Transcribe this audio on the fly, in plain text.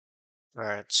All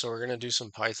right, so we're gonna do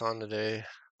some Python today,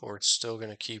 but we're still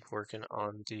gonna keep working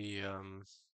on the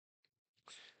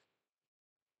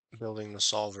building the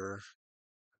solver.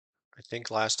 I think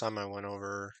last time I went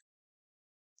over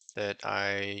that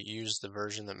I used the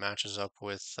version that matches up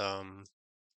with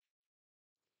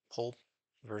Pulp,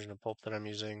 the version of Pulp that I'm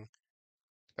using.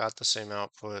 Got the same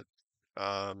output,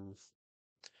 um,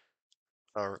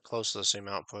 or close to the same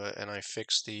output, and I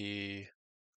fixed the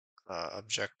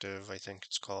objective, I think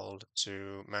it's called,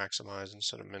 to maximize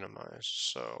instead of minimize.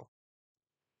 So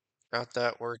got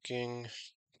that working.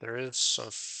 There is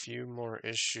a few more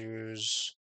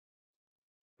issues,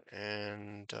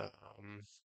 and am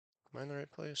I in the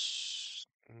right place?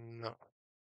 No,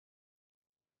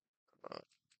 uh,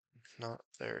 not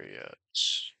there yet.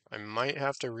 I might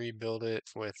have to rebuild it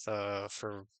with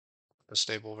for a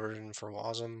stable version for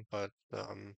Wasm, but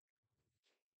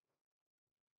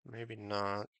maybe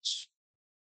not.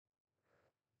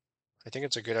 I think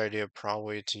it's a good idea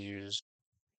probably to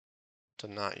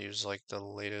not use like the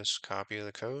latest copy of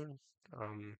the code,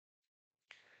 um,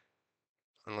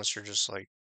 unless you're just like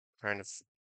trying to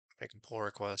make a pull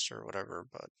request or whatever.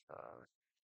 But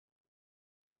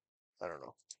I don't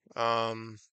know.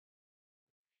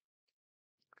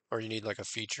 Or you need like a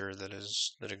feature that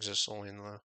exists only in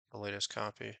the latest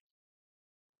copy.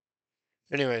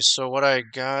 Anyway, so what I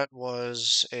got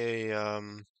was I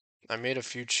made a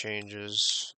few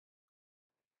changes,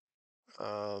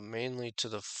 mainly to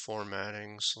the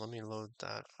formatting. So let me load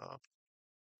that up.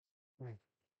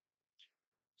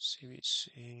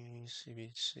 CBC.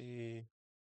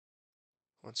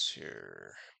 What's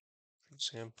here?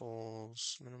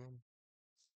 Examples, minimum.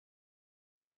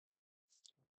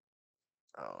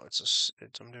 Oh,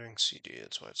 I'm doing CD,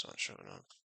 that's why it's not showing up,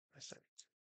 I think.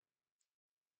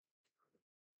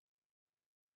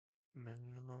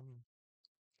 Minimum.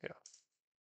 Yeah.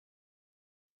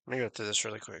 Let me go through this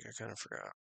really quick. I kind of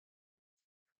forgot.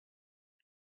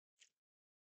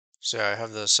 So yeah, I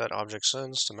have the set object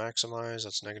sense to maximize.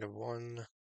 That's -1.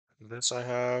 This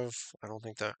I don't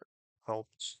think that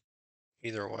helped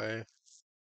either way.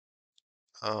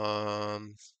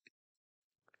 Um,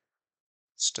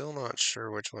 Still not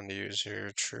sure which one to use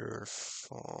here, true or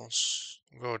false.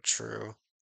 Go true.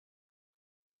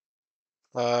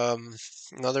 Um,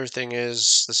 Another thing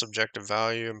is the subjective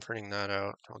value. I'm printing that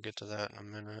out. I'll get to that in a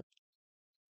minute.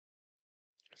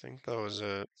 I think that was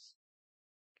it.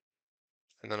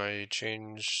 And then I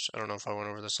changed, I don't know if I went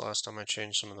over this last time, I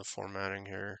changed some of the formatting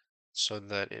here so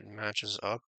that it matches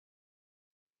up.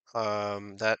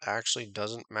 That actually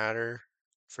doesn't matter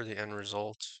for the end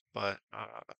result, but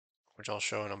which I'll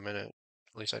show in a minute.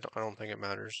 At least I don't think it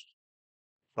matters,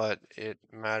 but it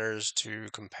matters to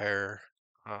compare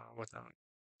without.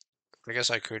 I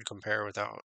guess I could compare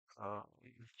without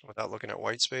looking at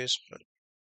white space, but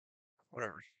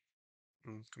whatever.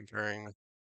 I'm comparing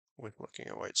with looking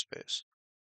at white space.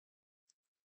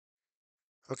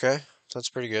 Okay, so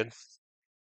that's pretty good.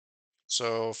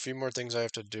 So a few more things I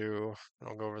have to do, and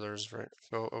I'll go over those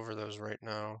right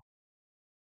now.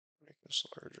 Make this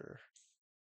larger.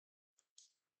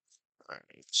 All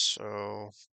right,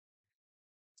 so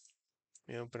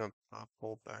let me open up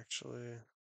Pop actually.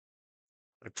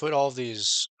 I put all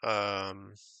these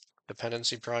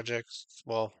dependency projects,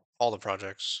 well, all the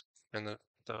projects and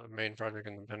the main project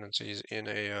and dependencies in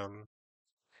a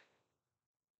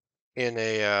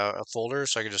folder,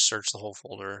 so I could just search the whole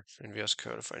folder in VS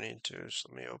Code if I need to. So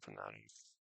let me open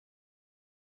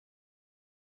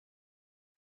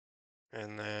that.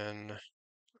 And then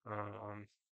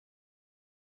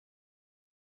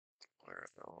where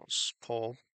else?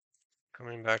 Pull.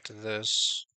 Coming back to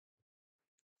this.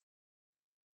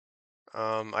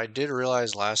 I did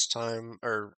realize last time,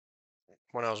 or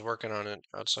when I was working on it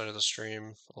outside of the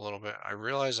stream a little bit, I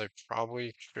realized I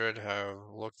probably should have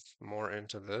looked more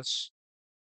into this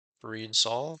read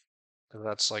solve, because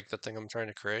that's like the thing I'm trying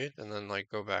to create, and then like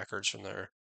go backwards from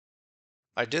there.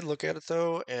 I did look at it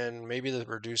though, and maybe the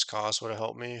reduced cost would have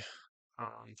helped me,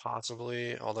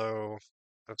 possibly, although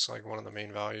that's like one of the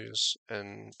main values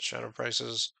in shadow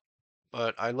prices.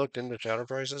 But I looked into shadow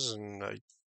prices and I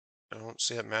don't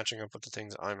see it matching up with the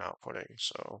things I'm outputting.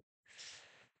 So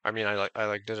I mean,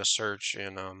 I did a search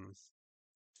in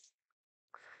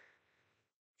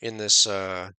this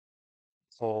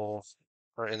whole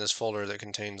or in this folder that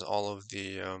contains all of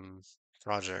the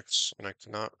projects, and I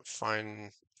could not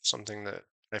find something that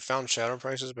I found shadow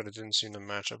prices, but it didn't seem to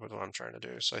match up with what I'm trying to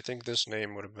do. So I think this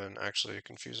name would have been actually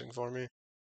confusing for me.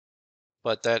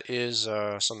 But that is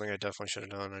something I definitely should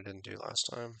have done. I didn't do last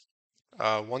time.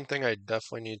 One thing I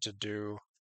definitely need to do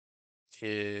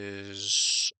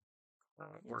is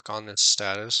work on this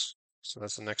status. So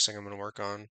that's the next thing I'm going to work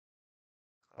on.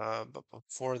 But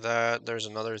before that, there's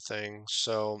another thing.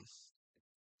 So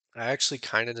I actually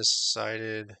kind of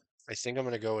decided, I think I'm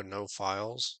going to go with no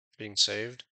files being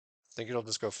saved. I think it'll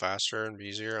just go faster and be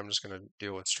easier. I'm just going to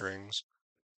deal with strings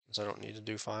since I don't need to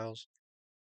do files.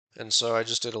 And so I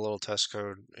just did a little test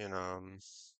code in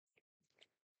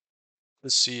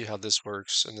let's see how this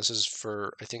works. And this is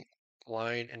for, I think,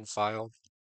 line and file.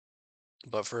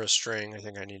 But for a string, I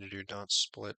think I need to do dot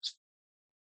split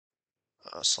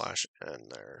slash n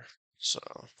there. So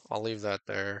I'll leave that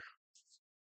there.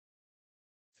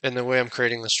 And the way I'm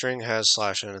creating the string has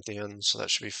slash n at the end, so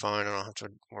that should be fine. I don't have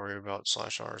to worry about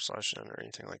slash r slash n or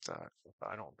anything like that.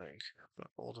 I don't think. But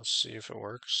we'll just see if it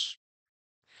works.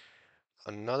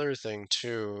 Another thing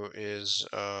too is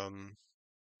let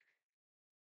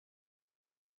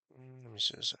me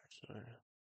see this actually.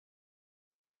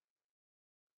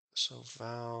 So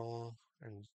val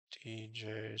and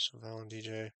DJ, so val and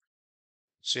DJ.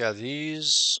 So yeah,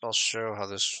 these, I'll show how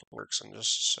this works in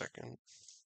just a second.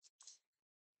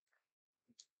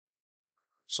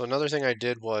 So another thing I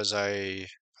did was I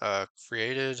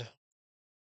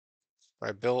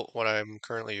built what I'm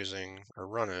currently using, or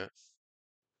run it,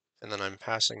 and then I'm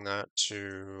passing that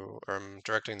to, or I'm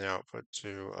directing the output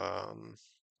to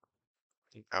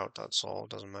out.sol,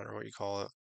 doesn't matter what you call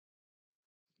it.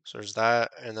 So there's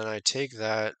that, and then I take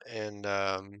that and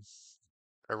I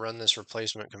run this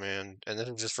replacement command, and this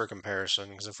is just for comparison,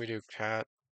 because if we do cat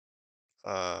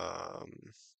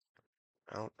um,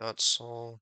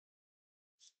 out.sol,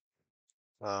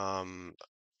 um,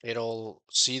 it'll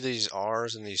see these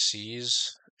R's and these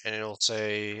C's, and it'll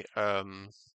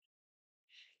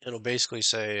basically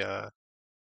say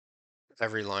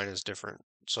every line is different.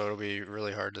 So it'll be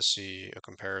really hard to see a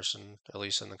comparison, at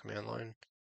least in the command line.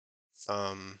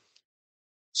 Um,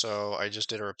 so I just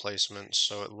did a replacement,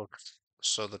 so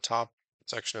the top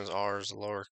section is R's, the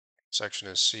lower section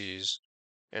is C's,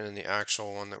 and in the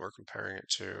actual one that we're comparing it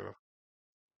to,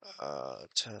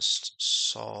 test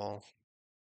sol,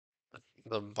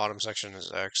 the bottom section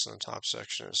is X and the top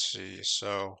section is C.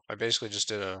 So I basically just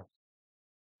did a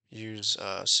use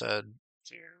sed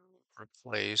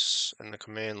replace, and the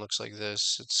command looks like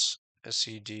this. It's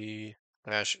sed-e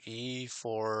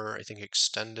for, I think,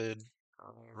 extended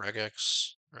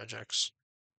regex.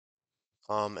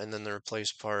 And then the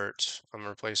replace part, I'm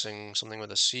replacing something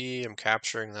with a C. I'm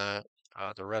capturing that,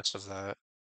 the rest of that,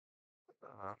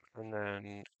 and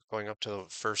then going up to the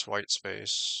first white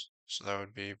space. So that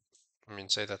would be, I mean,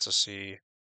 say that's a C,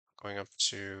 going up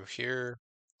to here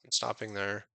and stopping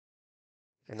there,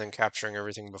 and then capturing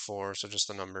everything before, so just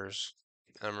the numbers.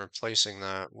 And I'm replacing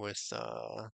that with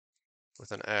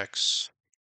an X,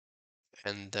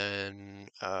 and then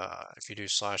if you do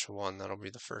 /1, that'll be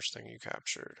the first thing you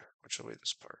captured, which will be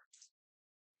this part.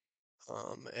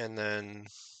 And then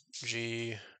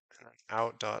G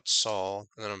out.sol,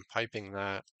 and then I'm piping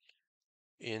that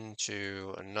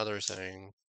into another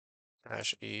thing,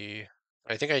 -e.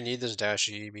 I think I need this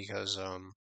 -e because I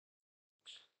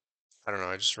don't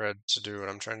know, I just read to do what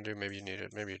I'm trying to do. Maybe you need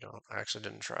it, maybe you don't. I actually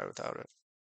didn't try without it.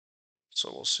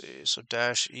 So we'll see. So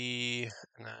 -e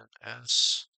and then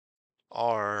S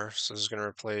R. So this is going to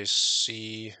replace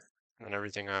C and then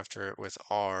everything after it with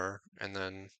R. And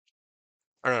then,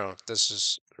 I don't know, this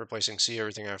is replacing C,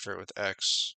 everything after it with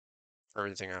X,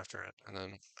 everything after it. And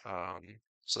then,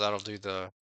 so that will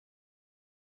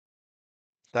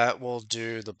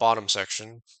do the bottom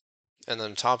section. And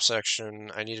then top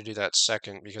section, I need to do that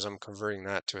second because I'm converting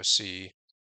that to a C.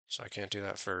 So I can't do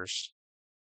that first.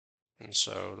 And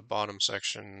so the bottom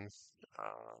section,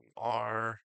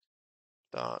 R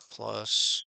dot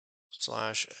plus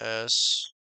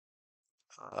 /s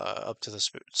up to the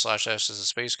 /s is a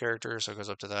space character, so it goes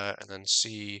up to that, and then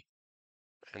C,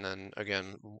 and then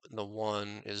again, the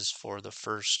 1 is for the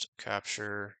first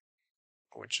capture,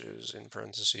 which is in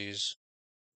parentheses,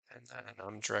 and then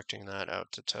I'm directing that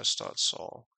out to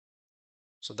test.sol.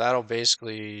 So that'll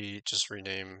basically just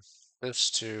rename this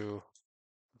to,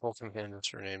 whole command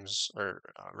just renames, or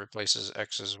replaces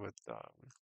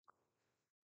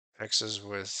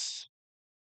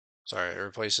sorry, it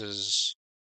replaces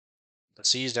the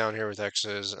C's down here with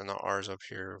X's and the R's up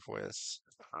here with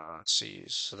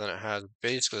C's. So then it has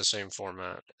basically the same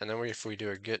format. And then if we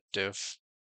do a git diff,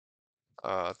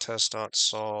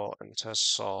 test.sol and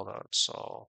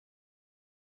testsol.sol.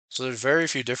 So there's very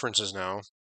few differences now.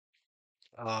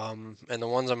 And the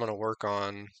ones I'm going to work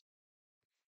on.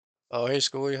 Oh, hey,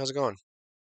 Schoolie, how's it going?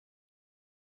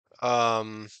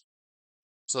 Um,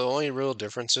 so the only real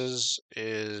differences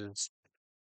is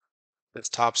this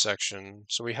top section.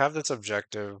 So we have this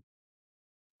objective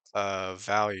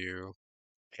value,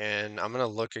 And I'm gonna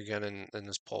look again in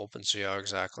this pulp and see how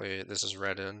exactly this is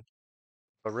read in.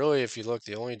 But really, if you look,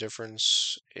 the only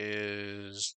difference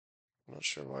is, I'm not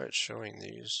sure why it's showing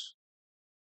these.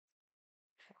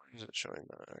 Why is it showing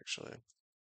that actually?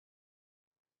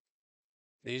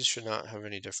 These should not have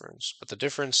any difference. But the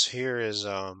difference here is,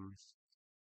 oh,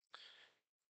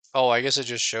 I guess it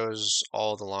just shows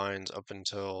all the lines up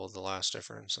until the last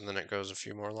difference, and then it goes a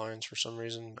few more lines for some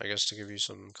reason. I guess to give you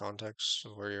some context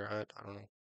of where you're at. I don't know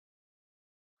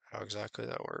how exactly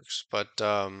that works. But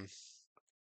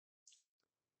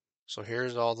so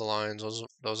here's all the lines,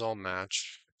 those all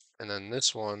match. And then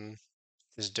this one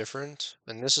is different,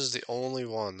 and this is the only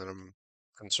one that I'm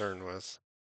concerned with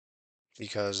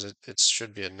because it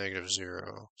should be a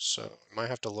 -0. So I might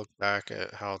have to look back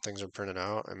at how things are printed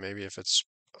out, and maybe if it's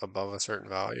above a certain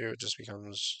value, it just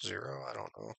becomes 0. I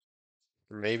don't know.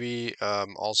 Maybe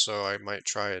also I might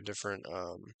try a different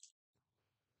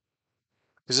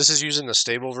because this is using the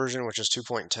stable version, which is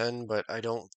 2.10, but I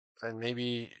don't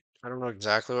know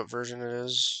exactly what version it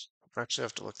is. I actually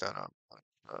have to look that up.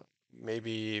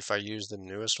 Maybe if I use the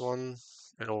newest one,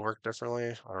 it'll work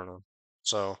differently. I don't know.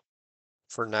 So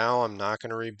for now, I'm not going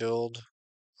to rebuild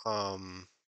um,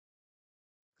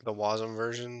 the Wasm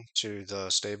version to the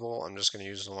stable. I'm just going to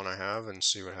use the one I have and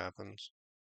see what happens.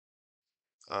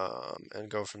 And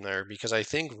go from there because I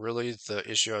think really the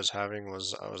issue I was having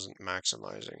was I wasn't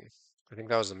maximizing. I think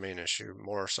that was the main issue,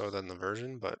 more so than the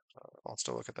version, but I'll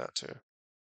still look at that too.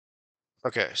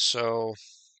 Okay, so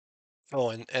oh,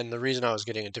 and the reason I was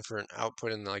getting a different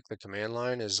output in like the command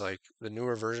line is like the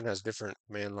newer version has different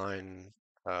command line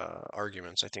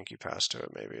arguments. I think you pass to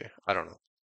it maybe. I don't know.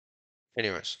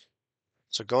 Anyways,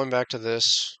 so going back to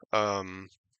this,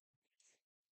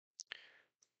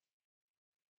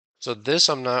 so this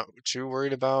I'm not too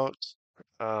worried about.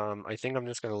 I think I'm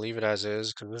just going to leave it as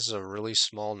is because this is a really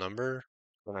small number,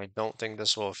 and I don't think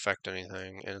this will affect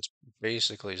anything, and it's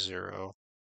basically 0.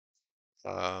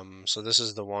 So this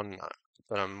is the one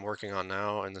that I'm working on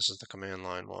now, and this is the command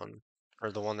line one,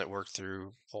 or the one that worked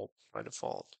through Pulp by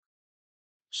default.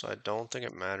 So I don't think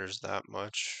it matters that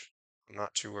much. I'm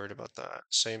not too worried about that.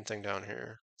 Same thing down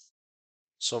here.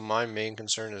 So my main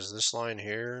concern is this line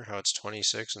here, how it's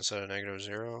 26 instead of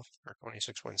 -0, or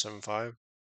 26.75.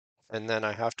 And then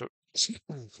I have to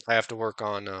I have to work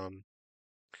on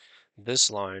this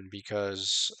line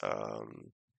because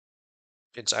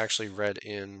it's actually read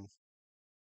in.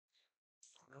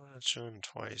 Oh, it's shown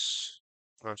twice.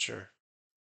 Not sure.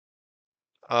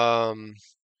 Um,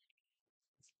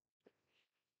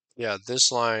 yeah,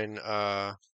 this line,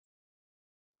 I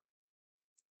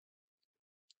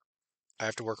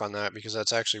have to work on that because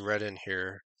that's actually read in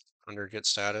here under get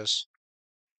status.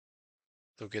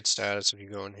 So get status, if you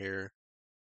go in here,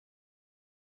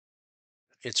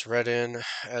 it's read in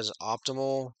as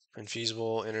optimal,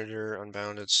 infeasible, integer,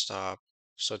 unbounded, stop.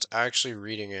 So it's actually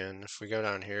reading in. If we go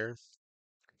down here, it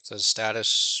says status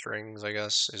strings, I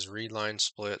guess, is read line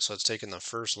split. So it's taking the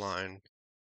first line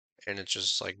and it's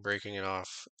just like breaking it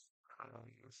off.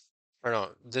 Um, or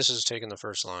no, this is taking the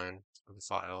first line of the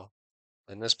file,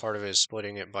 and this part of it is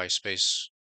splitting it by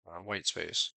space, white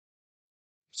space.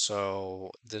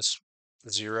 So this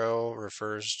 0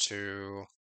 refers to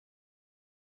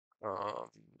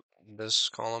um, this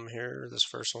column here, this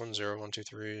first one, 0, 1, 2,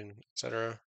 3, and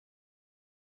etc.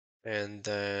 And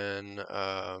then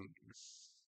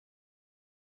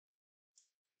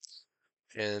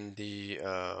in the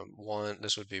one,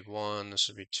 this would be 1, this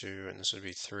would be 2, and this would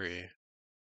be 3.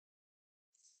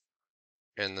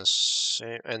 And the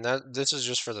same, and that this is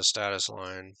just for the status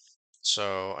line.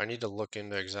 So I need to look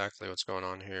into exactly what's going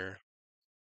on here.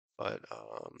 But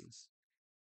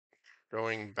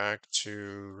going back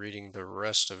to reading the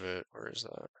rest of it, where is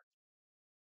that?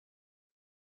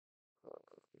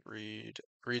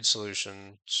 Read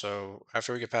solution. So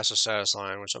after we get past the status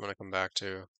line, which I'm going to come back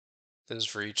to, this is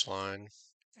for each line.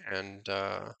 And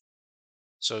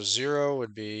so 0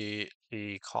 would be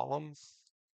the column.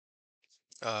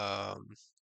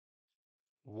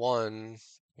 1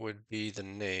 would be the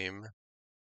name.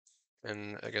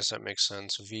 And I guess that makes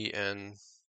sense. VN.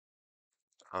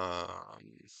 I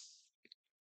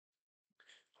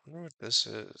wonder what this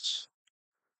is.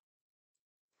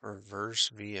 Reverse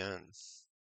VN.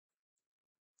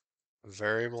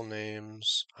 Variable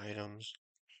names, items.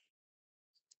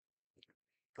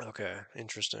 Okay,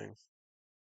 interesting.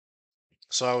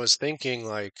 So I was thinking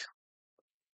like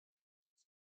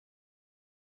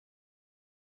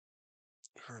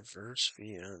reverse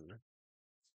VN.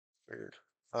 Weird.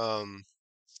 Um,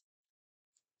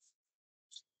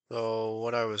 so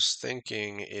what I was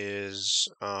thinking is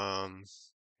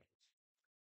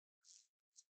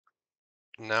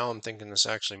now I'm thinking this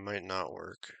actually might not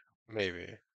work. Maybe.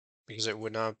 Because it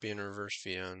would not be in reverse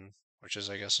VN, which is,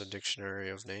 I guess, a dictionary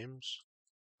of names,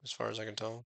 as far as I can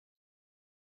tell.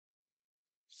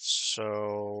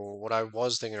 So what I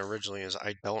was thinking originally is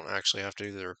I don't actually have to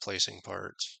do the replacing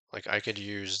parts. Like I could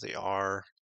use the R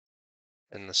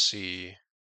and the C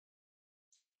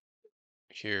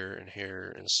here and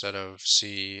here instead of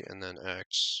C and then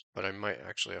X, but I might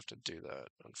actually have to do that,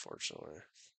 unfortunately.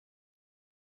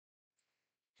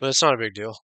 But it's not a big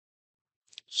deal.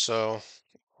 So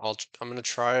I'm gonna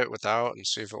try it without and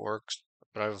see if it works,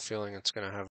 but I have a feeling it's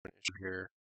gonna have an issue here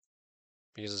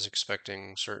because it's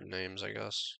expecting certain names, I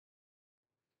guess.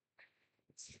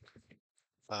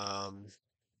 Um,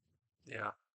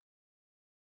 yeah,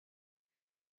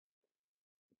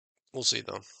 we'll see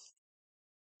though.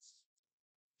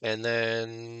 And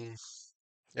then,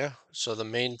 yeah, so the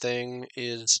main thing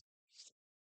is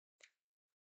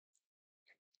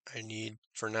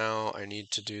for now, I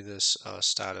need to do this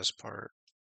status part.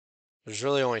 There's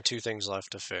really only two things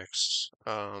left to fix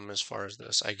as far as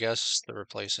this. I guess the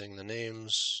replacing the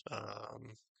names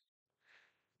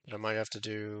that I might have to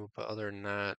do, but other than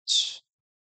that,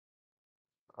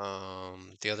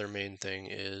 the other main thing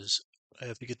is I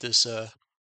have to get this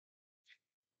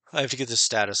I have to get this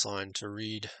status line to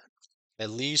read at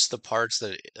least the parts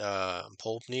that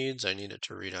pulp needs. I need it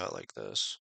to read out like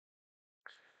this.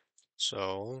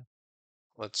 So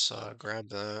let's grab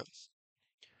that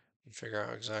and figure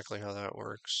out exactly how that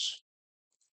works.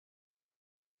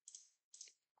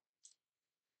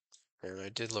 And I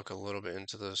did look a little bit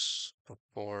into this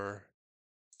before.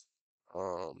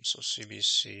 So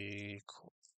CBC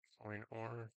coin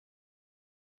or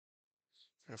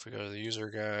if we go to the user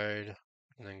guide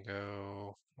and then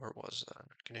go, where was that?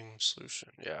 Getting solution.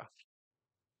 Yeah.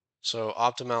 So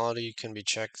optimality can be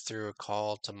checked through a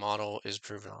call to model is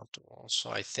proven optimal. So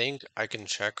I think I can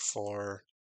check for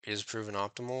is proven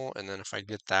optimal, and then if I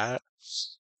get that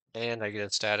and I get a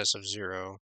status of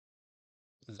 0,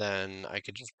 then I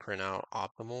could just print out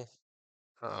optimal.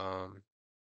 Um,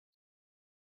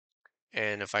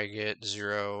 and if I get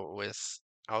 0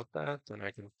 without that, then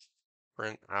I can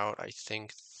print out, I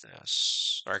think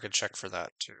this, or I could check for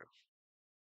that too.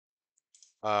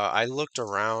 I looked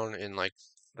around in like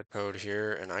the code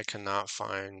here and I cannot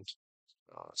find,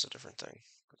 oh, it's a different thing.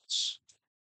 It's,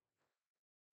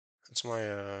 it's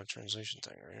my translation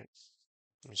thing, right?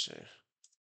 Let me see.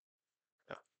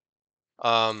 Yeah.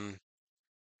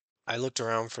 I looked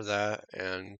around for that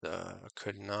and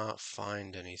could not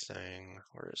find anything.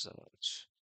 Where is that?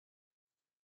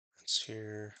 It's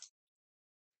here.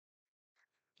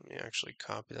 Let me actually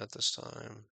copy that this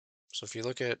time. So if you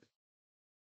look at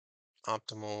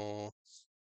optimal,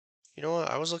 you know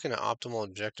what? I was looking at optimal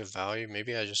objective value.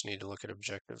 Maybe I just need to look at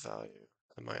objective value.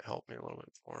 That might help me a little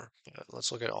bit more. But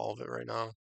let's look at all of it right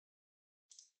now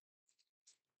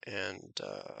and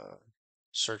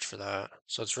search for that.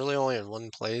 So it's really only in one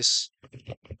place,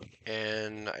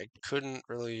 and I couldn't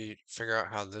really figure out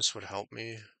how this would help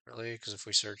me, really, because if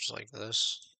we search like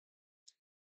this,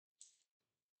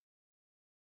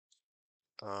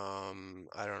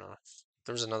 I don't know.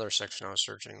 There was another section I was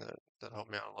searching that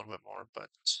helped me out a little bit more, but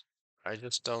I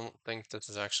just don't think this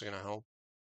is actually going to help.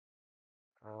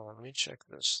 Let me check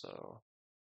this though.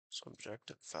 So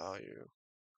objective value.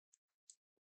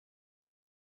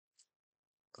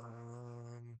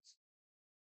 Um,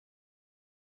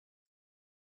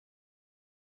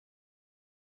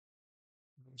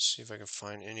 let's see if I can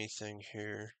find anything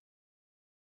here.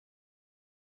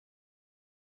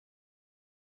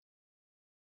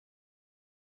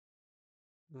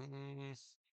 Mm,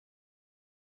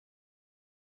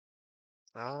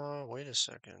 wait a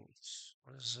second.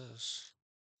 What is this?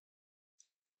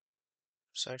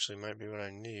 This actually might be what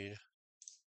I need.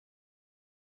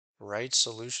 Right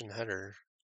solution header.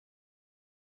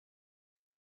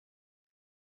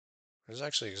 This is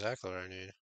actually exactly what I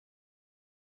need.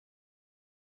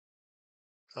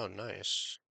 Oh,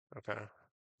 nice. Okay.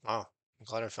 Wow. I'm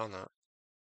glad I found that.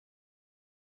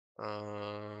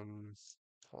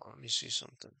 Hold on, let me see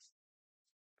something.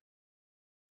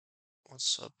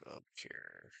 What's up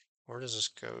here? Where does this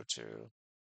go to?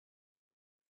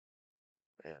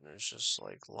 Man, there's just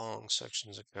like long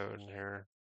sections of code in here.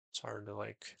 It's hard to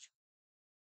like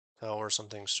tell where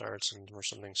something starts and where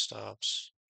something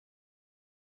stops.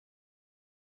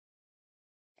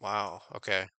 Wow,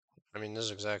 okay. I mean, this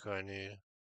is exactly what I need.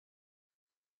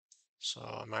 So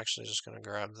I'm actually just gonna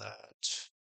grab that.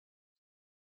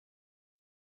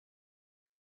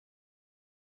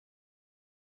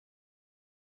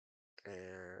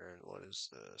 And what is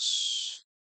this?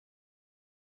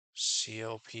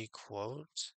 CLP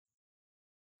quote?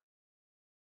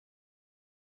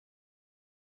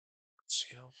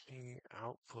 CLP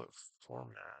output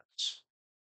format.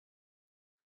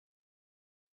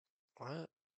 What?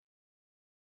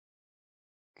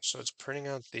 So it's printing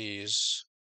out these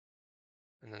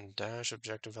and then dash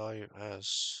objective value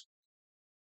S.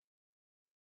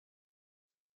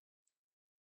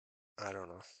 I don't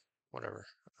know. Whatever.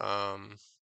 Um,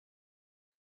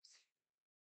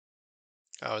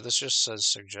 oh, this just says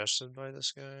suggested by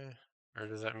this guy? Or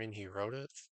does that mean he wrote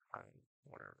it?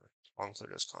 Whatever. I'll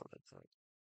include his comment.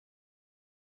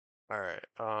 Alright,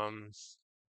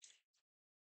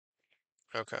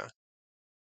 okay.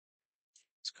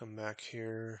 Let's come back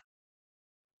here.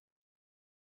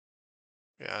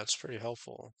 Yeah, it's pretty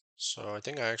helpful. So I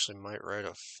think I actually might write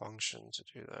a function to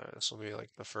do that. This will be like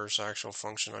the first actual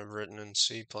function I've written in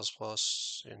C++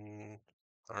 in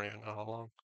I don't even know how long.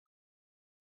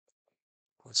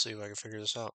 Let's see if I can figure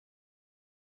this out.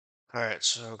 Alright,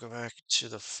 so go back to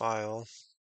the file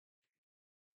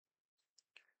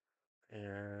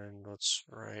and let's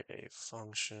write a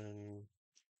function.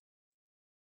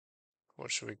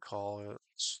 What should we call it?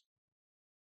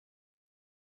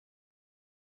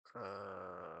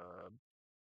 Uh,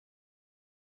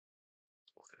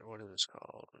 what is this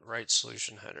called? Write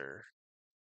solution header.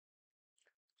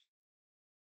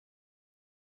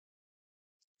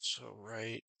 So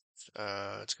write,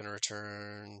 it's going to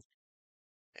return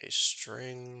a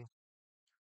string.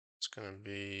 It's going to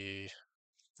be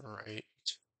write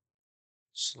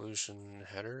solution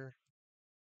header.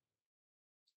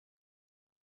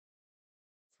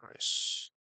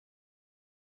 Nice.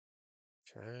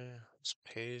 Okay, let's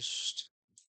paste.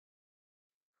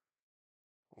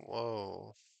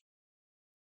 Whoa,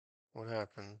 what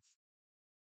happened?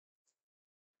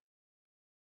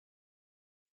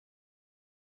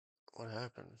 What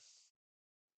happened?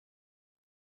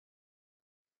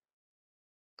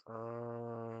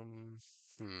 Um,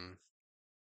 hmm,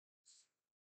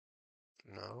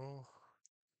 no.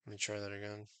 Let me try that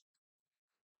again.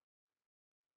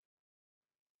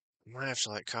 I might have to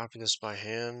like copy this by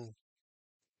hand.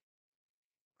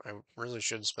 I really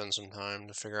should spend some time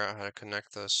to figure out how to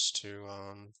connect this to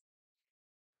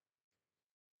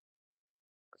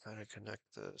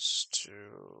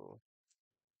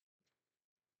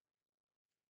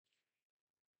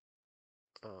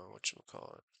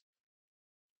whatchamacallit,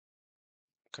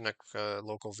 connect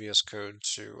local VS Code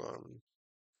to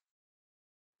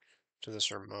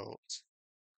this remote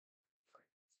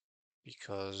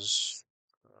because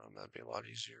that'd be a lot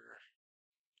easier.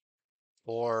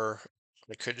 Or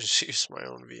I could just use my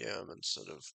own VM instead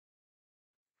of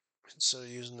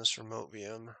using this remote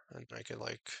VM, and I could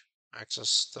like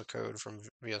access the code from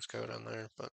VS Code on there,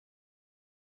 but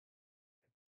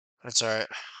that's all right.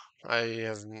 I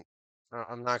have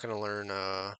I'm not gonna learn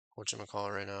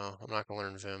whatchamacallit right now. I'm not gonna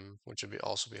learn Vim, which would be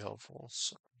also be helpful.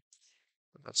 So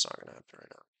but that's not gonna happen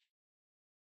right now.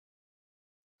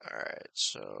 All right,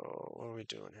 so what are we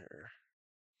doing here?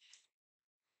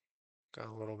 Got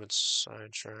a little bit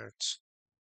sidetracked.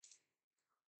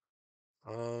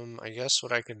 I guess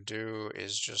what I could do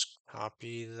is just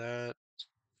copy that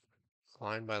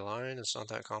line by line. It's not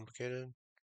that complicated.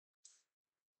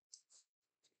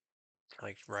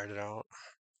 Like write it out.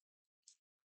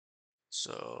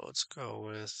 So let's go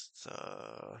with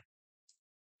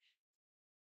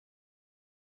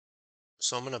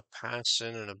so I'm gonna pass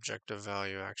in an objective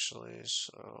value actually.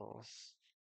 So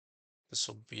this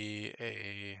will be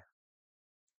a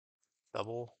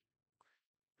double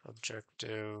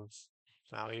objective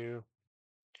value,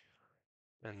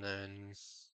 and then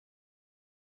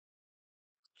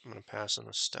I'm gonna pass in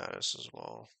a status as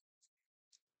well,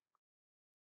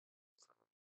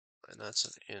 and that's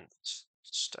an int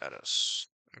status.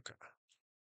 Okay.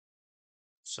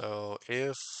 So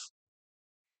if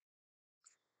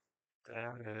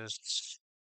that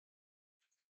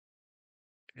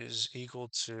is equal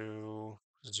to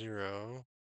 0,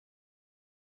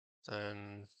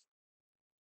 then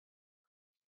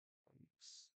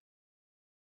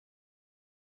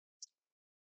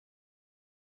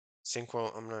I think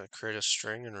well I'm gonna create a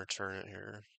string and return it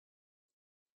here.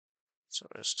 So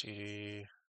std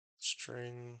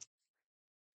string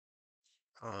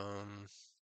um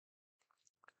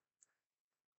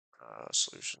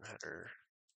solution header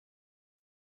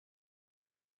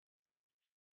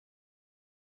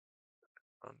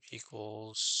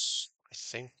equals, I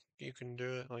think you can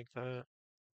do it like that.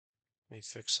 Let me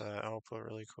fix that output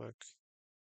really quick.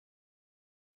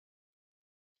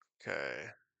 Okay,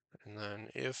 and then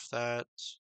if that,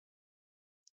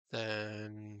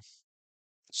 then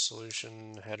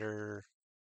solution header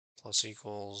plus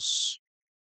equals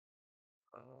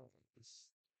uh,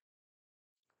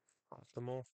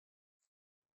 optimal.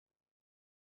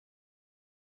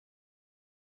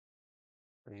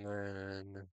 And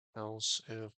then else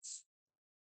if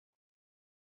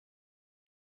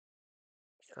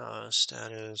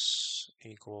status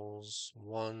equals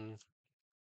 1.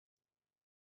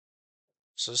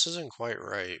 So this isn't quite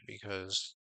right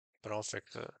because, but I'll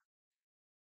fix it.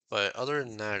 But other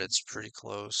than that, it's pretty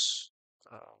close.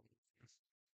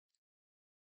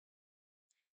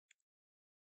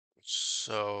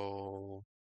 So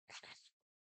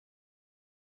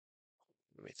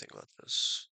let me think about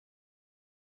this.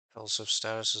 Else if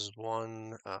status is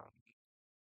 1,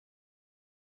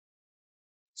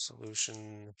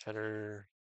 solution header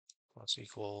plus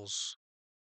equals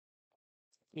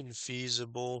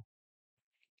infeasible.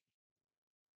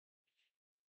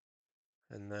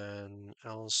 And then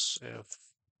else if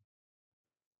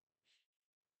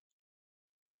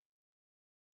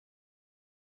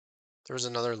there was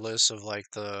another list of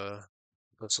like the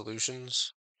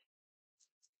solutions.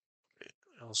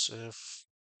 Else if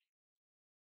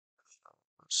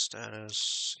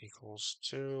status equals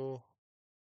 2,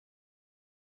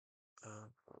 uh,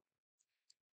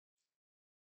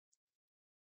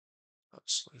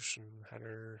 solution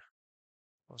header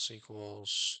plus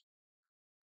equals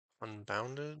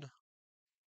unbounded.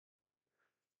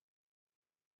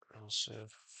 Else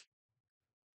if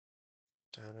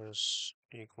status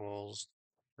equals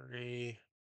 3,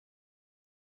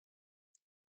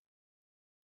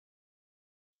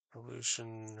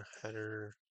 solution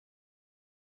header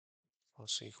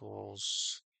plus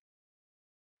equals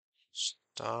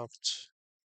stopped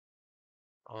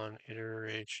on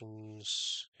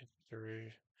iterations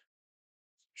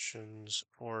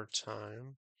or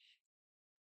time.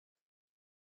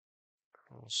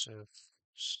 Else if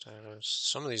status.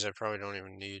 Some of these I probably don't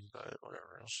even need, but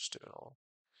whatever. Let's just do it all.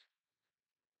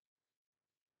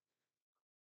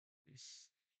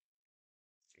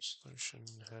 Solution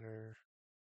header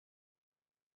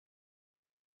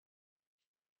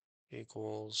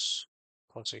equals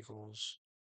plus equals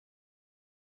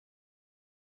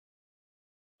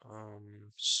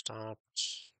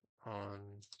stopped on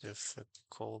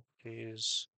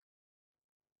difficulties.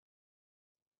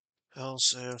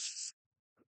 Else if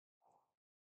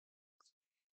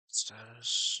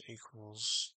status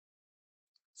equals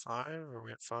 5, are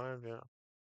we at 5? Yeah.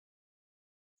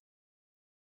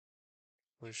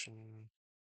 Solution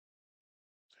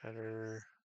header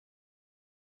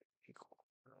equal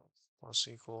plus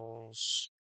equals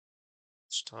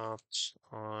stopped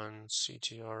on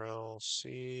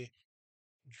CTRL-C,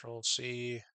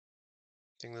 Control-C. I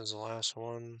think that's the last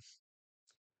one.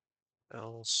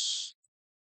 Else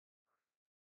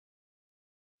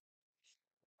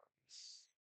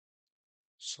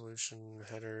solution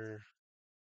header,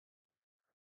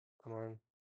 come on,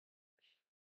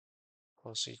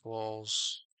 plus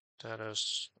equals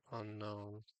status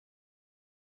unknown.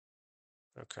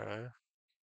 Okay.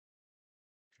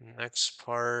 Next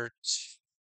part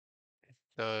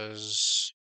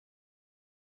does,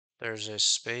 there's a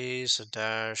space, a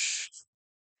dash.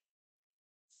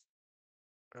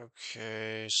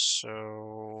 Okay,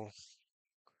 so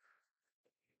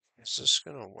is this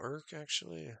gonna work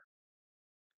actually?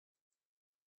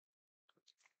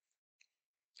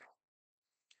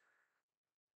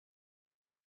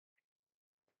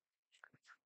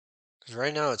 Because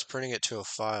right now it's printing it to a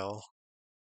file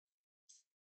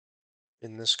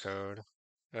in this code,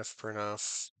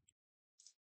 fprintf,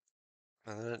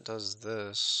 and then it does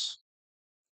this.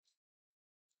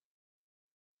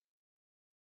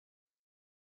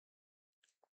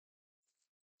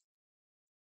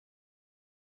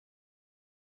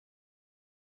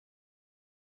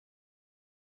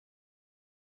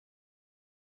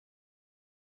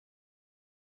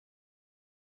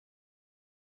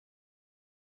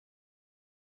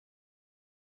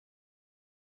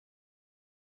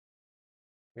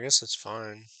 I guess it's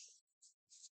fine.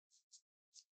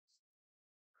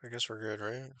 I guess we're good,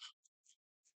 right?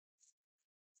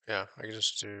 Yeah, I can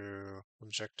just do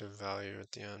objective value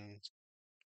at the end.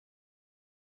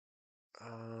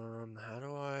 How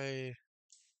do I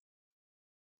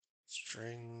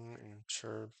string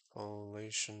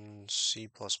interpolation C++?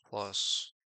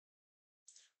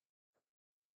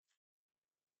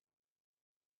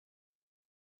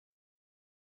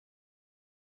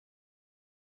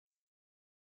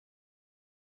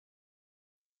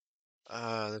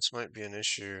 This might be an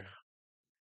issue.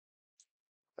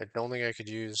 I don't think I could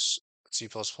use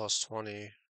C++20.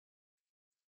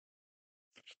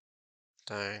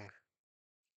 Dang.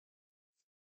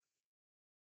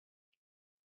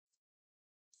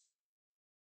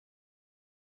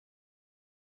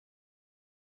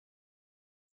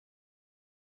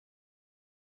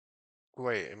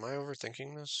 Wait, am I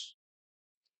overthinking this?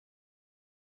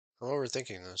 I'm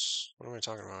overthinking this. What am I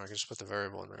talking about? I can just put the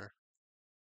variable in there.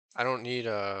 I don't need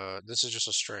this is just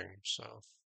a string, so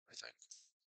I think.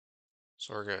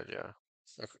 So we're good, yeah.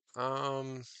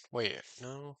 Okay. Wait,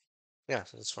 no. Yeah,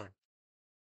 that's fine.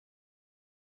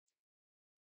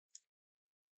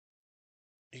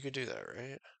 You could do that,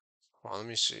 right? Well, let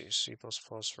me see. C++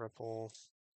 REPL.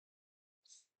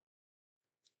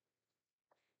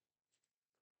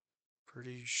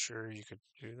 Pretty sure you could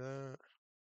do that.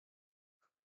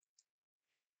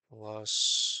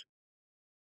 Plus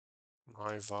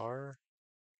my var.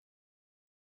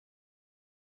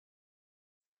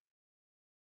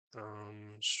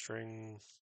 String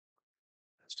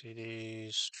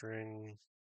std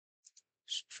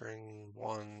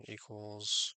string1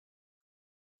 equals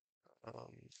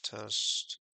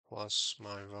test plus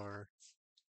my var,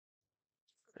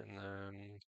 and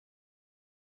then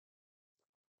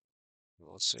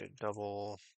let's say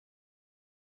double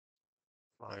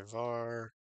my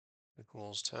var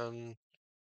equals 10,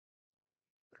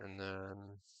 and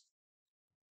then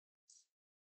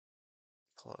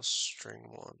plus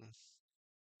string1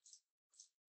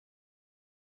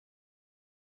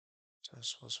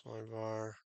 test plus my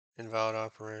var, invalid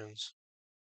operands.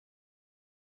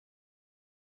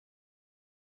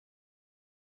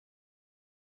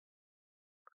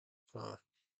 Huh.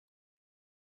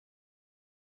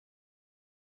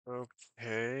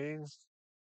 Okay,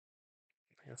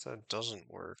 I guess that doesn't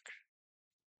work.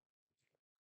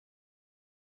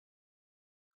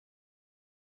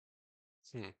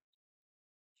 Hmm.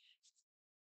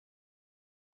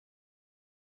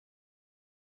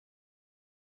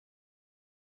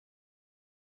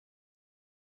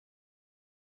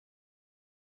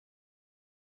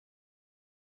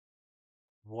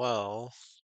 Well,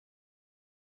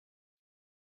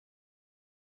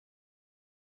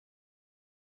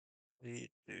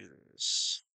 we do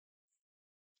this.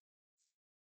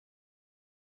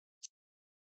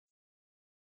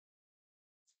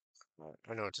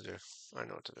 I know what to do. I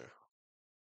know what to do.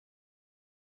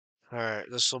 All right,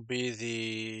 this will be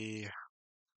the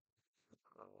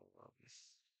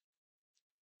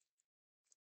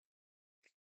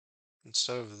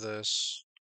instead of this,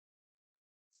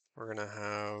 we're gonna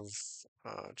have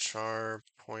char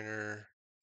pointer.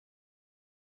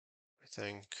 I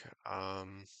think.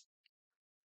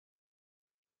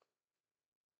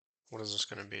 What is this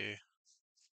gonna be?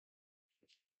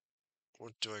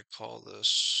 What do I call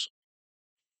this?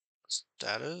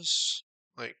 Status?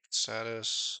 Like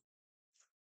status.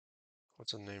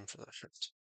 What's a name for that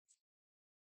shit?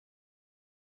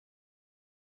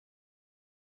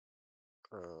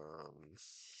 Um,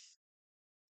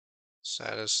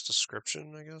 Status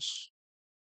description, I guess.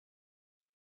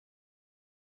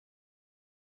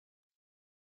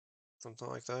 Something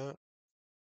like that.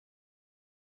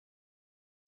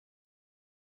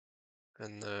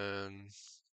 And then,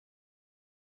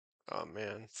 oh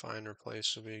man, find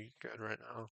replace would be good right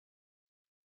now.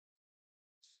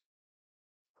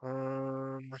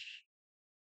 Let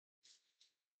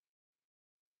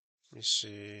me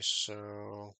see.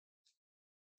 So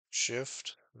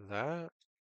shift that?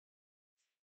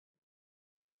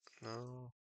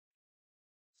 No.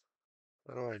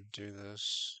 How do I do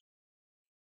this?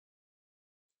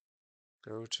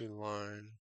 Go to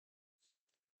line.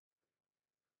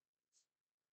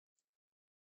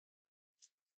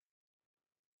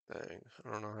 Dang,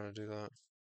 I don't know how to do that.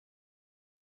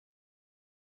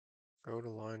 Go to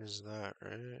line is that,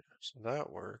 right? So that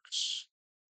works.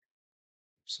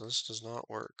 So this does not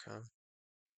work, huh?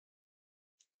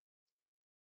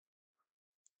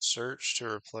 Search to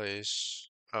replace.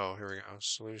 Oh, here we go.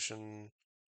 Solution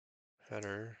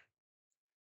header.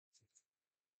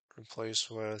 Replace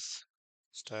with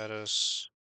status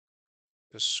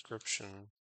description.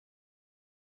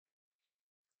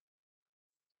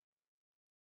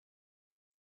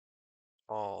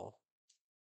 All.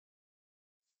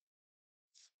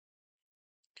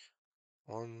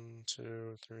 1,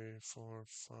 2, 3, 4,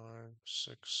 5,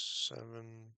 6, 7,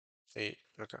 8.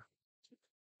 Okay.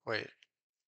 Wait.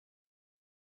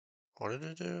 What did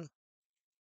it do?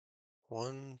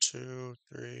 1, 2,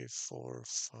 3, 4,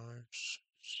 5,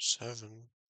 7.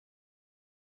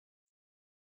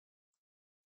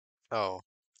 Oh,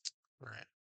 right.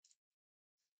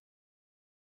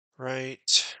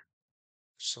 Right.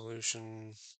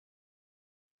 Solution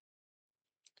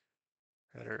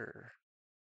header.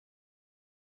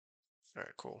 All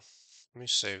right, cool. Let me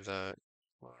save that.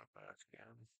 Load it back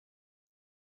again.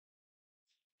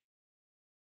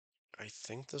 I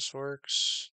think this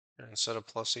works. And instead of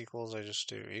plus equals, I just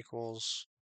do equals,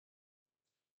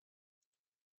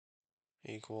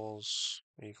 equals,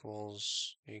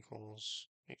 equals, equals,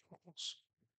 equals.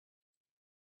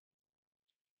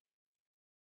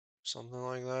 Something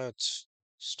like that.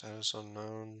 Status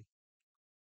unknown.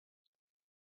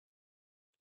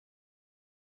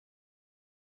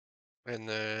 And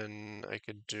then I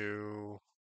could do,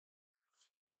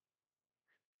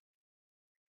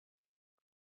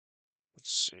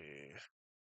 let's see,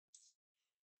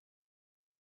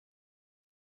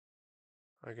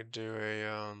 I could do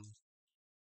a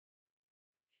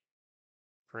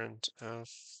printf.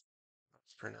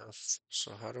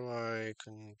 So how do I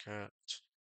concat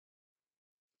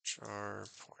char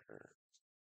pointer?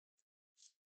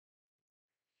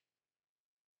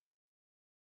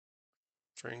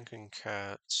 String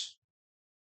concat.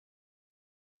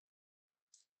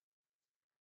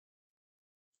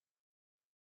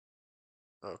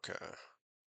 Okay.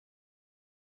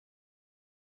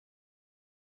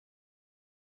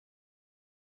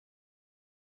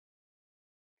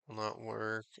 Will not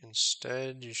work.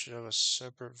 Instead, you should have a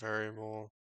separate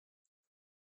variable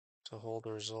to hold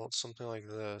the result, something like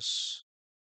this.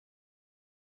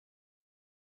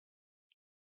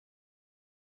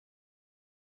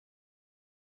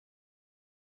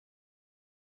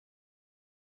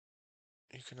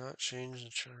 You cannot change the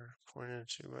char pointed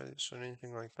to by this, so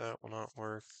anything like that will not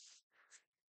work.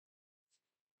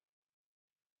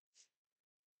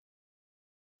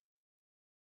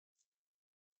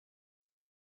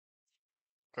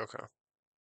 Okay.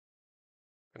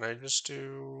 Can I just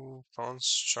do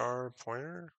const char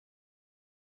pointer?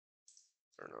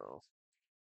 Or no?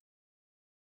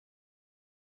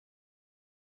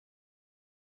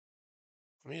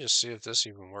 Let me just see if this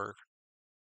even works.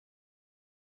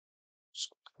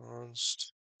 So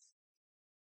const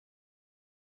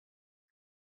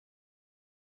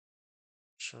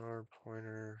char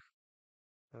pointer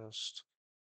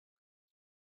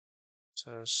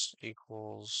test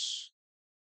equals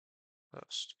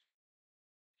test.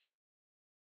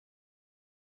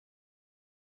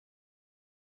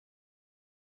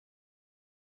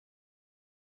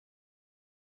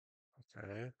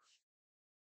 Okay.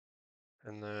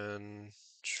 And then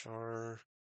char.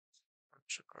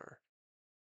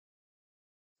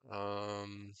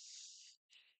 Um,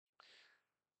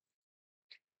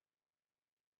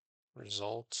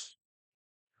 result.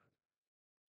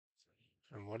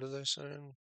 And what are they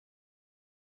saying?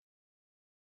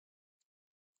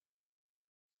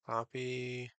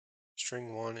 Copy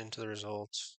string 1 into the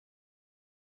result.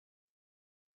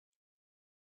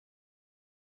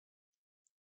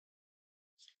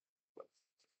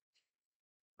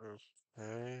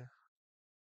 Okay.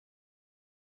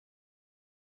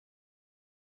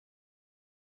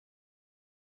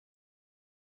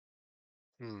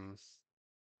 Hmm.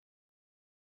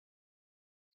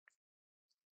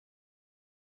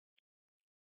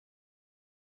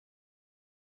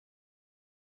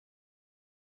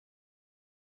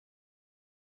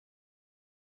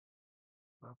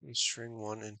 Copy string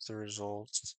 1 into the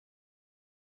result.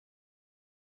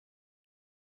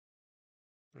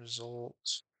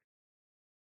 Result.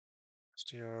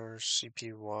 str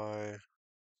cpy.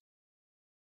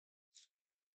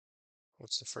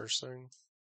 What's the first thing?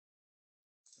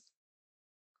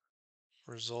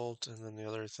 Result, and then the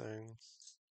other thing.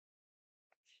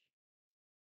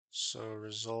 So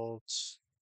result,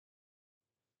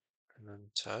 and then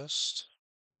test.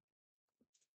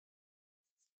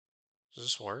 Does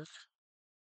this work?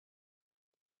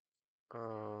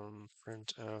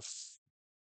 Printf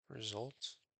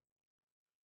result.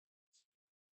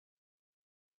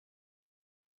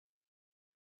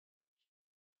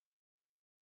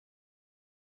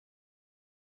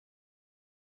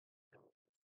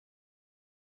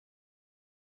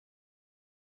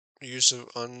 Use of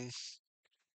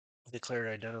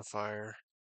undeclared identifier.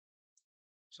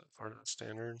 Is that part of the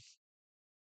standard?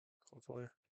 Hopefully.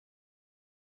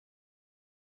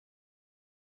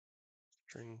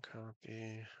 String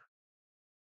copy.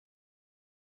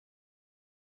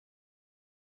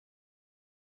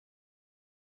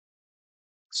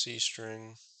 C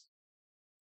string.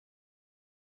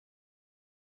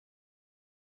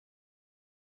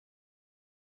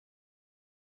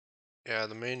 Yeah,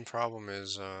 the main problem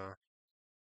is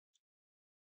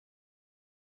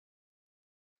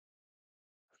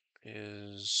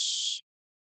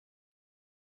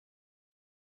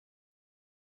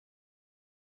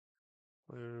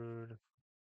include.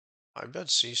 I bet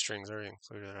C strings already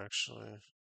included actually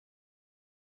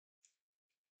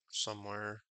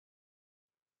somewhere.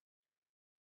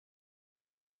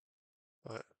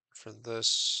 But for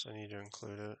this, I need to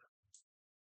include it.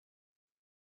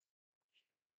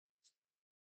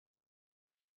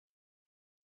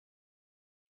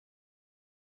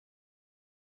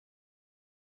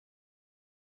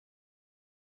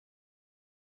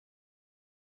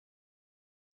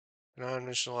 Cannot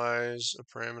initialize a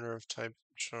parameter of type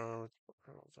char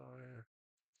value.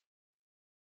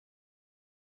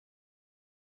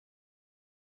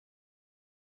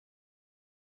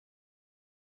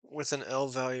 With an L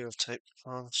value of type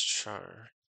const char.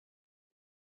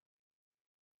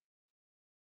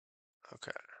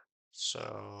 Okay,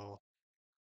 so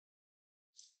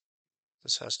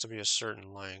this has to be a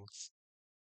certain length,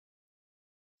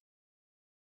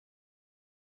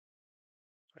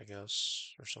 I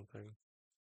guess, or something.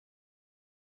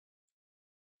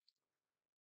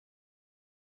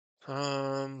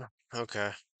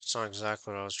 Okay. It's not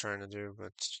exactly what I was trying to do,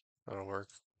 but that'll work.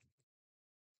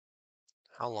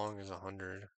 How long is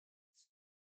 100?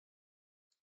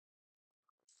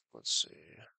 Let's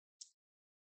see.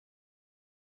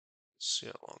 Let's see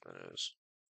how long that is.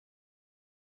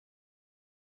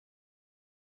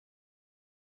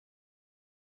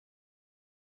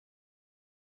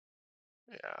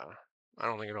 Yeah. I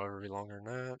don't think it'll ever be longer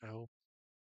than that, I hope.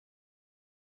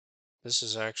 This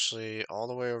is actually all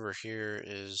the way over here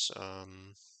is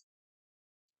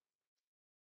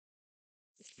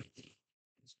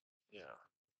yeah.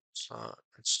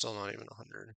 It's still not even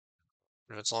 100.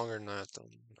 If it's longer than that, then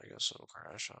I guess it'll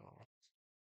crash. I don't know.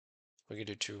 We could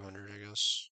do 200, I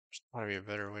guess. There's probably a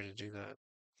better way to do that.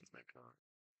 Maybe not.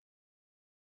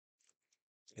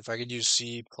 If I could use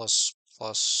C plus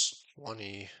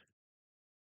 20,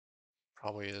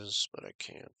 probably is, but I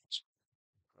can't.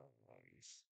 Um,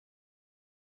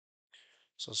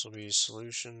 so this will be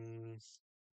solution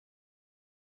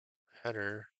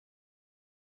header.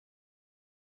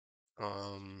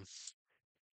 Um,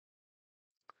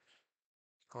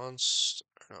 const,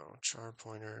 no, char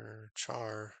pointer,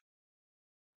 char,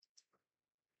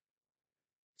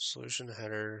 solution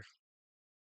header.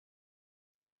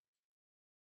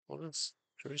 What if,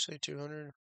 should we say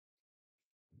 200?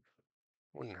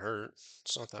 Wouldn't hurt.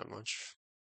 It's not that much.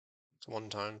 It's a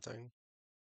one-time thing.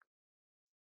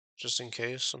 Just in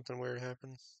case something weird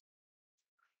happened.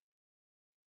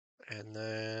 And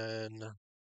then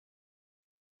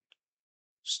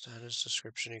status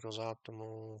description equals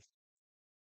optimal.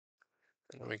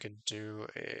 And then we could do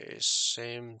a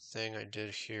same thing I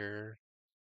did here.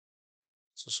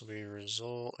 So this will be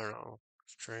result, I don't know,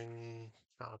 string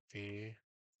copy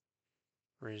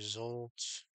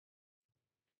result,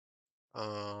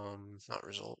 not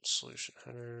result, solution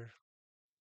header,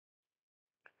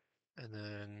 and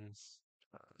then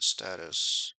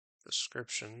status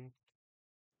description.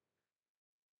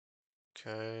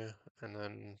 Okay, and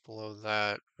then below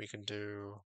that we can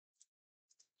do,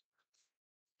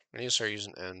 I need to start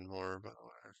using end more, by the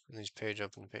way. And these page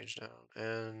up and page down.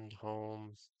 End,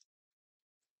 home,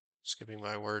 skipping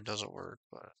by word doesn't work,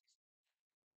 but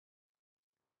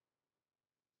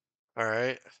all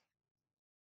right.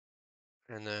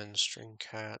 And then string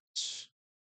cat.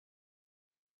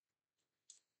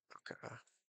 Okay,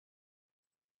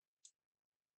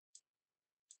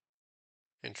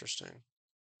 interesting.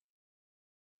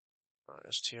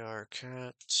 Str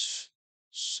cat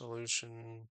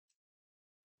solution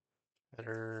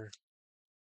header.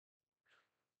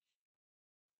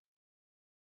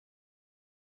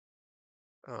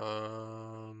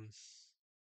 Um,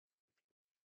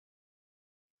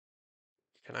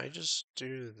 can I just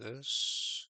do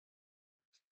this?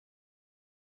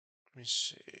 Let me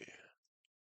see.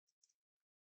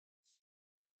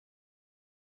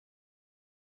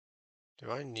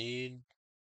 Do I need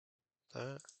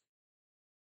that?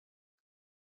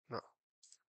 No.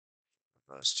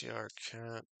 Str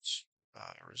cat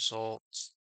result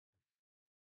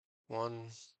one.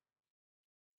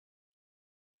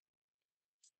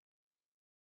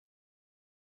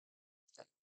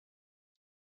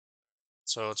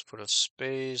 So let's put a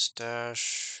space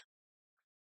dash.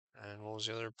 And what was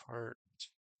the other part?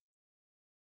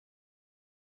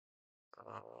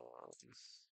 Um,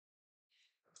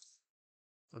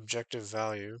 objective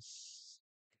value.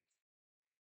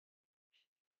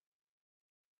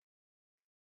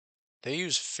 They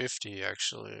use 50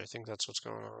 actually. I think that's what's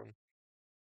going on.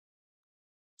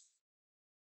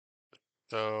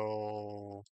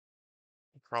 So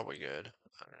probably good.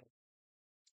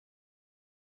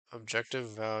 Objective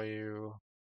value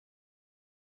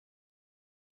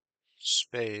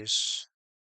space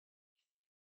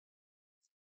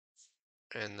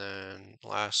and then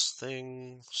last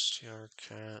thing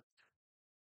strcat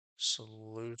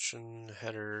solution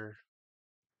header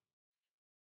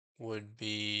would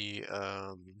be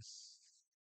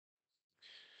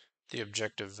the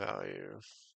objective value.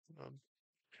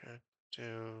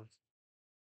 Objective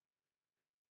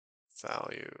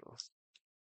value.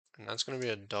 And that's going to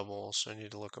be a double, so I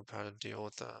need to look up how to deal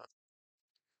with that.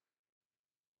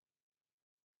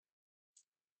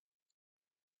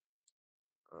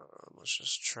 Let's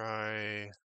just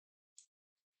try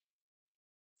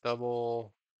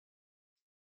double.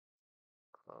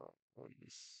 Um,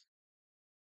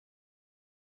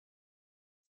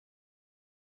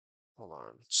 hold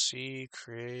on. C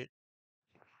create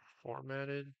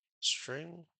formatted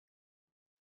string.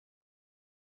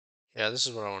 Yeah, this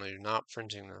is what I want to do, not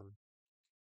printing them.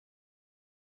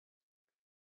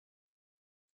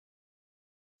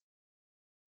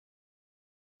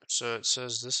 So it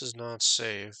says this is not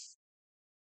safe.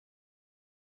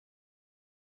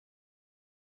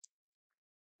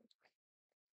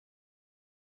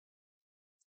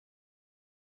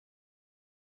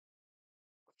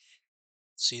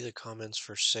 See the comments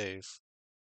for safe.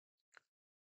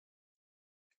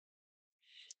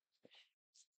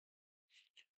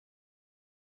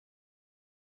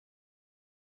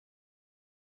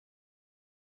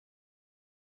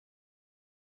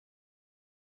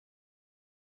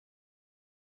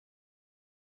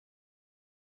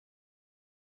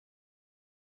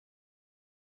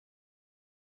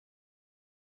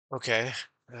 Okay,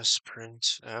 s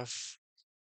print f.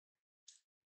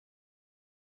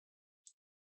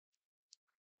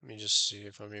 Let me just see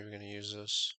if I'm even going to use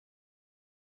this.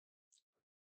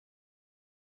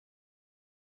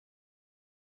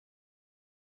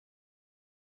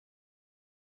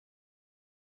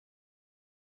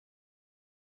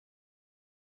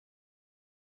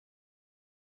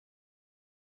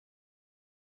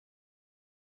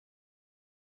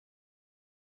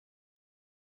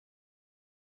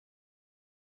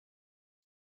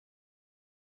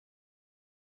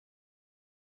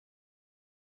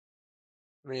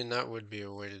 I mean, that would be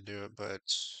a way to do it, but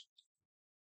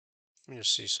let me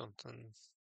just see something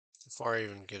before I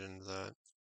even get into that.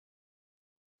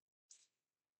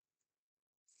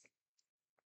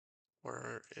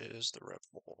 Where is the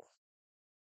REPL?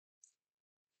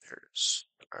 There it is.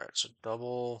 All right, so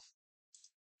double,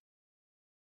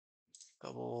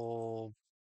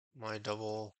 my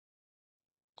double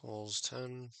equals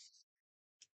 10.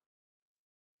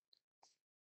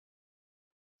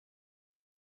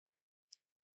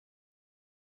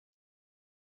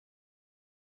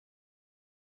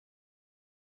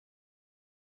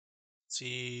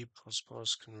 C++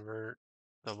 convert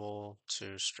double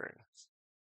to string.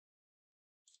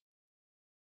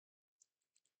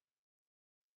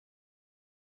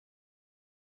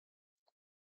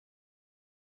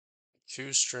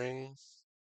 To string.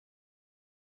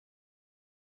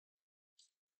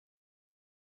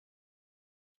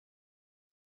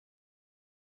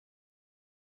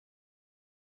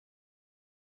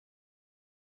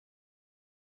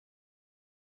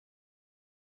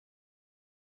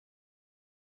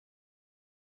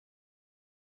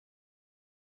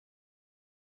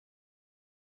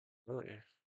 Really?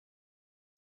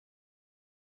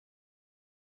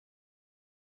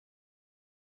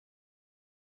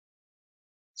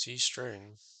 C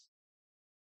string.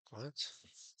 What?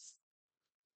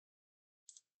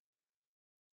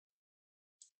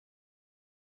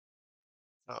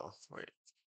 Oh, wait.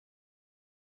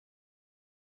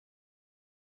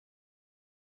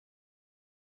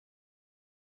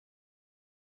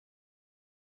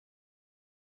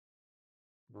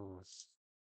 Hmm.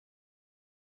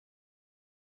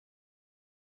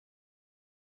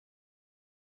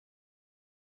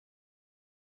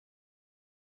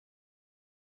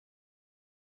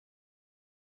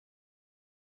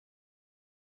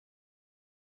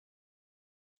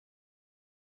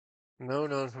 No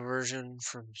non-conversion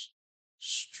from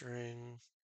string.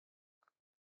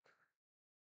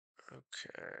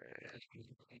 Okay.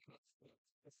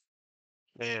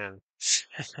 Man,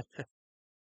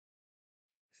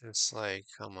 it's like,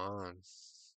 come on.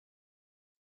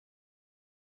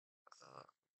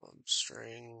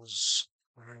 Strings.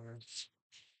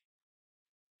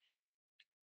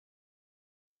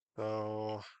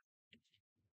 So,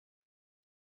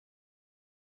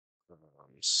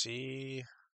 C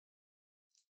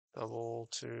double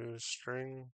to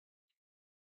string.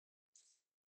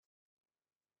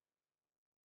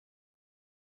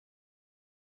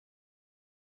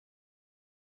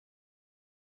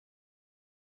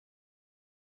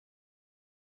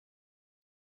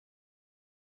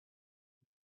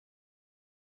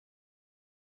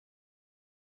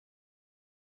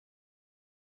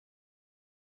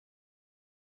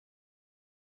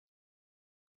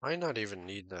 Might not even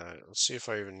need that. Let's see if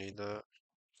I even need that.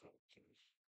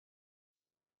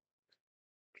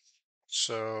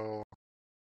 So,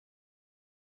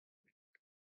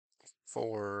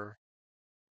 for,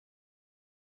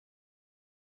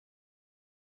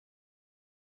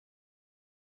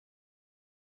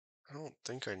 I don't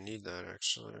think I need that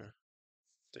actually.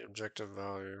 The objective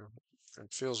value.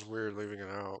 It feels weird leaving it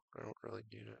out. I don't really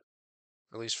need it,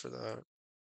 at least for that.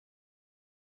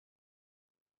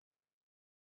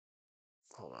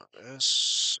 Hold on,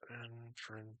 S and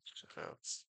print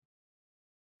F.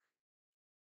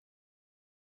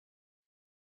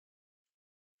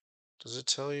 Does it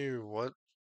tell you what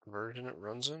version it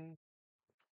runs in?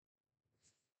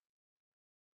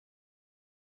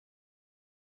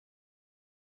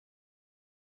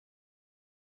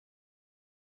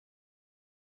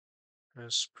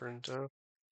 S print F.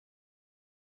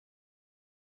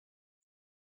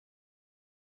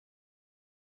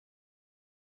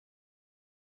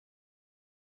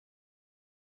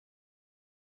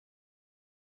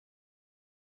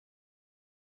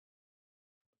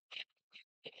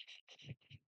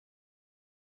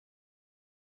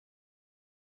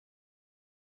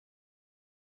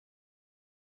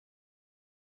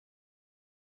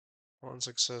 On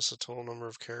success, the total number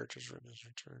of characters written is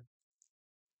returned.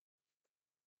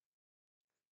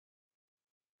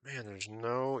 Man, there's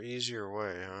no easier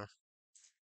way, huh?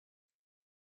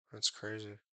 That's crazy.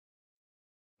 Let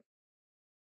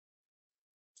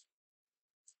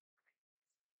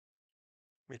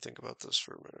me think about this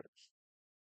for a minute.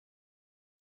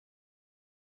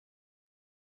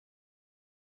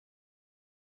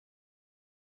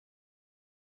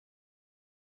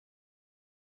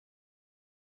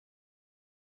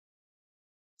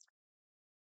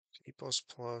 C++,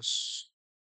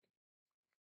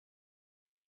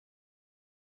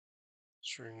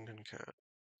 string concat.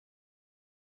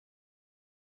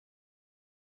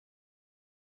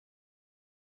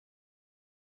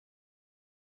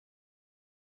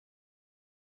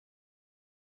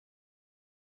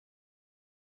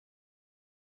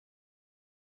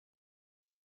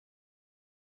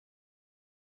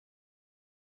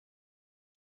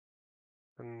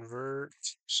 Convert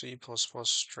C++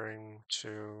 string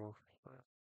to...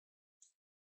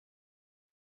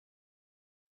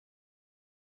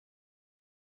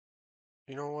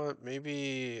 You know what?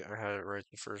 Maybe I had it right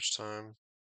the first time.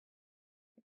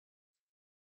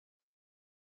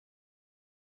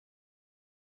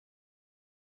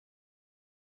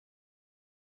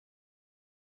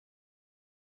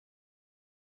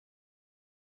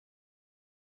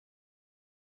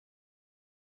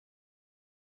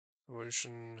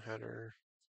 Solution header.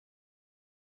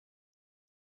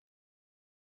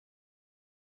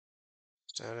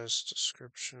 Status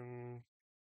description.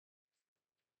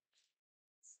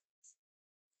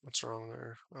 What's wrong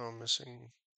there? Oh, I'm missing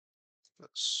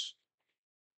this.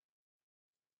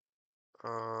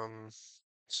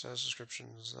 Status description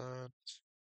is that.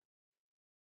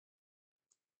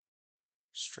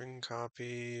 String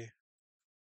copy.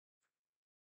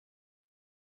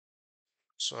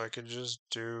 So I could just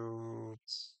do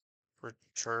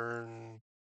return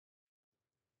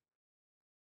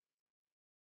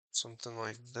something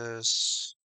like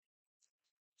this.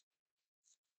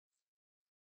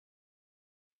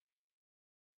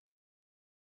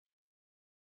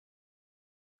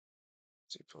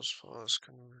 C++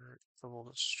 convert double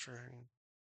the string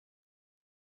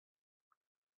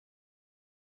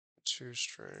to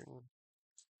string.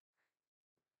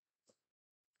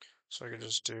 So I could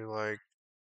just do like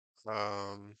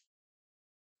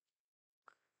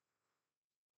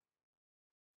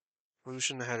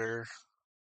solution header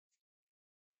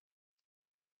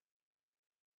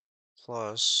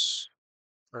plus,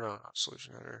 or no, not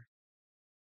solution header.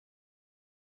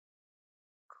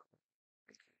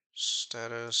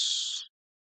 Status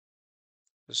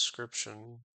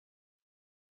description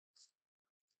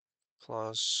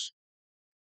plus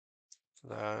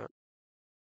that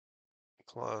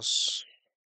plus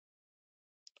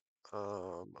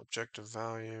objective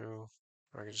value.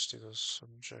 I can just do this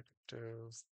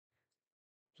objective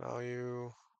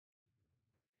value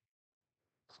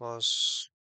plus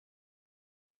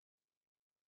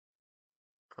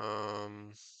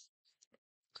um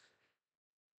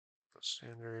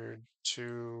standard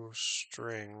to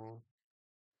string,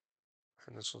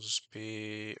 and this will just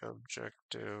be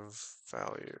objective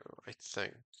value, I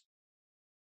think.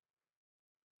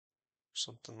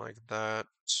 Something like that.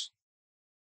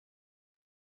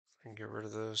 And get rid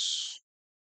of this.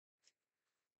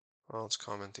 Well, let's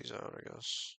comment these out, I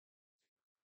guess.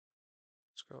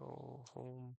 Let's go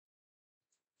home.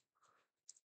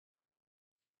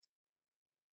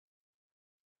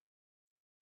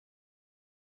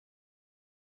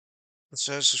 It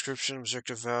says description,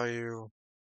 objective value,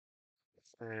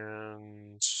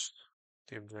 and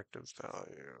the objective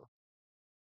value.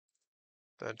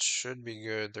 That should be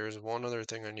good. There's one other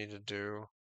thing I need to do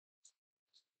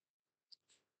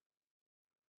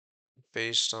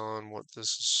based on what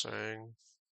this is saying.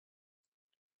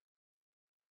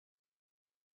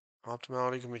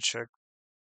 Optimality can be checked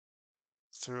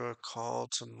through a call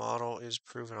to model is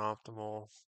proven optimal.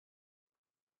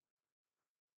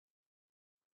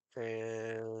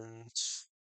 And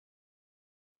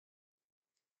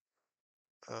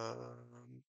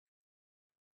um,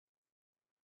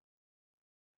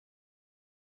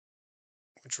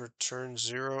 which returns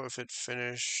 0 if it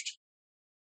finished.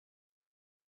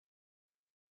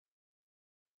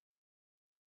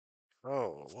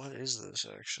 Oh, what is this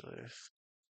actually?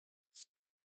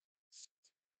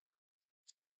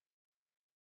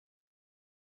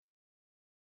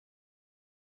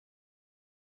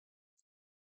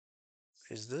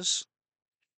 Is this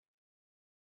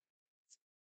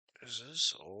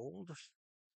old?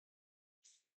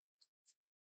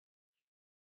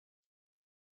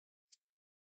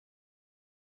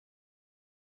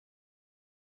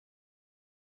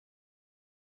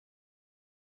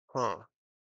 Huh.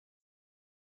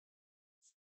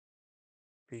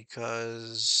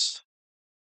 Because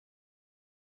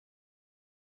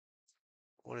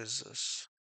what is this?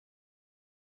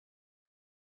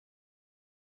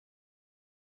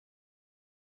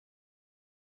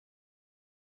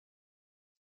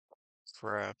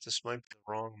 Crap, this might be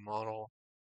the wrong model.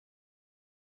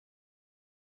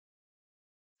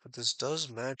 But this does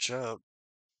match up.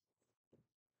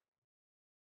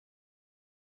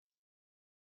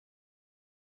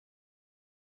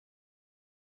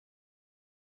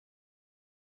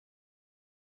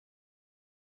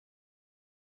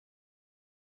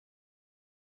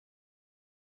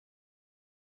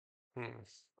 Hmm.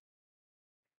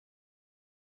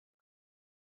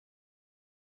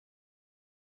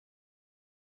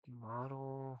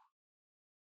 Model.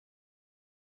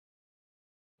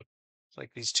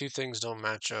 Like these two things don't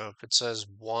match up. It says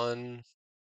 1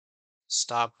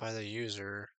 stopped by the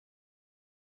user,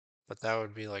 but that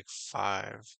would be like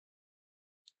 5,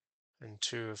 and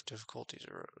 2 if difficulties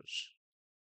arose.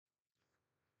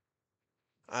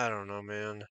 I don't know,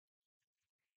 man.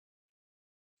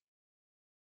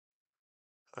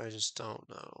 I just don't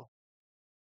know.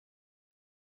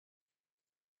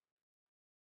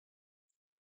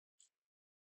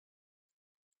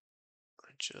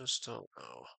 I just don't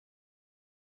know.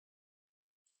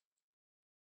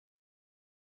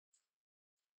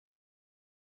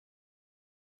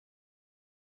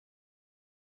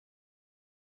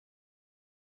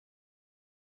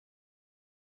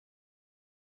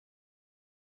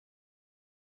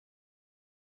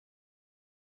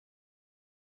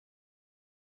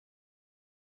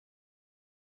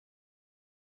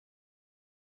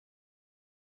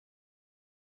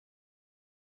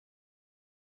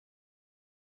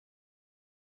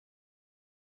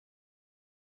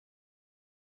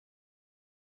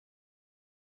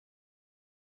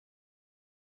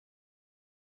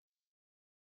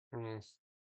 Hmm.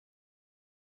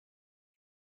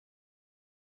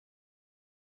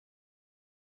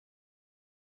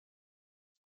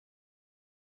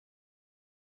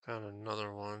 Found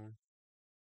another one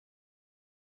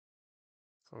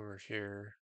over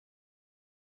here.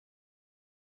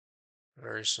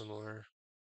 Very similar.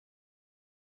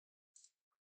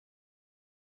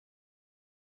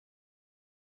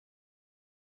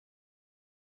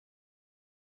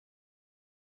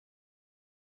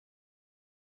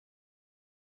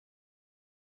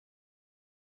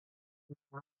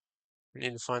 We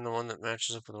need to find the one that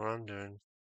matches up with what I'm doing.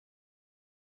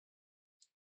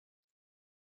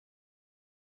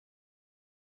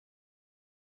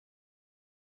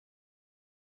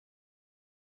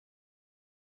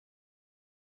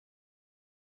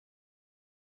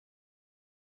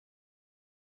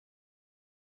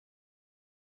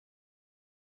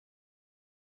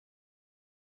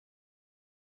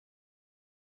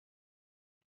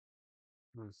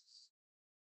 Hmm.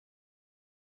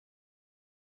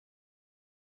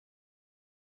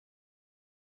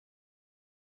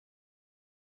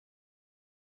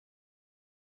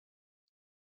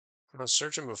 When I was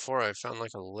searching before, I found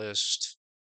like a list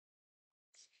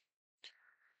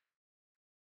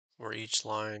where each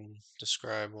line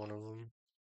described one of them.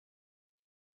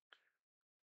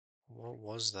 What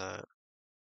was that?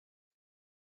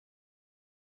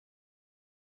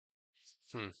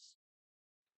 Hmm.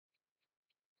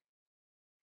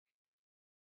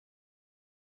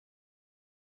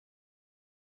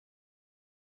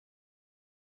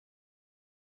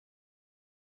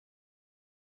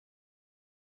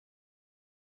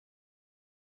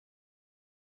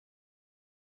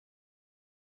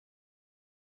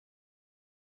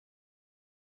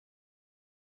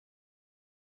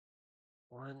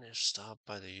 One is stopped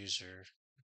by the user.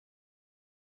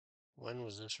 When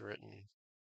was this written?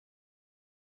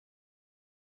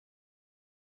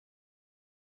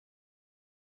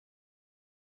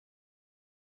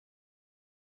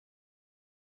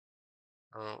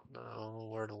 I don't know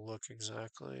where to look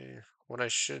exactly. What I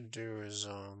should do is,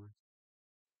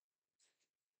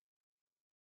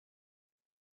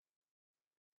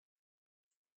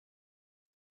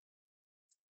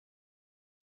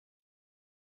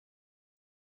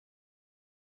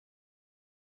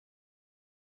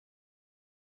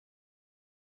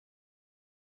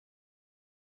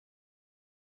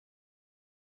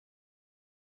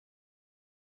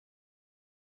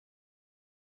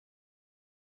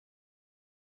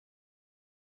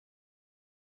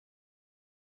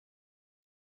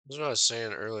 this is what I was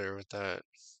saying earlier with that.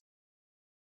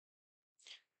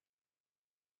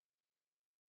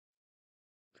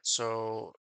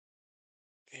 So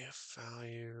if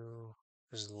value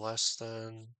is less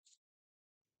than,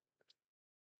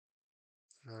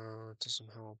 no, it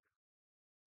doesn't help.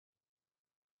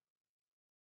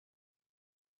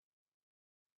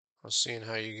 I was seeing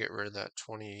how you get rid of that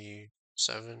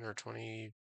 27 or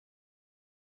 20,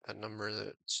 that number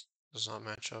that does not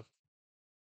match up.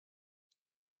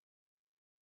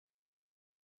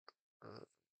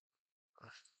 Uh,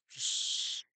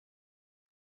 just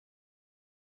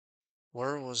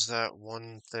where was that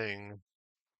one thing,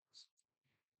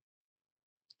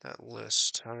 that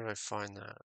list? How did I find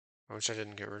that? I wish I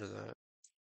didn't get rid of that.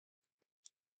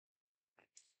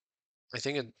 I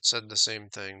think it said the same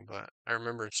thing, but I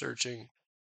remember searching.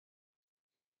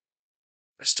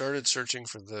 I started searching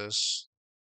for this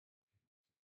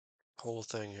whole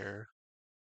thing here.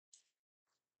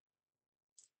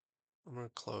 I'm gonna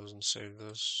close and save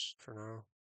this for now.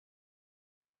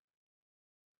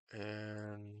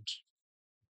 And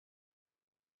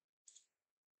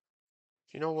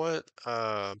you know what?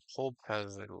 Pulp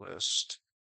has a list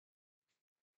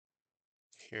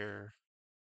here.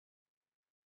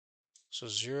 So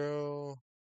 0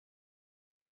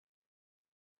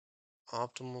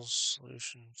 optimal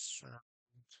solutions found.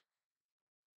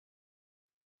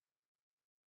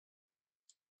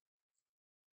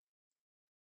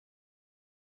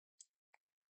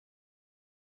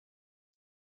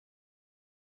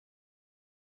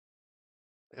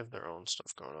 They have their own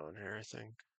stuff going on here, I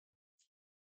think.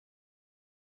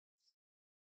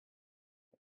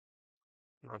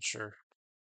 Not sure.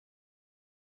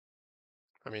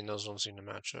 I mean, those don't seem to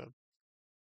match up.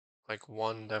 Like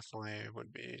one definitely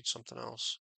would be something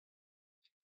else.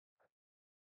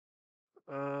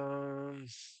 Um,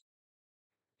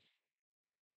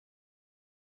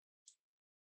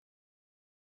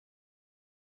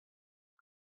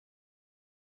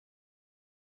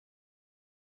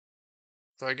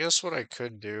 so I guess what I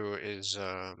could do is,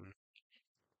 all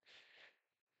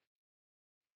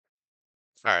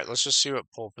right, let's just see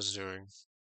what Pulp is doing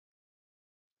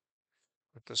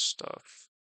with this stuff.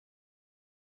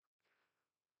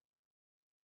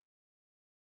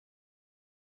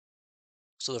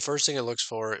 So the first thing it looks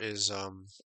for is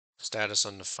status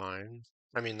undefined.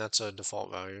 I mean, that's a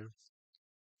default value.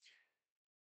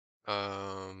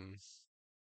 Um,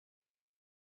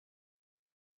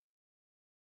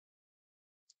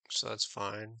 so that's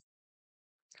fine.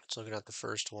 It's looking at the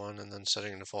first one and then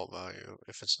setting a default value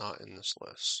if it's not in this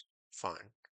list.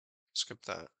 Fine. Skip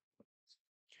that.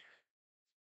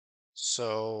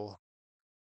 So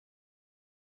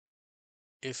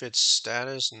if it's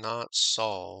status not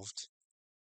solved,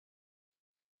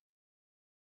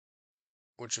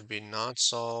 which would be not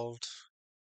solved,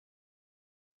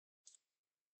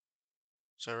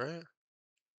 is that right?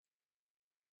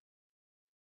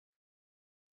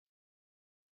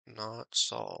 Not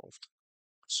solved.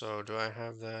 So do I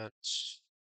have that?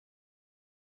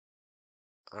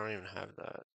 I don't even have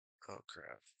that. Oh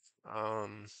crap.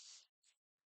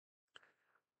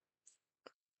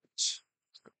 It's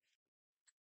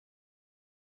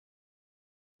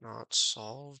not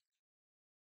solved.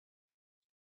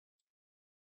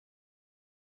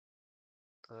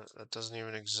 That doesn't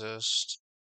even exist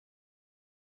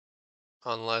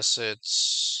unless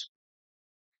it's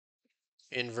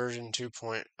in version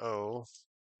 2.0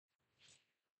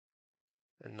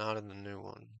 and not in the new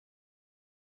one.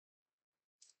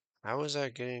 How is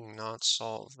that getting not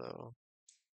solved though?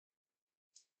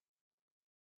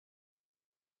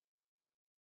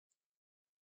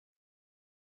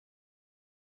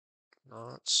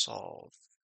 Not solved.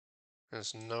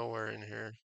 It's nowhere in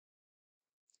here.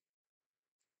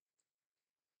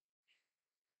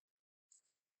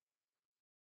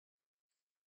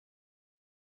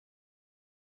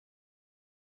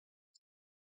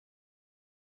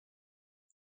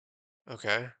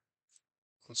 Okay,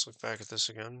 let's look back at this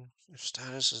again. If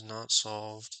status is not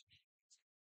solved,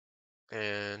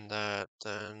 and that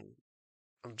then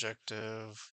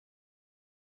objective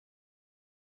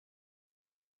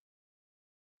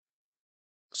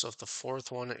So if the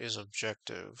fourth one is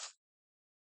objective,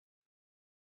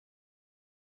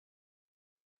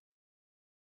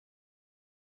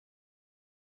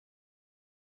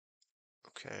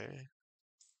 okay,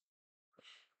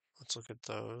 let's look at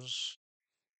those.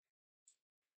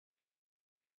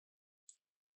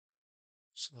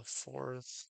 So the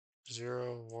fourth,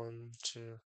 0, 1,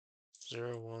 2,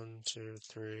 0, 1, 2,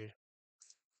 3,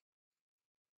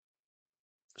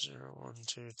 0, 1,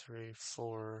 2, 3,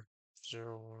 4,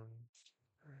 0, 1,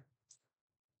 3.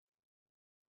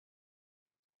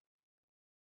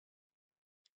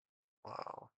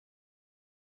 Wow.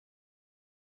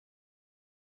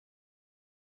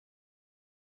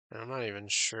 And I'm not even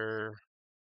sure.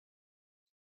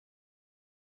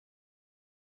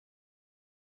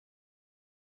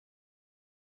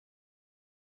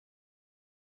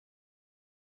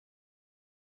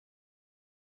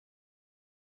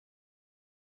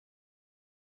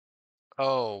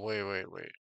 Oh,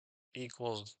 wait.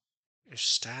 Equals if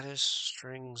status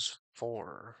strings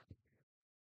 4.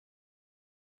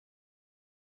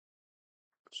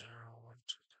 0, 1,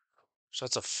 2. So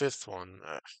that's a fifth one.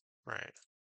 Right.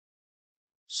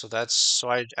 So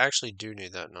I actually do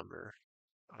need that number.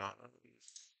 Um,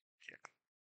 yeah.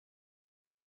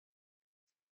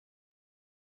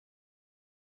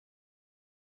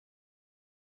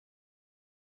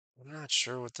 I'm not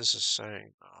sure what this is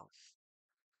saying though.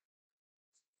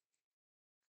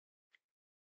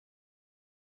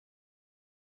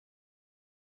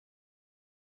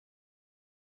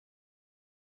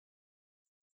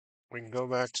 We can go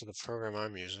back to the program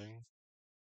I'm using.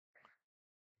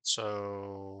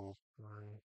 So,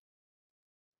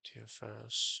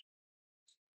 TFS,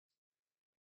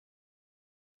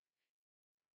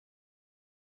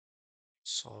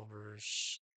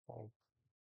 solvers, oh,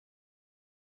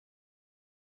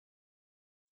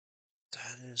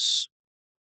 that is,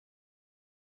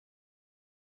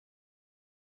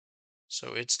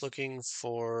 so it's looking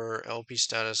for LP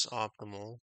status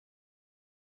optimal,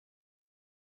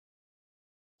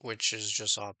 which is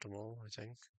just optimal, I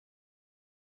think.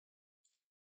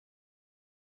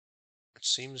 It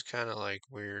seems kind of like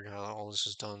weird how all this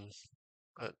is done,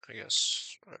 but I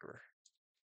guess whatever.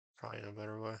 Probably no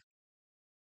better way.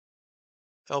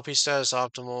 LP status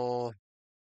optimal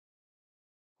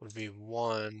would be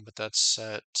 1, but that's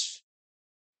set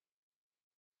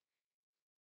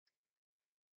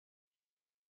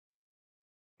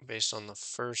based on the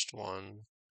first one.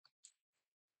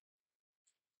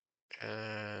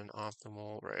 And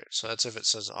optimal, right. So that's if it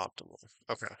says optimal.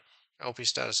 Okay. LP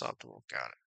status optimal. Got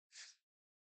it.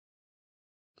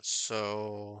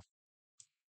 So,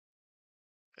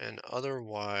 and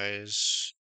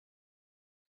otherwise,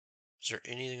 is there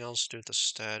anything else to do with the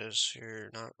status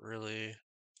here? Not really.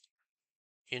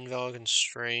 Invalid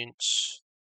constraints.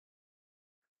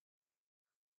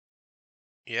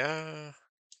 Yeah,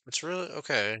 it's really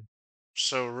okay.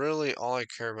 So really all I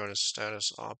care about is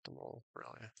status optimal,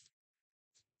 really.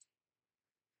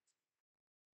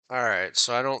 All right,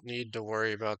 so I don't need to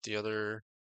worry about the other.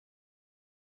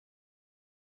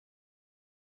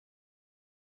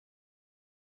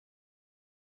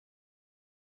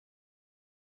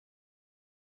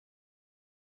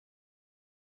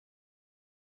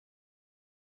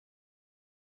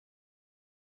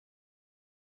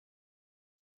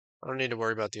 I don't need to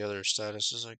worry about the other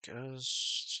statuses, I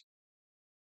guess.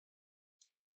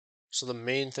 So the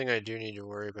main thing I do need to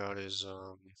worry about is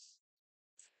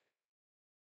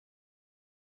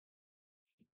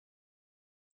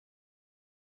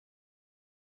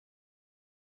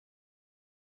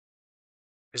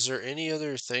there any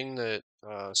other thing that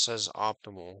says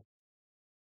optimal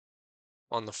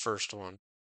on the first one?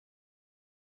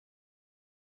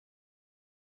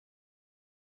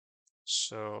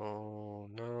 So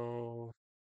no,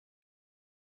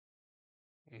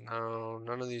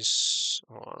 none of these.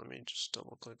 Hold on, let me just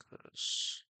double click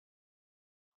this.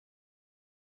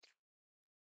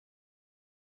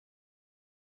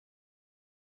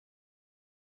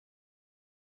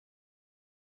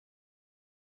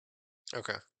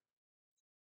 Okay.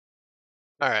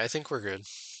 All right, I think we're good.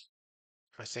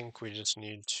 I think we just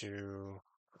need to.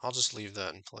 I'll just leave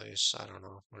that in place. I don't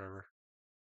know, whatever.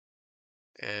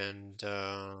 And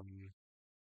and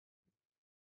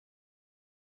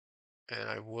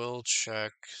I will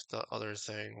check the other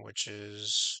thing, which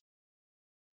is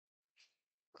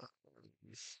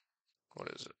what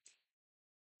is it?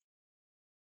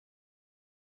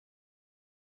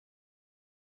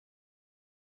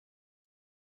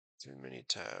 Too many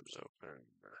tabs open.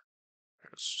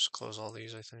 Let's just close all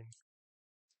these, I think.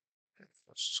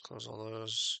 Let's just close all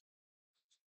those.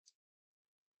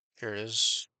 Here it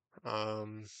is.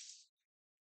 Um,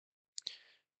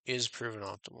 is proven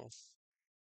optimal.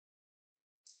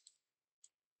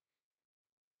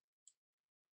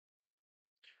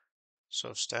 So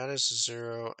if status is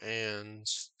 0 and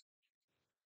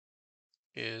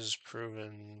is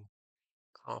proven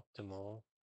optimal,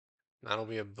 that'll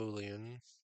be a Boolean.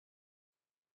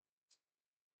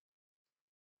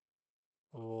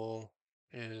 Bool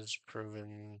is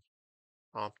proven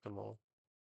optimal.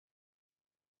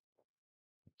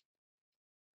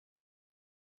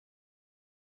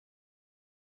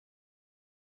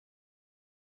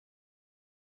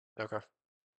 Okay.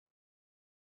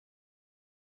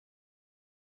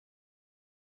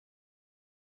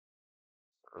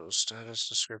 So status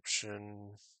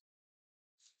description.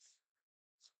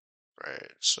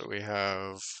 Right. So we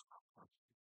have,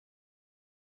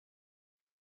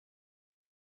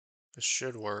 this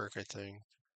should work, I think.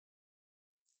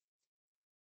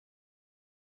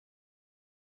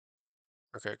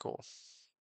 Okay, cool.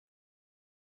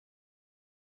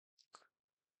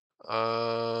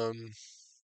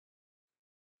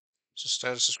 So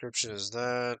status description is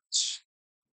that.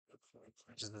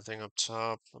 Is the thing up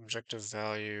top. Objective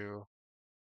value,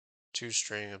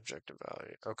 toString objective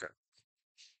value. Okay.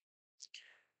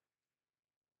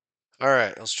 All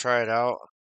right, let's try it out.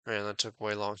 Man, that took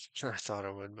way longer than I thought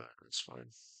it would, but it's fine.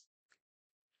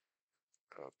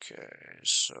 Okay,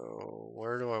 so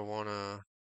where do I want to,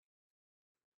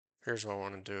 here's where I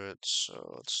want to do it.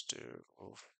 So let's do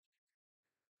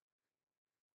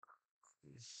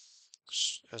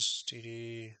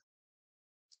std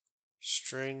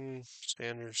string,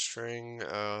 standard string,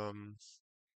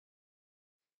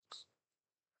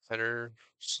 header,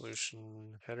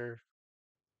 solution header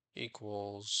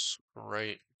equals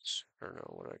right, or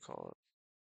no, what do I call it?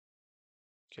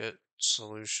 Get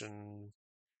solution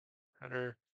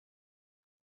header.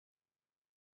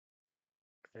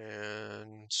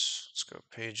 And let's go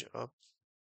page up.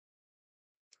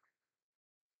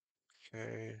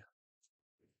 Okay.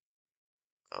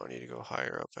 Oh, I need to go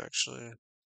higher up actually.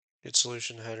 Get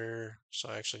solution header. So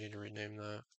I actually need to rename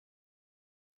that.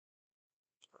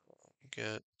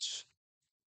 Get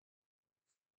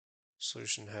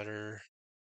solution header.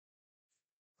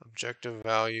 Objective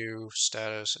value,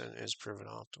 status, and is proven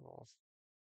optimal.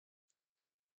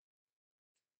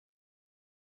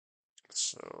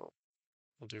 So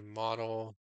we'll do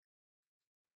model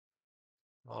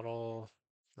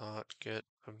dot get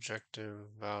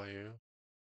objective value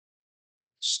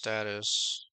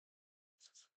status,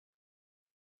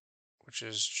 which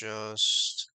is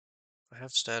just, I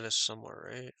have status somewhere,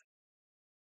 right?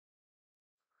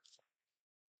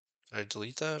 Did I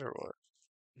delete that or what?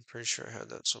 I'm pretty sure I had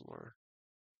that somewhere.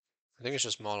 I think it's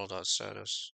just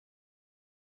model.status.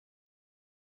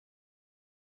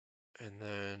 And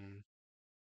then,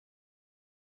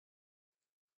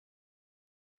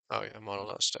 oh yeah,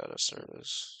 model.status, there it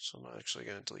is. So I'm actually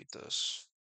going to delete this.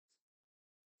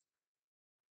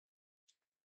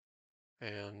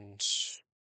 And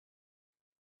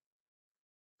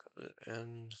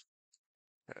end.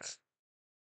 Okay.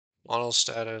 Model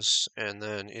status, and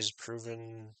then is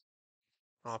proven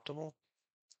optimal,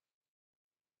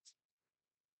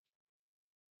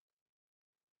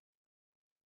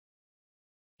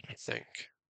 I think.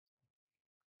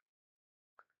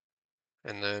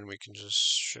 And then we can just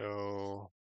show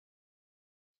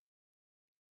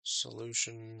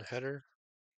solution header.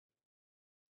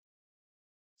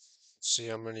 See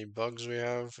how many bugs we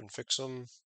have and fix them.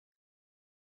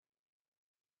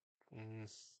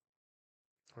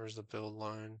 Where's the build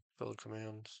line? Build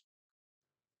commands.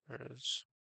 There it is.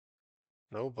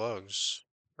 No bugs.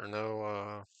 Or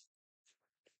no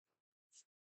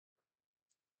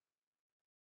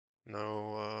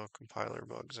compiler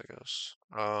bugs, I guess.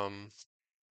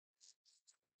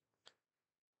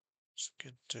 So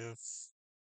git diff.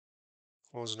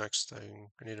 What was the next thing?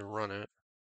 I need to run it.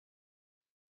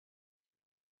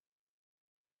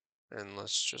 And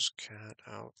let's just cat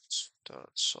out dot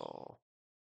sol.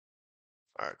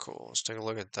 Alright, cool. Let's take a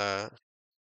look at that.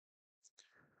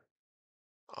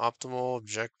 Optimal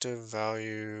objective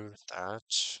value,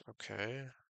 that. Okay.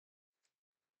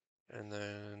 And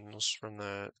then let's run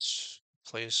that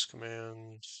place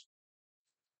command.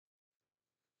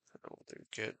 And we'll do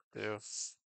git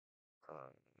diff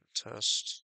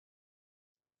test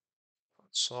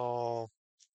sol,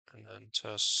 and then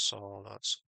test sol.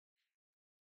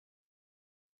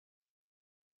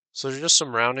 So there's just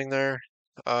some rounding there.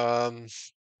 Um,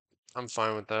 I'm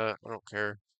fine with that. I don't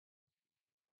care.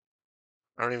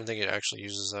 I don't even think it actually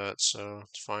uses that, so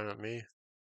it's fine with me.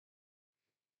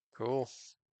 Cool.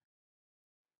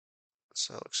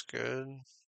 So that looks good.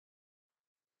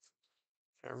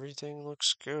 Everything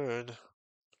looks good.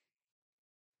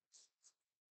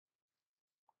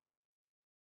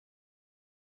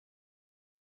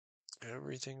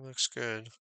 Everything looks good.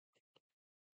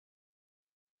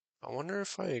 I wonder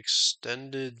if I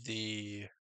extended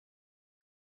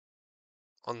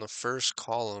on the first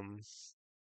column,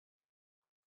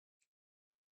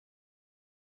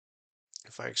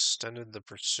 if I extended the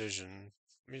precision.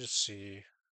 Let me just see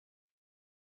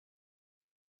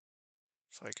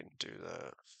if I can do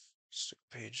that. Stick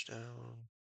page down.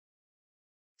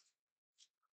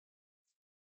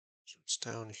 So it's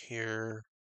down here.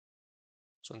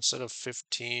 So instead of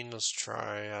 15, let's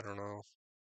try, I don't know.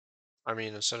 I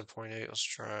mean, instead of 0.8, let's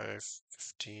try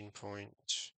 15.15.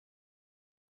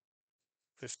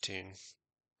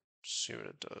 See what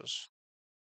it does.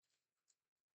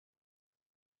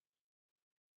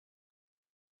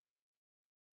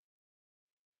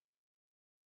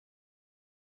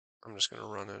 I'm just going to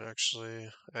run it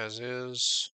actually as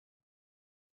is.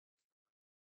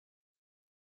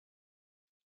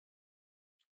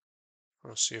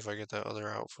 Let's see if I get that other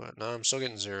output. No, I'm still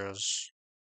getting zeros.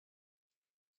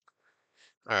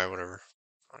 Alright, whatever.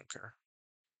 I don't care.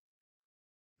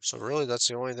 So really, that's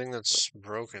the only thing that's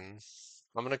broken.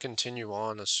 I'm going to continue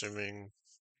on not assuming,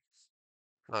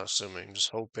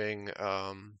 just hoping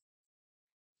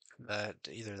that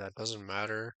either that doesn't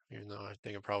matter, even though I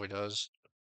think it probably does,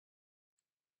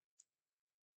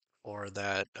 or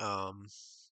that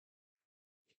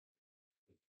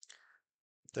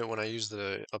when I use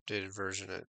the updated version,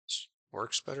 it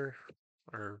works better,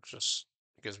 or just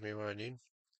gives me what I need.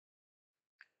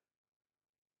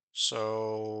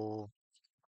 So,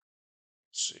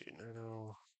 let's see,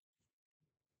 nano,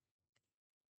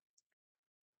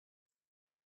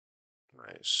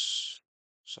 nice.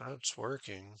 So that's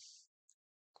working.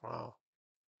 Wow.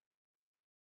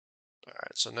 All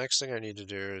right, so next thing I need to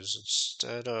do is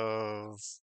instead of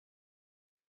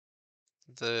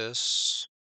this,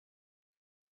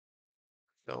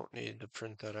 don't need to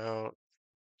print that out,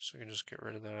 so we can just get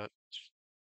rid of that.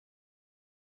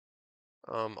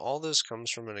 All this comes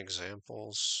from an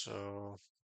example, so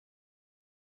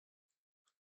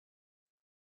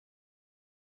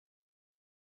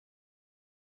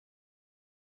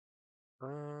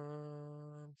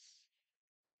um,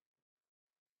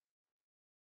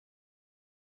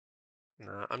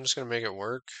 nah, I'm just gonna make it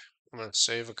work. I'm gonna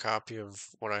save a copy of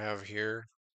what I have here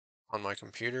on my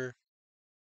computer,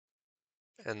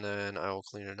 and then I will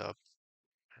clean it up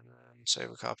and then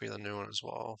save a copy of the new one as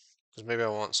well. Because maybe I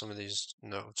want some of these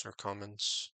notes or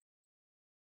comments.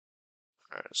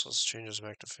 Alright, so let's change this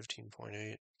back to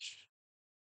 15.8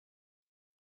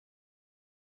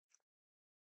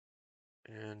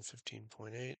 and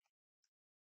 15.8.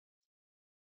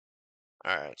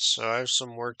 Alright, so I have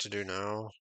some work to do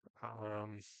now.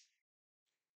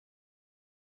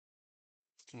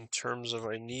 In terms of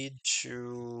I need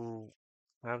to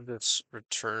have this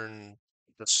return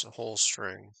this whole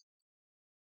string.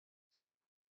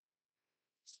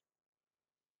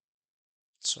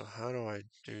 So how do I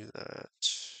do that?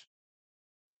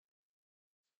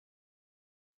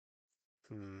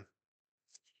 Hmm.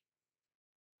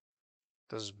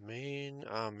 Does main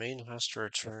has to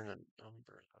return a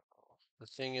number. The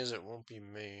thing is it won't be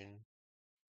main.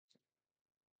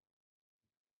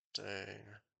 Dang.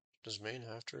 Does main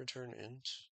have to return int?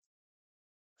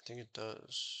 I think it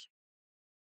does.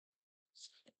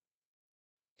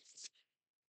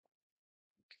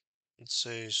 Let's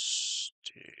say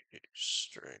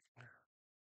string.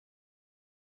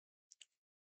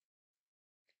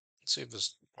 Let's see if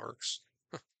this works.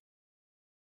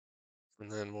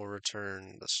 And then we'll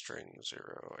return the string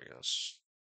 0, I guess.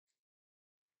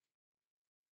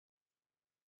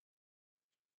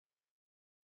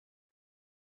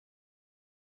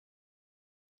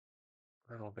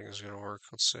 I don't think it's gonna work.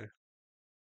 Let's see.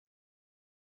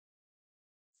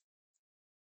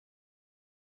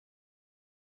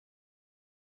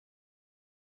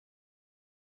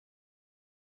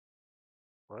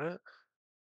 What?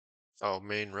 Oh,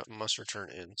 must return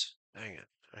int. Dang it.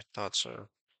 I thought so.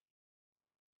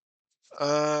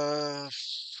 Uh,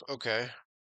 okay.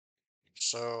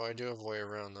 So I do have a way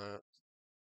around that.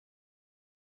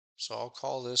 So I'll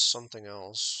call this something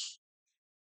else.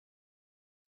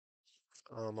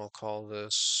 I'll call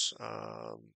this,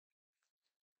 I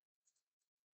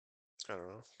don't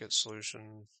know, get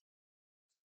solution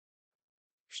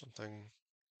or something.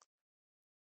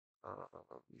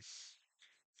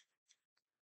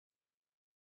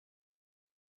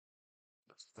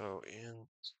 So int,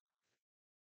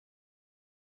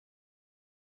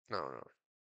 no,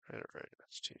 I had it right.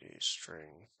 std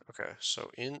string. Okay, so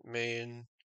int main,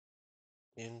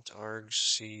 int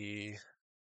argc.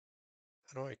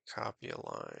 How do I copy a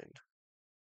line?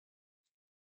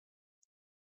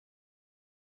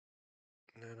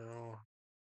 nano,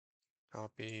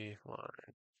 copy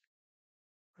line.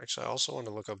 Actually, I also want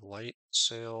to look up light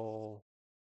sail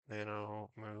nano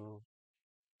move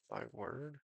by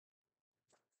word.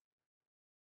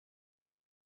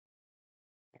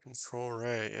 Control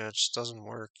right, yeah, it just doesn't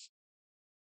work.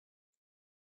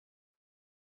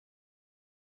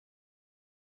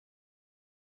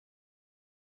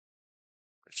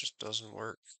 It just doesn't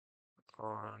work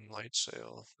on light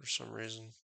sail for some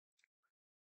reason.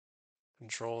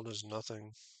 Control does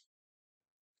nothing.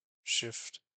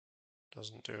 Shift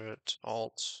doesn't do it.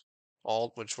 Alt,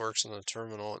 which works in the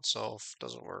terminal itself,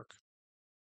 doesn't work.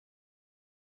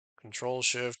 Control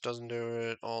Shift doesn't do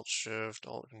it. Alt Shift,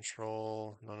 Alt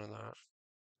Control, none of that.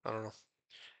 I don't know.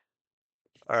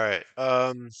 All right.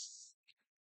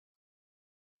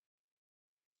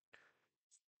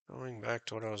 Going back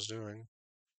to what I was doing.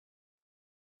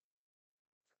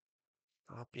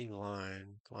 Copy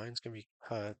line. Lines can be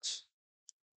cut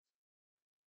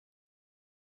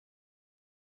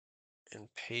and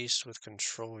paste with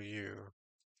Control U.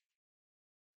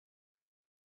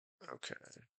 Okay.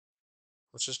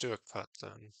 Let's just do a cut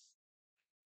then.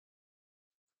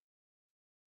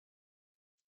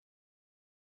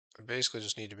 I basically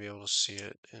just need to be able to see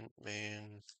it in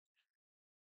main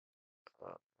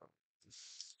uh,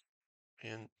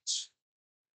 int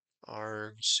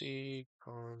arg c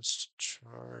const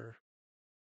char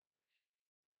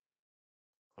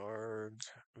arg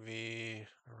v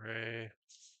array,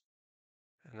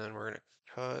 and then we're gonna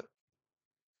cut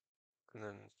and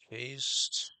then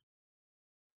paste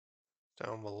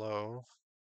down below.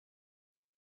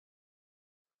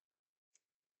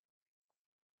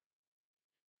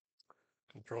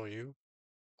 Control U,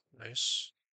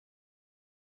 nice.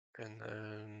 And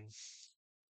then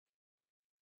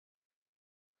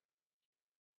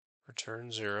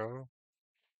return 0.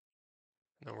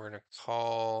 And then we're gonna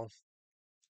call,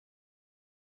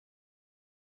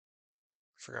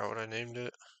 I forgot what I named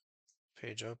it,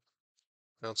 page up.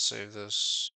 Now let's save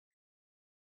this.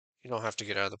 You don't have to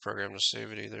get out of the program to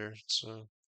save it either. It's a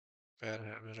bad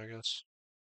habit, I guess.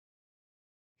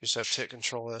 You just have to hit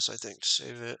Control S, I think, to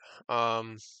save it.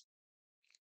 What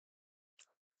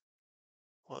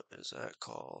is that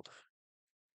called?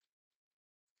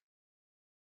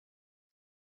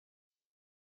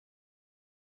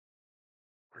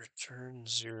 Return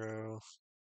 0.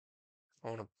 I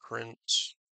want to print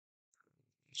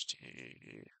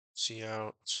see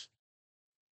out.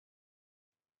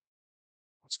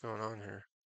 What's going on here?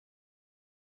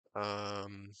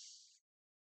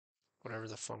 Whatever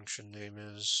the function name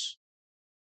is.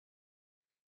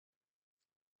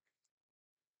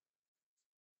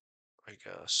 I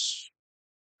guess,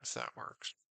 if that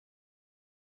works.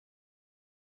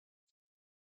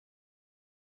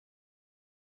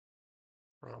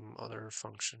 From other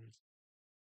function.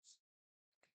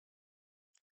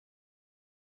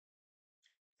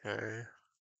 Okay.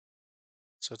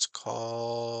 So it's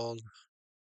called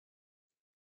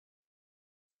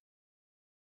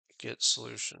get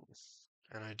solution.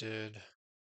 And I did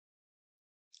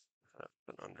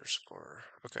an underscore.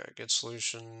 Okay, get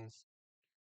solution.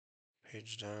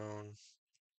 Page down.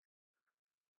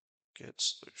 Get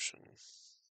solution.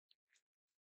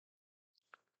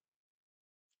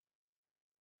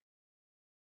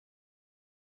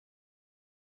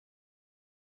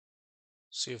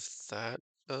 See if that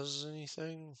does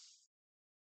anything.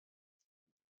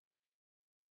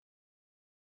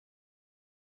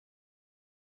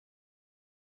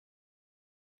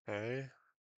 Okay.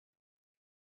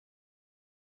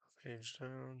 Page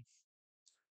down.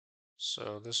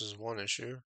 So this is one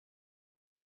issue.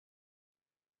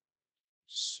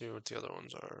 See what the other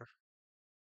ones are.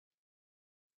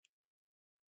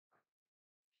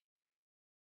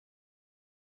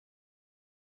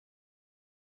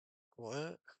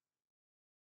 What?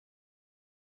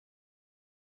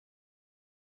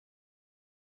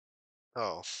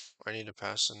 Oh, I need to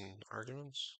pass in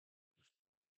arguments?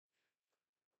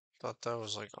 Thought that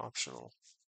was like optional.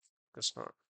 Guess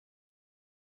not.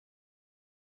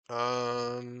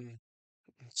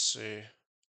 Let's see.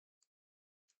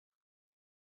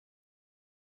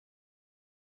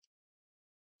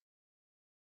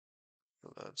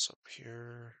 That's up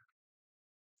here.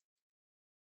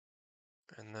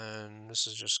 And then this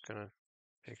is just gonna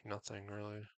take nothing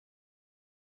really.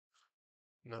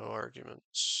 No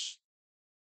arguments.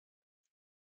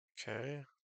 Okay.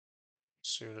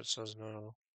 See what it says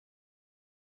now.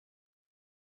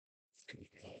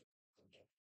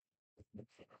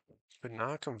 Could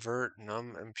not convert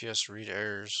num MPS read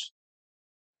errors.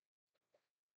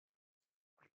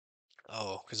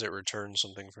 Oh, because it returned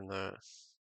something from that,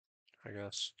 I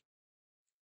guess.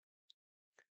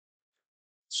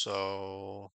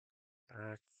 So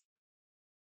back.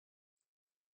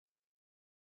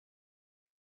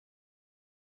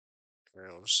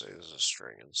 I'll just say this is a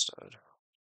string instead,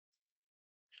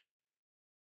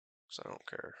 because I don't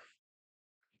care.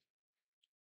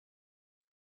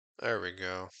 There we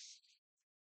go.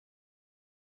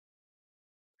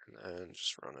 And then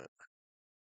just run it.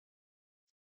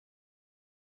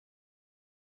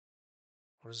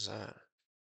 What is that?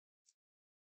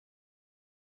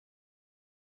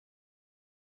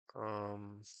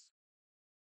 Um,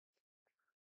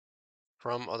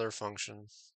 from other function.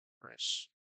 Nice.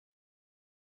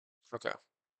 Okay.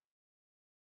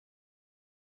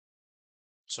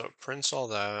 So it prints all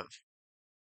that,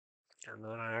 and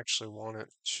then I actually want it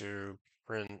to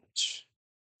print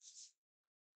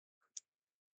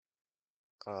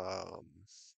um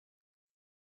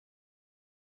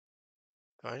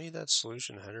do I need that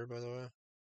solution header, by the way?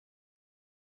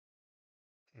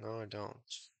 No, I don't.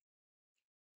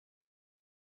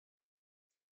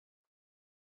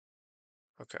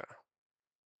 Okay.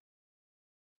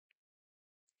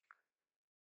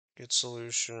 Get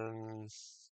solution.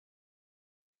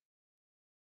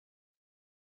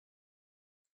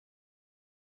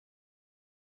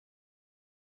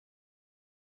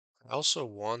 I also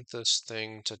want this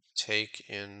thing to take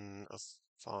in a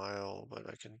file, but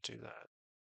I can do that.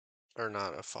 Or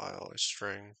not a file, a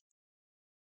string.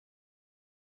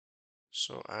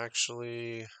 So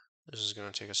actually, this is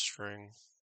going to take a string.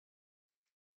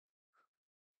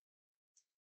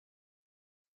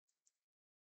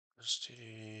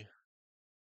 std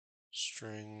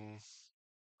string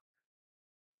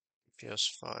ps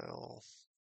file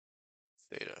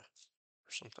data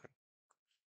or something.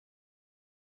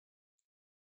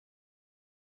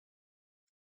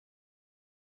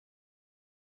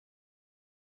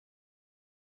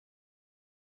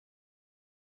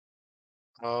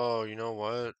 Oh, you know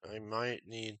what? I might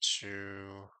need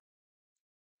to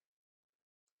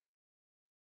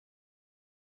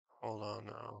hold on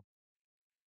now.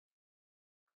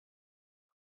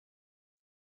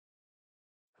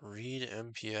 Read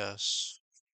MPS.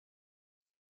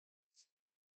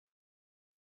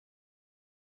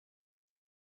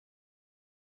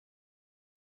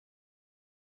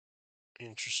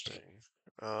 Interesting.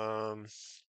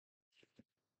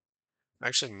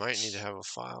 Actually might need to have a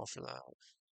file for that.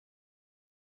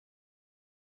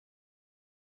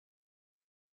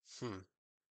 Hmm.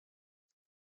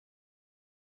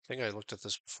 I think I looked at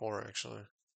this before actually.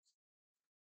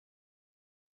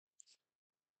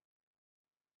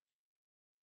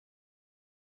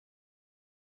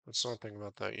 Let's not think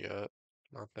about that yet.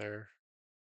 Not there.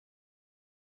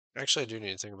 Actually, I do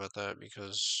need to think about that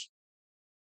because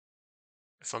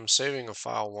if I'm saving a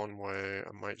file one way,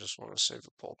 I might just want to save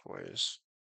it both ways.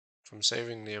 If I'm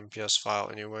saving the MPS file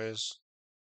anyways,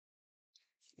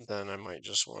 then I might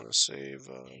just want to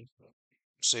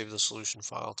save the solution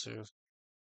file too.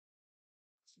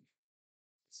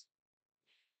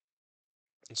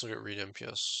 Let's look at read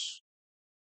MPS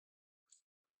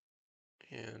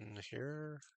in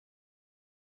here.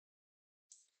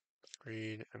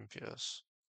 Read MPS.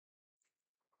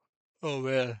 Oh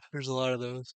man, there's a lot of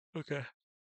those. Okay.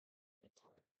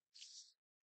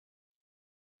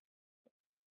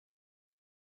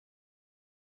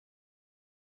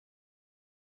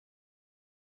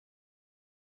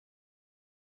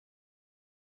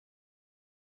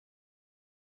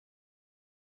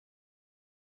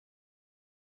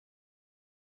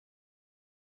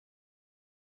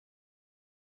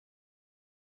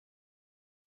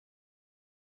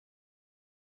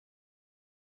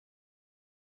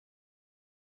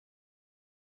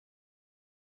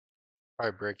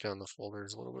 Probably break down the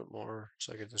folders a little bit more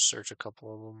so I could just search a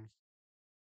couple of them.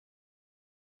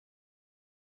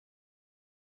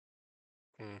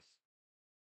 Hmm.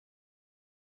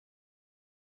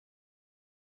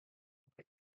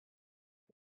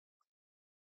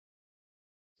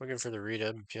 Looking for the read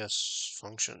MPS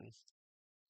function,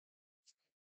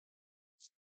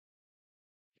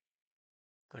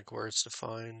 like where it's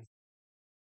defined.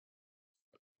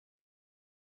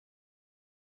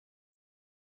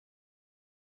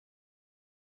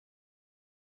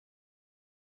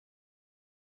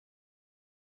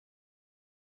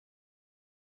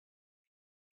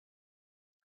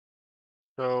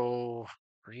 So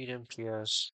read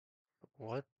MPS,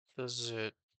 what does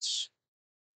it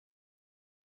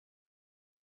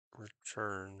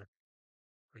return?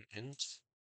 An int,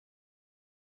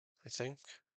 I think.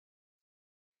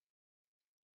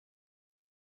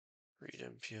 Read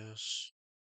MPS.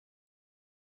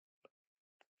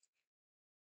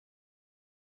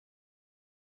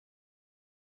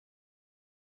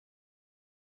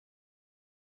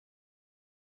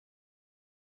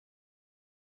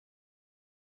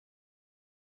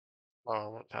 Oh, I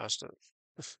went past it.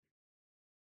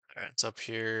 Alright, it's up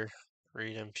here.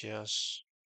 Read MPS.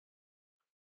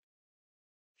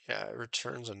 Yeah, it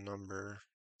returns a number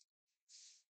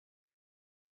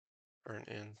or an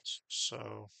int,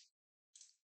 so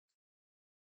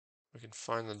we can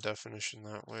find the definition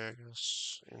that way, I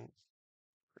guess. Int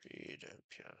read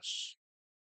MPS.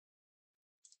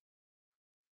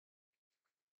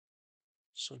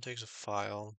 So it takes a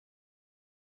file.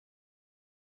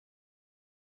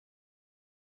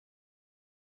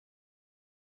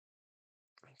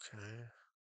 Okay.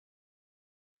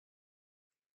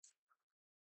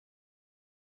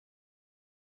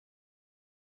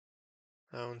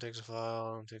 That one takes a file,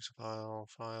 that one takes a file.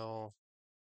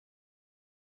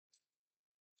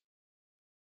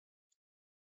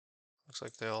 Looks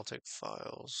like they all take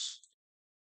files.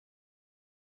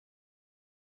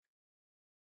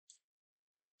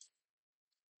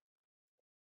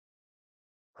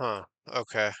 Huh.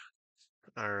 Okay.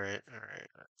 Alright.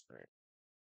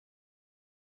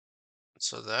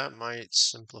 So that might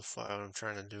simplify what I'm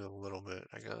trying to do a little bit,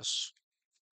 I guess.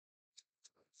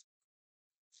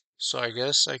 So I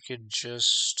guess I could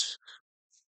just...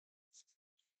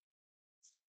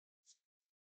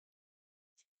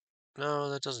 No,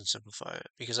 that doesn't simplify it,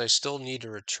 because I still need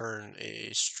to return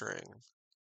a string,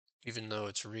 even though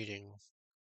it's reading.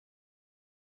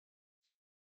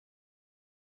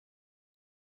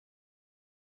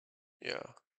 Yeah.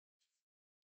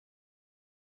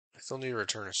 I still need to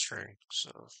return a string,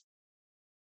 so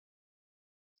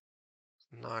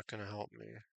not gonna help me.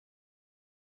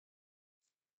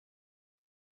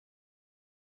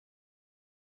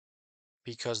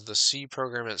 Because the C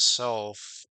program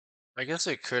itself, I guess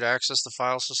it could access the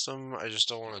file system, I just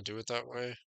don't want to do it that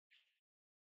way.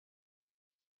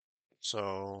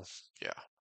 So, yeah.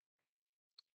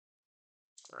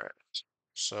 Alright.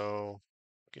 So,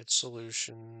 get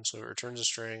solution. So it returns a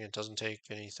string, it doesn't take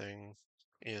anything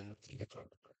in.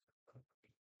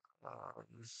 Um,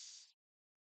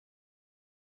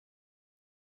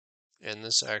 and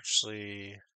this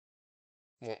actually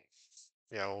won't,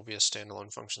 yeah, will be a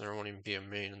standalone function. There won't even be a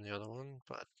main in the other one,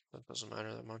 but that doesn't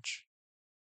matter that much.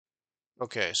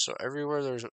 Okay, so everywhere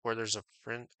where there's a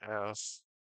printf,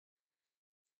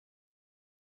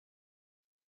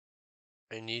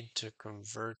 I need to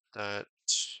convert that.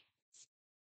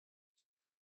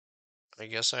 I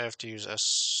guess I have to use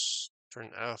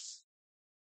printf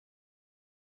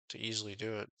to easily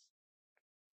do it.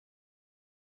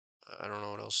 I don't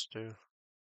know what else to do.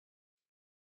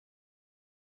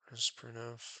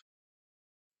 Printf.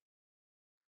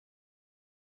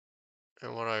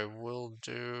 And what I will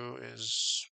do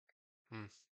is,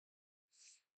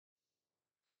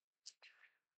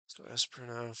 so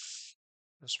sprintf,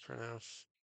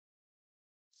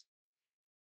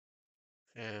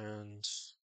 and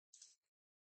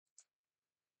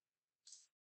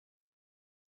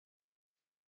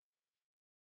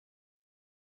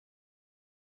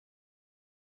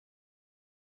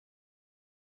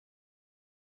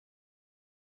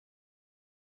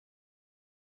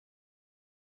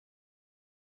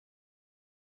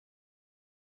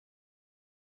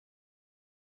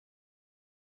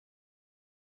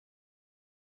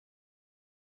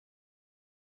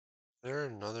there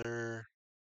another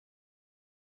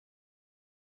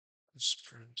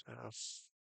sprintf?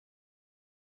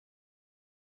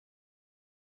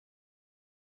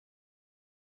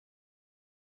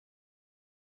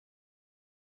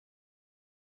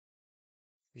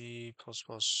 The plus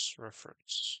plus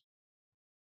reference.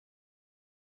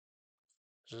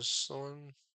 Is this the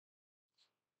one?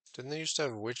 Didn't they used to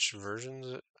have which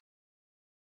versions?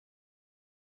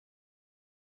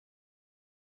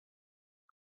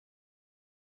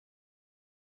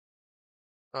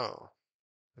 Oh,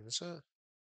 is it?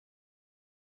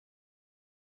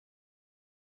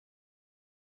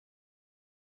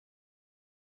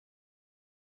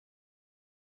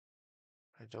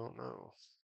 I don't know.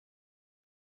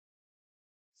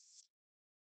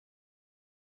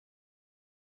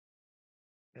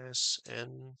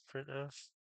 SN printf?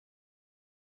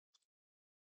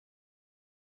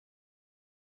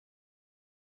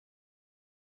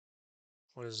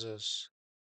 What is this?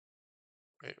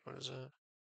 Wait, what is that?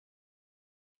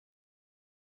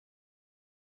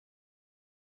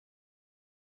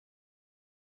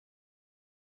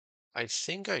 I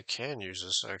think I can use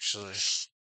this actually. It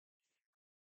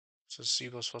says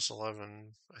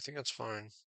C++11. I think that's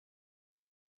fine.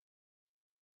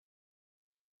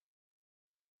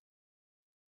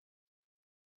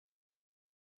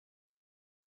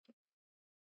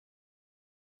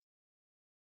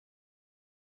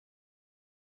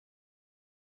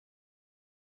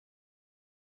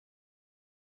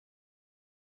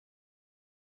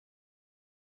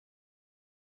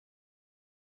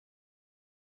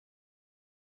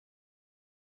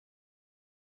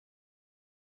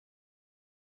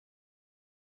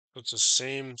 So it's the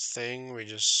same thing, we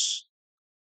just,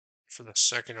 for the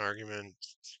second argument,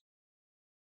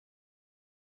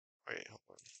 wait, hold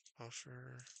on,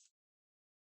 buffer,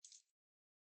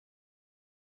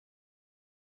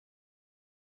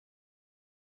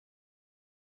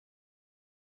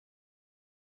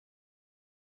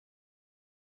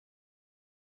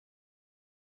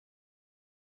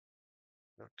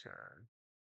 okay.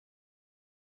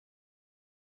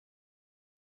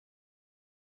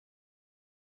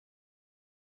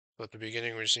 So at the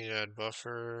beginning, we just need to add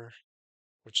buffer,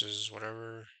 which is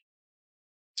whatever.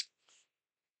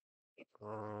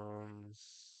 Um,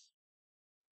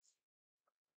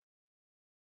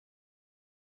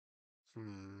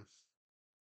 hmm,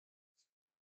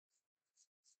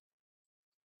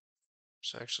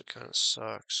 this actually kind of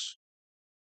sucks.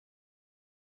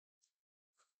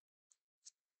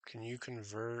 Can you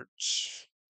convert?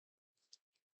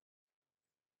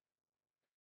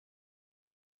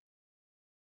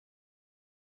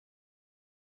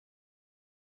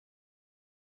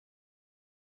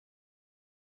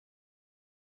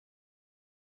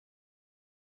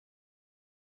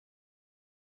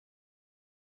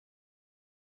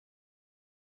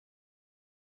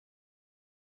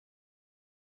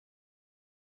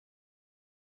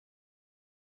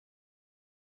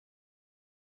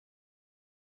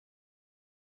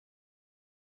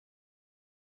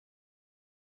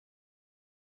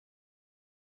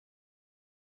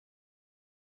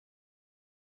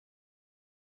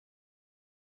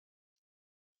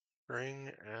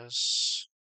 String S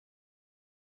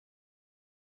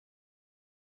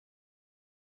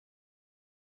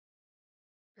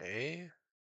A?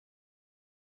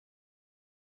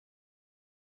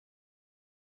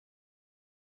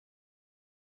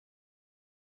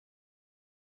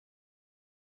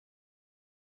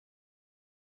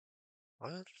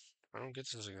 What? I don't get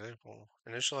this example.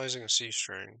 Initializing a C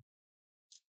string.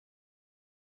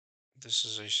 This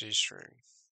is a C string.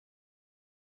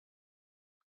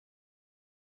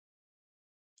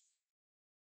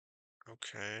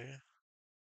 Okay.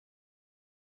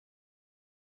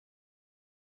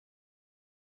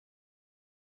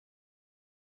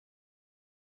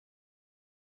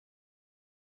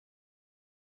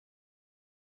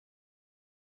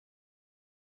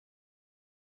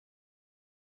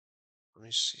 Let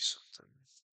me see something.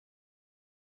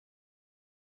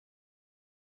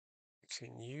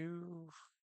 Can you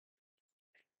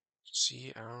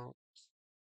see out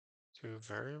to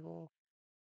variable?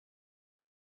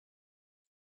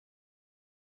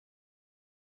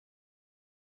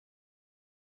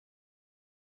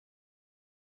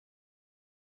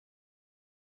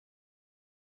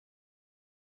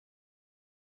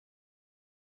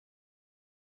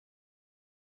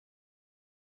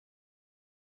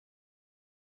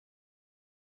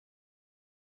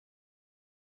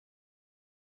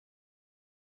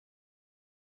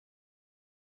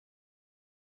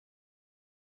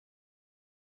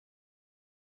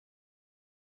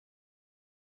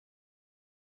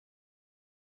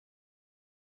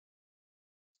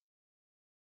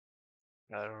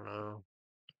 I don't know.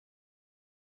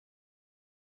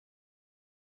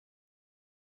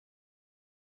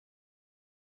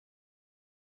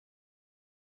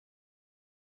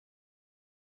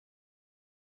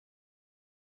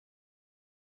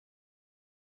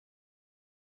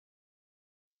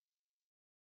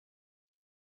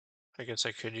 I guess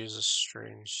I could use a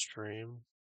string stream.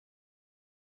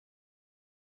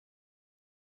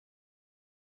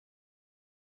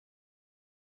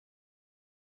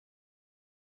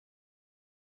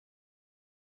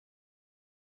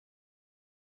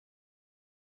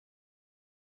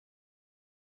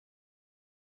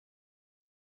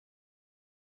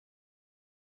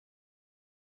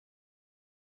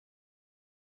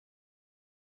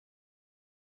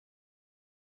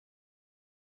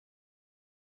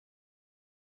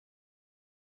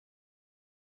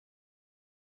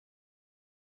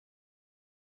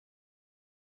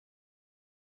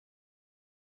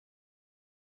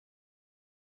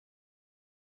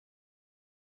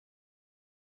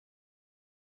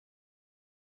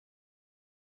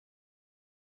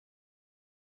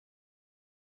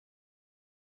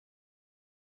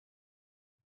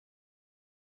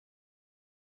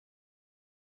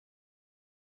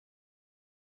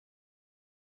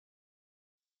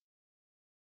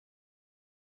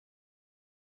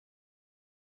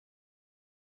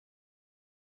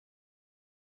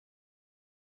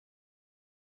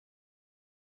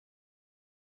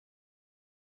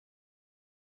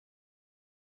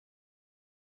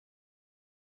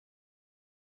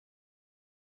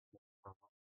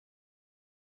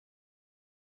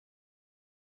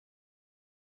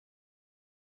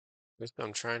 Basically,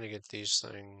 I'm trying to get these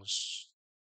things.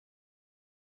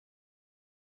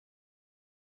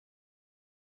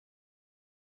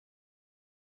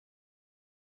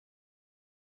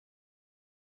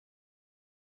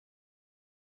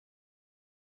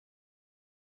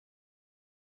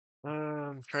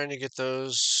 I'm trying to get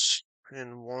those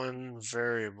in one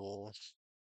variable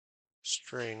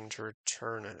string to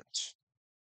return it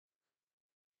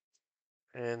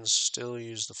and still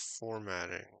use the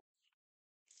formatting.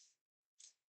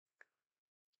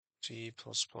 C++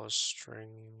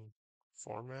 string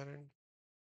formatting?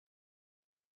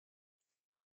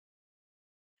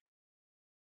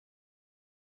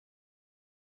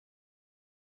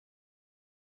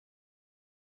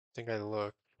 I think I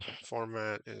looked.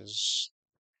 Format is,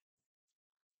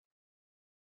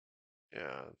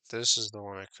 yeah, this is the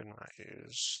one I could not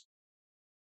use.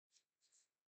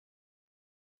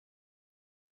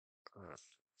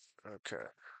 Okay,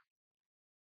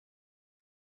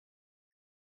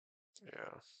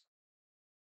 yeah.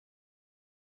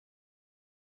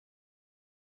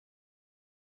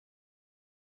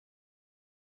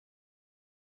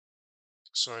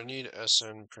 So I need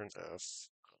sn printf.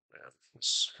 Oh man,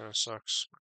 this kind of sucks.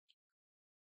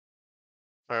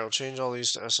 Alright, I'll change all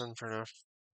these to sn printf.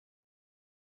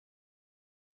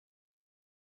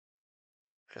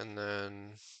 And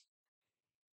then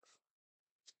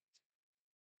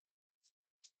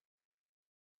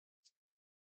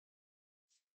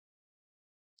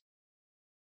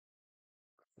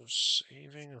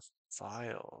saving a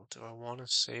file. Do I want to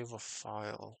save a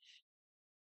file?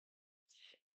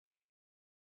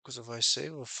 Because if I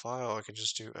save a file, I could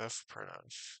just do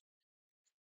fprintf.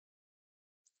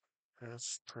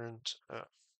 Fprintf.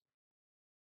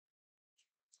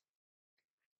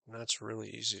 And that's really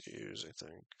easy to use, I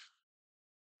think.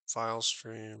 File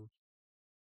stream.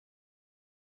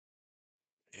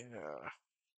 Yeah.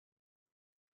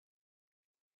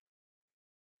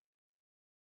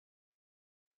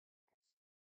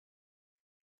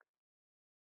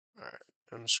 Alright.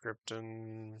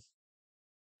 Emscripten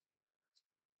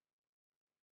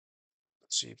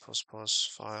C++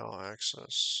 file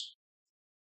access.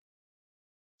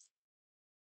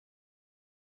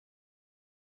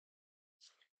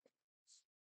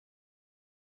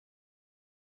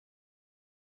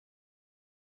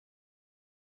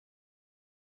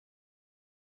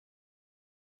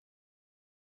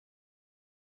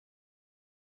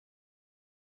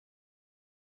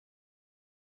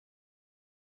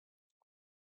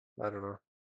 I don't know.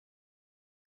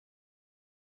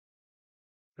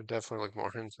 Could definitely look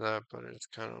more into that, but I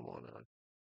just kind of want to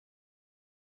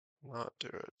not do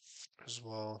it as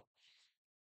well.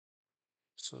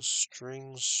 So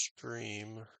string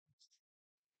stream.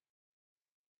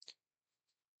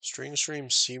 String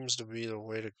stream seems to be the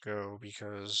way to go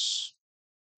because,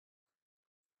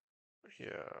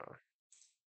 yeah.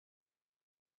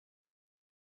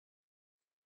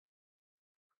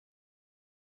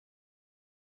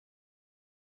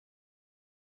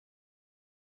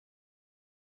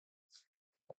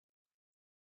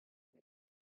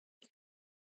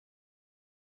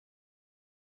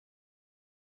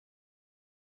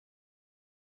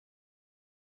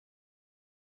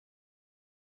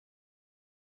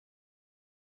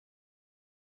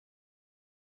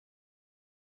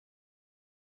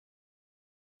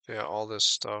 Yeah, all this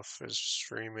stuff is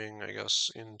streaming, I guess,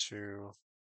 into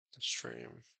the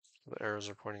stream. The arrows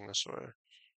are pointing this way.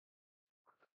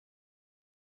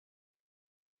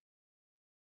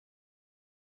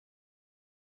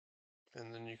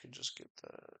 And then you could just get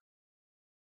that.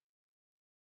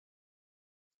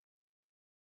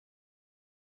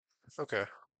 Okay.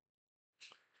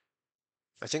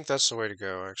 I think that's the way to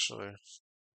go, actually.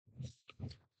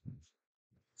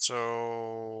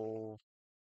 So,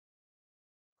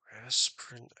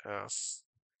 sprintf.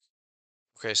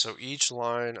 Okay, so each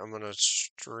line I'm going to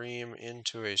stream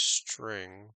into a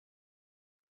string.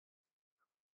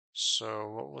 So,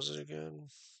 what was it again?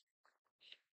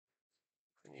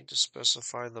 I need to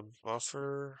specify the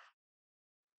buffer.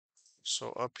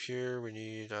 So up here we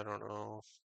need, I don't know,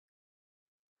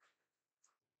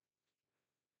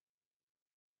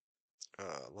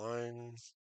 line,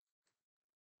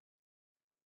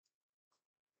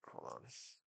 hold on,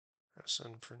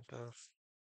 sn printf,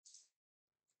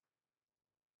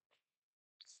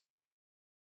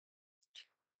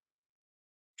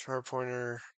 char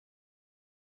pointer,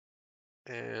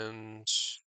 and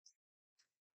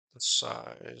the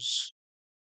size.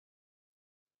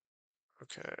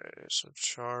 Okay, so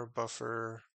char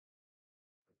buffer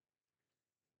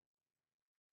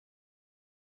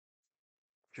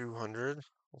 200,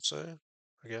 we'll say,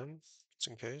 again, just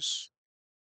in case.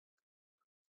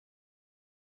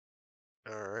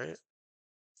 All right.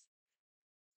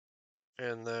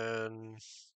 And then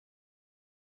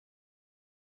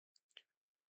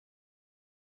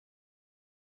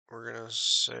we're gonna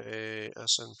say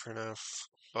snprintf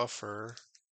buffer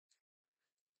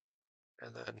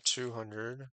and then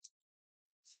 200.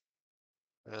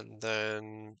 And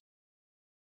then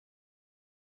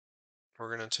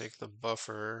we're gonna take the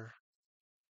buffer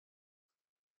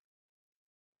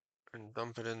and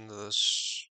dump it into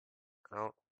this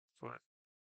output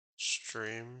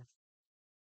stream,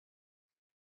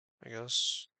 I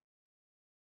guess.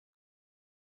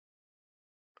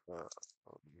 Uh,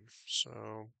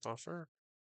 so buffer,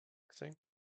 I think.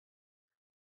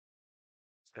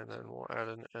 And then we'll add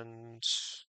an end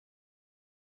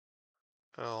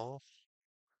L.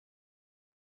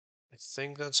 I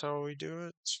think that's how we do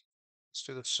it. Let's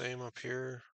do the same up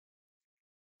here.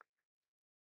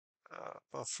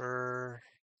 Buffer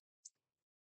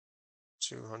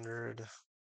 200.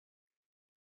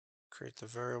 Create the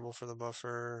variable for the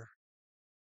buffer.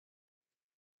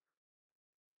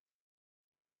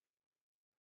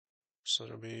 So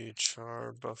it'll be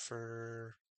char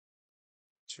buffer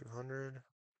 200.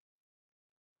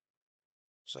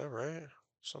 Is that right?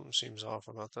 Something seems off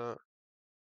about that.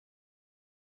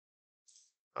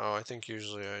 Oh, I think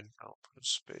usually I'll put a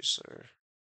space there or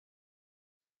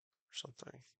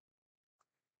something.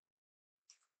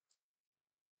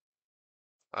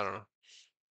 I don't know.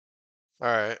 All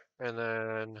right, and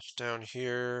then down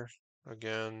here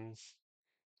again,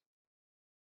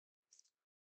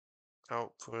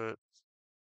 output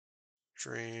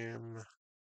stream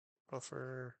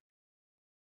buffer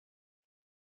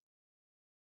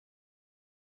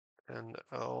and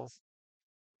L.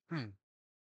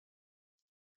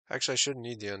 Actually, I shouldn't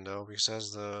need the end L because it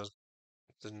has the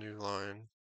new line,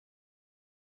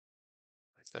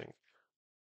 I think.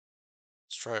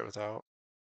 Let's try it without.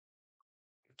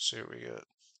 Let's see what we get.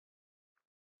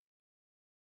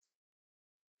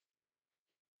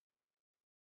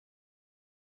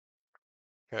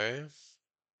 Okay,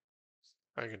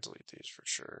 I can delete these for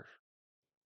sure.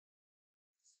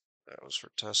 That was for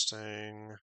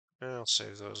testing. And I'll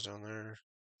save those down there.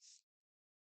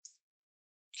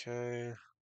 Okay,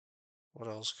 what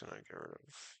else can I get rid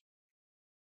of?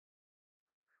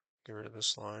 Get rid of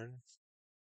this line.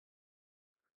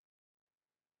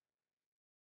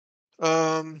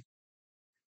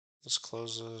 Let's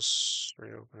close this,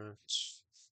 reopen it.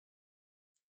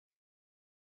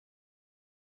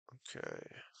 Okay.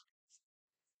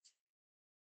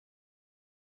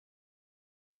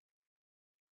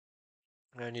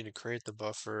 I need to create the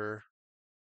buffer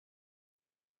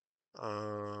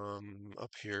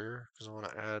up here because I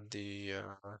want to add the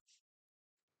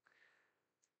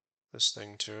this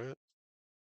thing to it.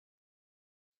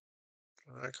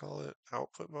 What did I call it?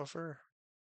 Output buffer?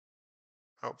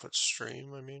 Output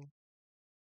stream, I mean.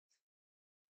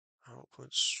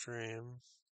 Output stream.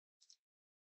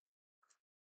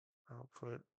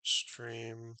 Output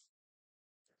stream.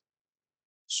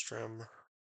 Strem.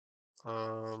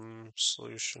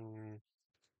 Solution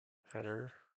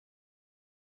header.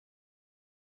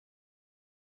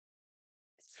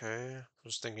 Okay. I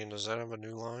was thinking, does that have a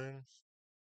new line?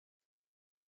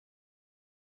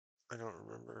 I don't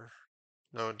remember.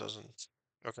 No, it doesn't.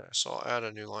 Okay, so I'll add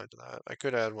a new line to that. I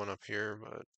could add one up here,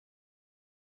 but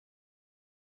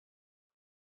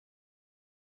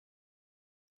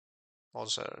I'll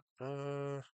just add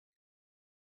it.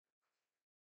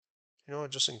 You know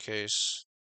what, just in case,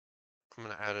 I'm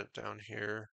gonna add it down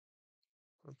here.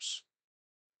 Oops.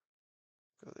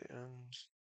 Go to the end.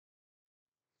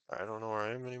 I don't know where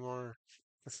I am anymore.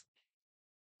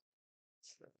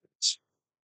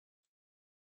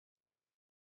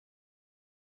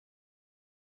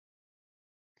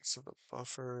 So the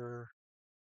buffer,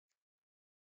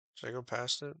 did I go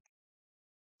past it?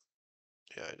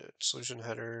 Yeah, I did. Solution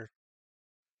header.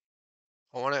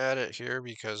 I want to add it here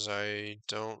because I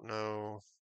don't know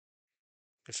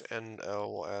if end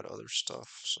L will add other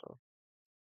stuff. So,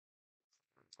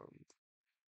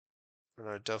 and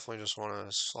I definitely just want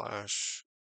to slash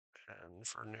and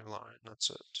for new line. That's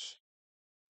it.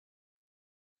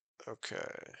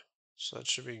 Okay, so that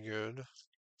should be good.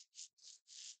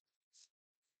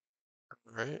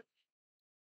 Right?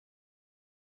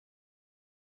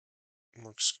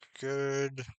 Looks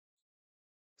good.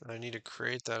 I need to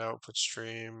create that output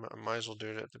stream. I might as well do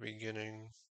it at the beginning.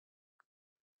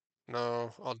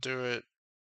 No, I'll do it.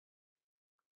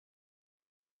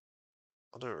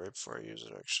 I'll do it right before I use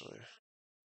it, actually.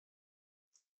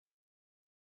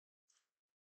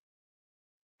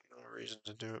 No reason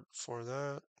to do it before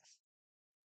that.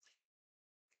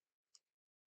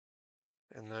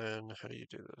 And then, how do you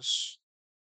do this?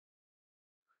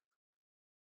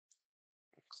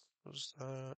 Was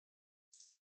that?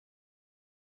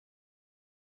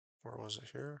 Or was it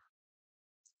here?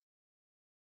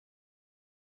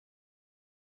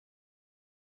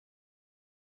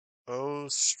 Oh,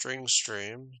 string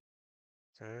stream.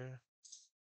 Okay.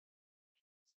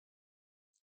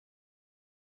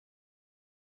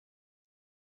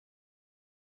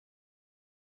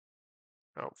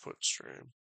 Output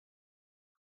stream.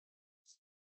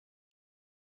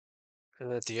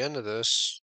 And at the end of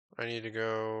this, I need to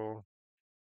go.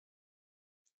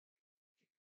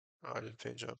 Oh, I did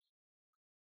page up.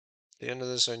 At the end of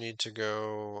this, I need to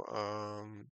go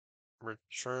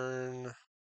return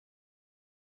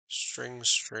string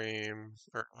stream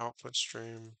or output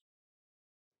stream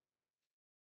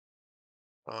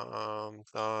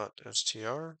dot str,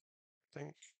 I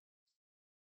think.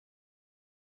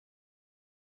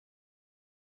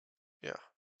 Yeah.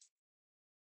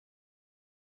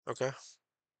 Okay.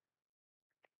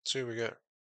 See what we get.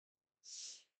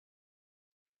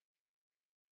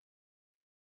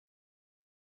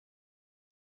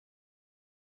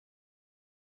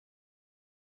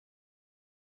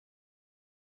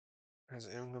 Has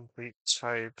incomplete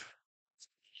type.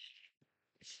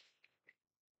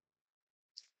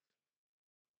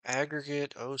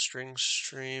 Aggregate O string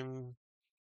stream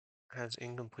has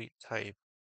incomplete type.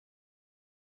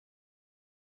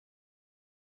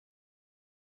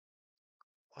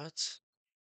 What?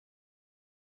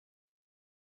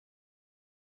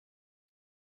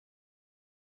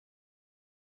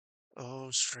 O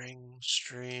string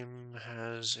stream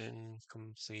has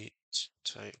incomplete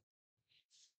type.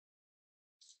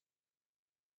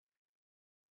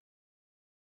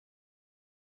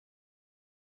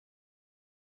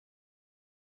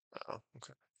 Oh,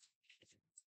 okay.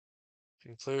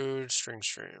 Include string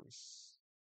stream.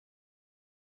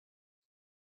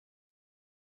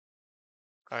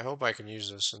 I hope I can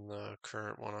use this in the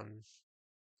current one on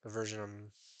the version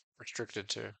I'm restricted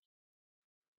to.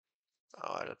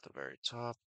 I'll add at the very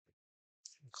top.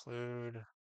 Include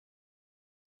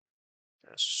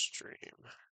a stream.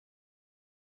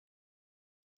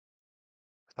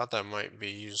 I thought that might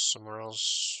be used somewhere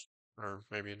else, or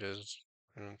maybe it is,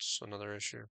 and it's another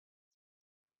issue.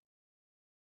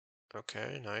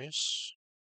 Okay, nice.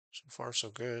 So far, so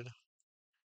good.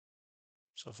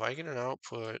 So if I get an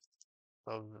output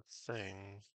of the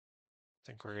thing, I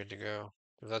think we're good to go.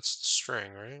 That's the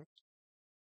string, right?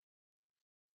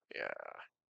 Yeah.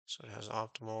 So it has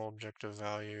optimal objective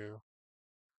value.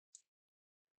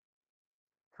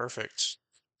 Perfect.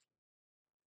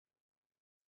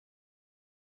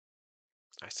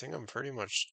 I think I'm pretty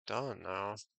much done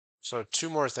now. So two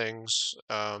more things.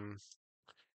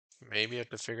 Maybe I have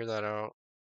to figure that out.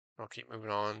 I'll keep moving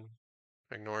on,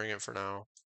 ignoring it for now.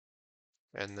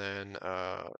 And then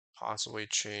possibly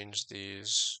change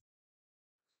these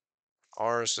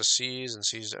R's to C's and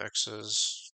C's to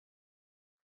X's.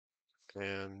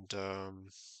 And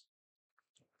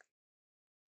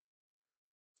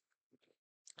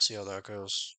see how that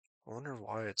goes. I wonder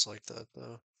why it's like that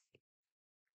though.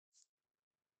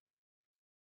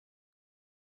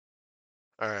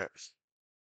 All right.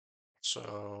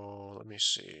 So let me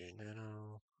see.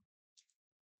 Nano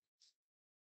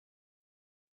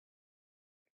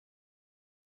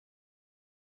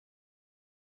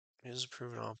is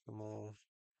proven optimal.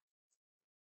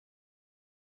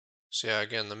 So yeah,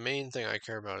 again, the main thing I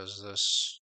care about is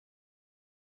this,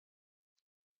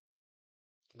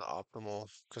 the optimal,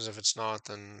 because if it's not,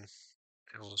 then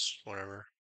it'll just whatever,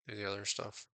 do the other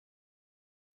stuff.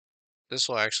 This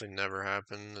will actually never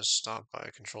happen. This stop by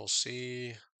Control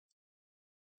C.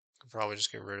 Could probably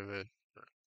just get rid of it.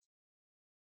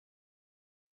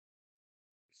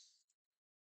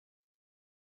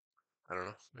 I don't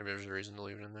know. Maybe there's a reason to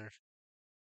leave it in there.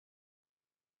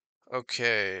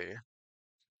 Okay.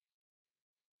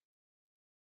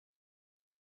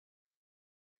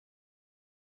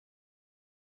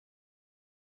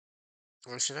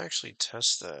 I should actually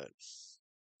test that.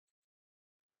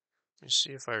 Let me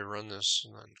see if I run this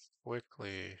and then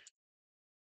quickly.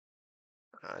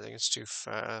 I think it's too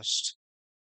fast.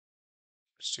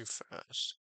 It's too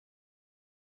fast.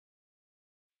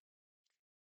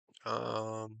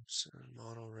 Model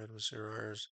red with 0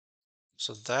 errors.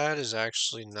 So that is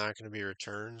actually not going to be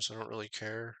returned, so I don't really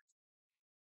care.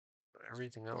 But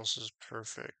everything else is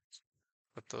perfect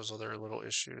with those other little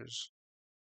issues.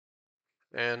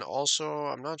 And also,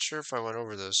 I'm not sure if I went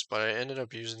over this, but I ended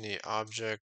up using the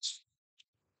object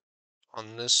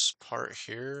on this part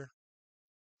here.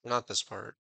 Not this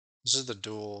part. This is the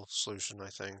dual solution, I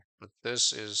think. But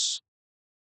this is,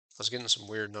 I was getting some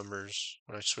weird numbers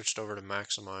when I switched over to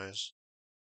maximize.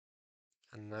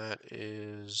 And that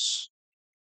is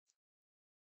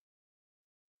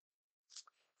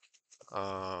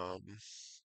Um,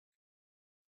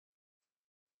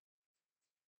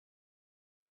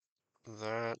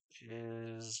 that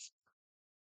is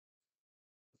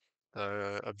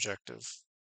the objective.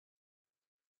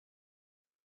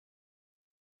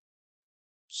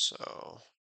 So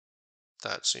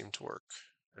that seemed to work.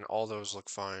 And all those look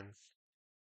fine.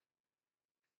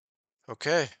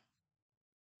 Okay,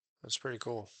 that's pretty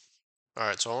cool. All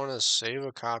right, so I want to save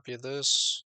a copy of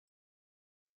this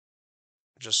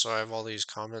just so I have all these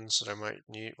comments that I might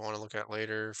want to look at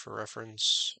later for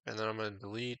reference. And then I'm going to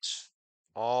delete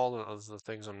all of the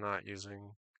things I'm not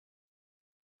using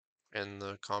and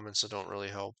the comments that don't really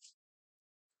help.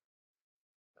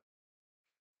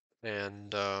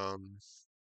 And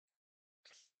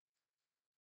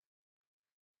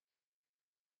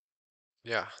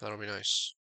yeah, that'll be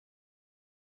nice.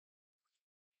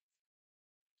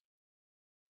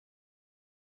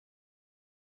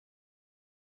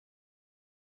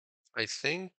 I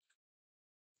think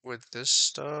with this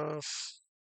stuff,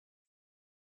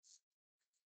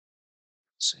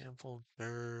 sample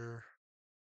dir.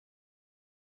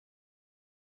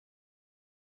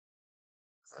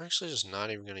 I'm actually just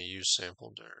not even going to use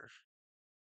sample dir.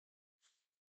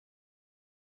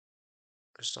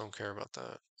 I just don't care about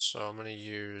that. So I'm going to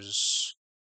use,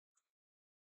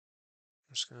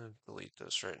 I'm just going to delete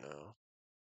this right now.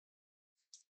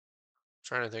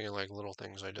 Trying to think of like little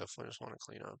things I definitely just want to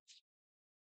clean up,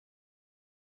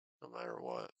 no matter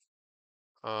what.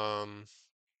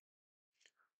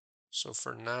 So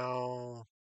for now,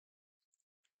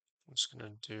 I'm just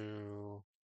gonna do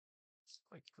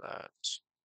like that.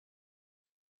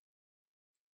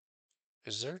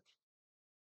 Is there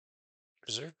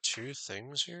is there two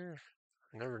things here?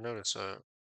 I never noticed that.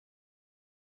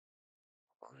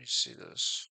 Let me see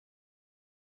this.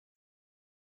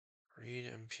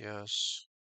 Read MPS.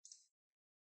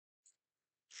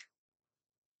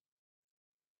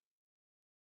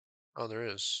 Oh, there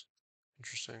is.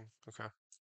 Interesting. Okay.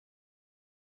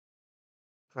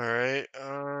 All right.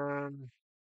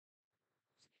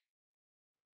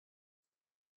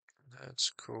 That's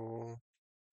cool.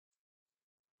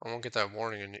 I won't get that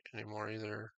warning anymore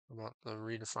either about the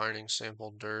redefining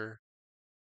sample dir.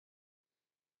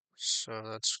 So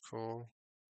that's cool.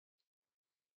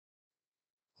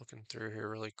 Looking through here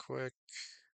really quick.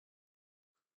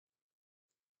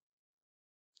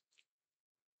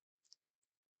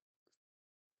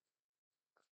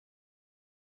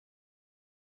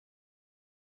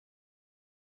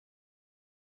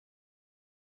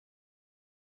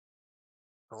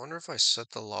 I wonder if I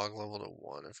set the log level to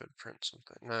 1 if it prints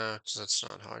something. Nah, because that's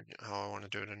not how I want to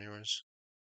do it anyways.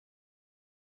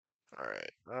 All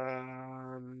right.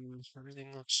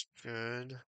 Everything looks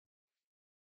good.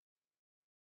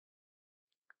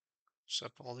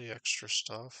 Except all the extra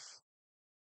stuff.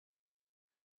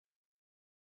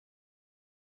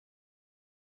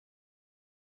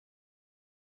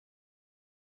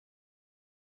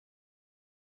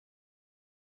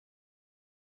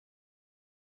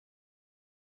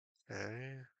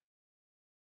 Okay.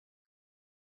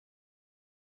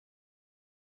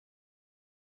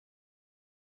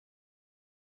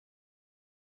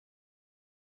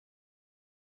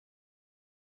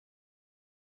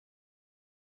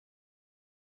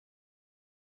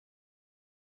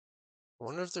 I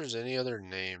wonder if there's any other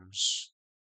names.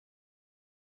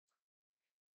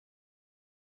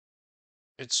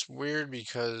 It's weird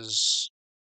because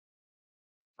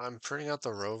I'm printing out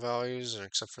the row values, and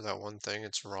except for that one thing,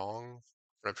 it's wrong.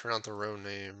 But I print out the row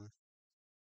name.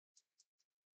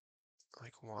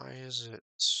 Like, why is it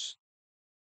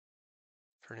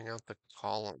printing out the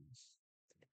column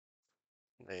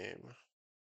name?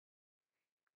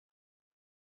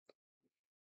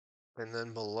 And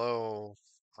then below,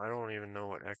 I don't even know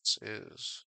what X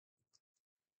is.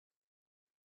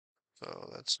 So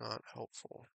that's not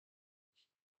helpful.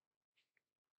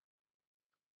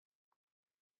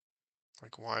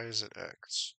 Like, why is it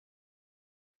X?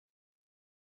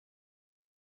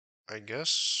 I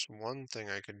guess one thing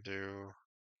I could do.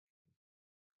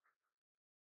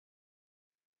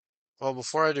 Well,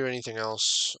 before I do anything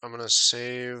else, I'm gonna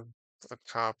save a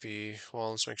copy.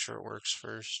 Well, let's make sure it works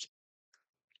first.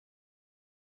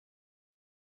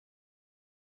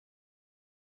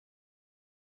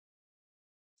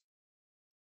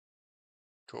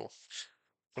 Cool.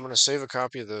 I'm gonna save a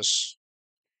copy of this.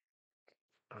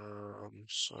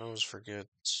 So I always forget.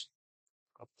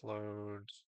 Upload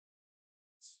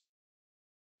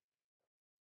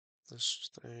this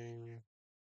thing.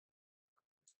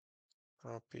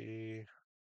 Copy.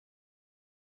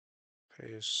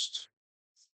 Paste.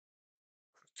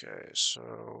 Okay,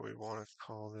 so we want to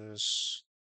call this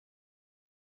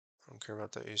Don't care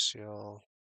about the ACL.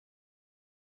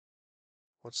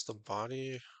 What's the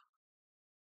body?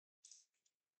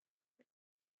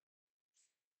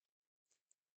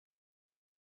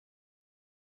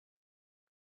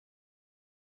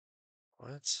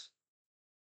 What?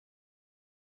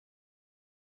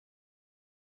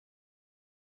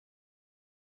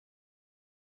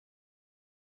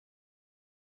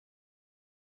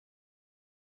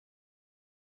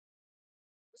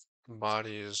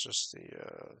 Body is just the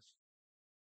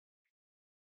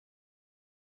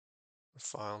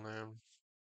file name.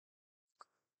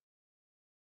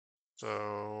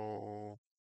 So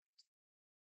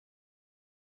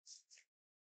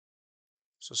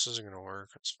this isn't gonna work.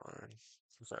 It's fine.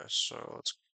 Okay, so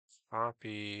let's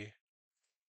copy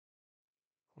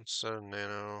instead of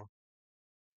nano.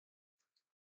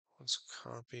 Let's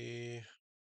copy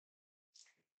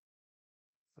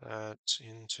that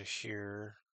into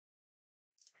here.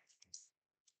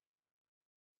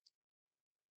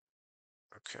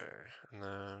 Okay, and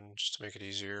then just to make it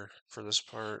easier for this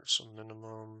part, so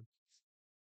minimum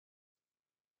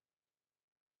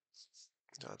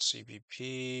dot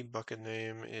cbp bucket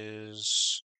name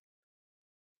is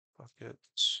bucket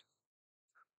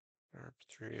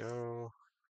arp30.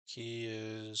 Key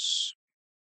is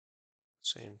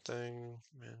same thing,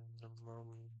 minimum.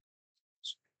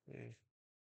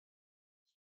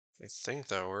 I think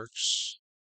that works.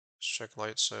 Let's check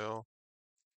light sail.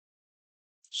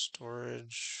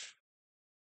 Storage,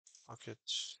 bucket,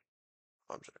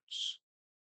 objects.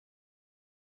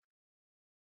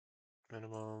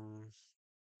 Minimum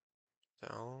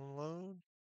download.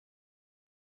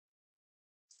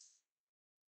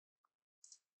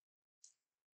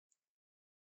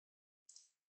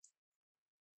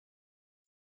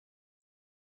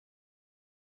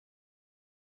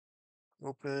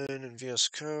 Open in VS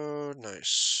Code.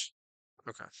 Nice.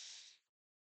 Okay,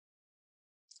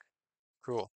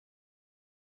 cool.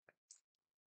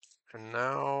 And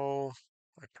now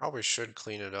I probably should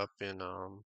clean it up in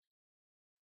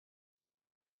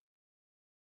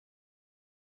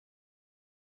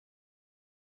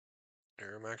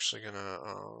here. I'm actually gonna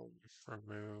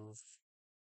remove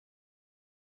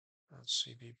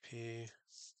CBP.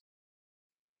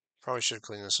 Probably should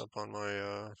clean this up on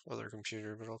my other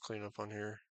computer, but I'll clean up on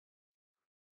here.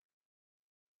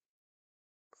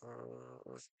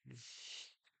 Uh,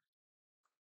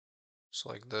 so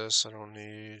like this, I don't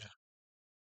need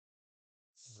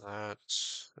that.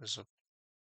 Is a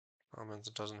comment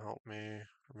that doesn't help me.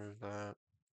 Remove that.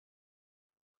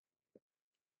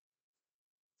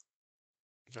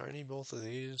 Do I need both of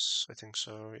these? I think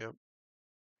so, yep.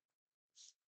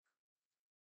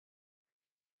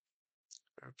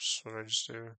 Oops, what did I just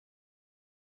do?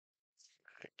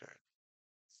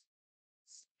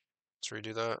 Let's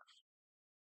redo that.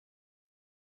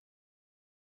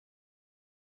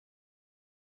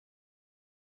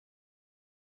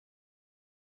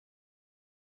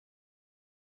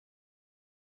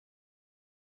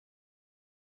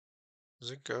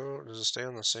 Does it stay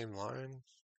on the same line?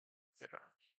 Yeah,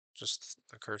 just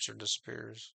the cursor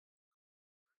disappears.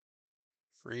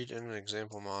 Read in an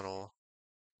example model.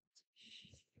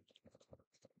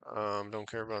 Don't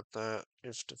care about that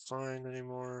if defined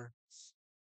anymore.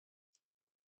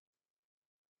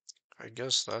 I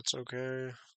guess that's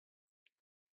okay.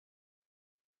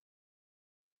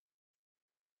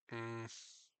 Hmm,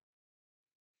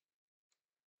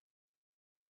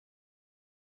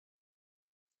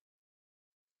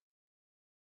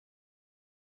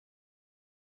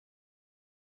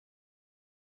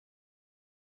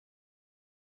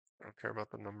 I don't care about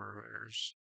the number of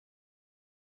errors.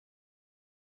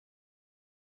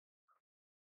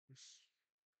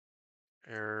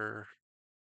 Error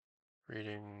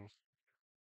reading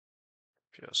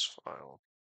PS file.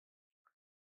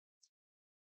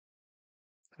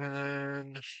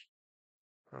 And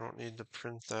I don't need to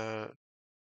print that.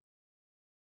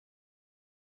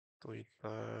 Delete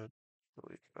that.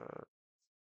 Delete that.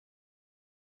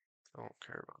 Don't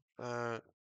care about that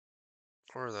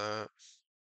or that.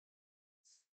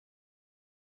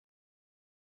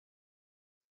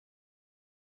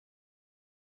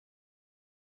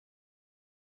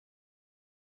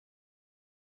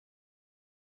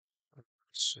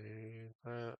 Let's see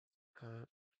that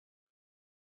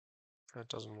that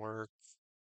doesn't work.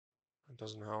 It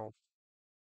doesn't help.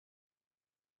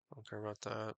 Don't care about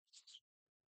that.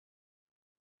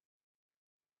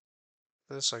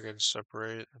 This I could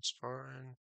separate. It's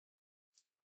fine.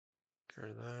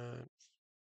 Care that.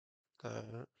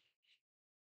 That.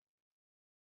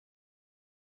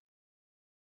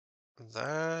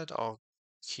 That I'll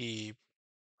keep.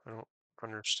 I don't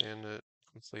understand it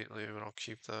completely, but I'll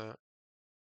keep that.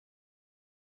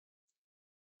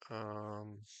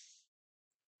 Um,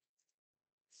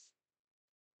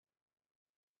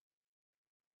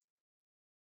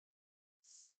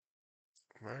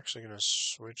 I'm actually gonna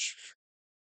switch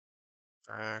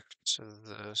back to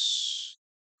this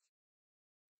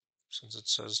since it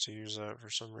says to use that for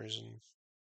some reason.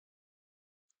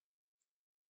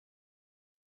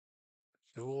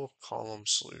 Dual column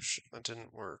solution. That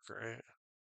didn't work, right?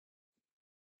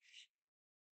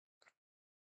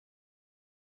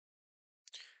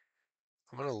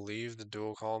 I'm gonna leave the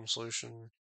dual column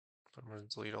solution. I'm gonna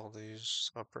delete all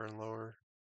these upper and lower.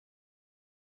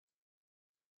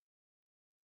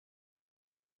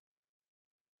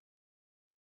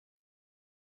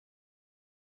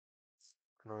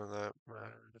 None of that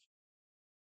mattered.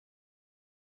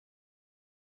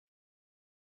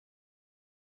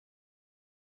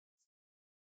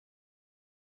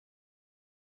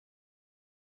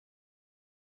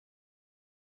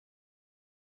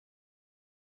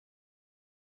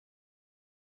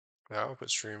 The output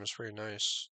stream is pretty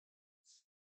nice.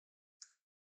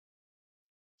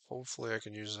 Hopefully I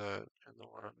can use that in the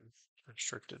one I'm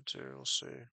restricted to. We'll see.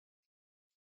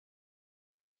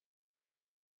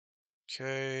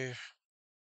 Okay,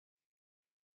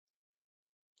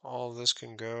 all of this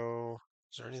can go.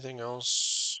 Is there anything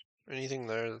else? Anything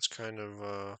there that's kind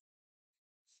of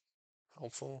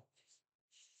helpful?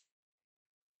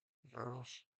 No?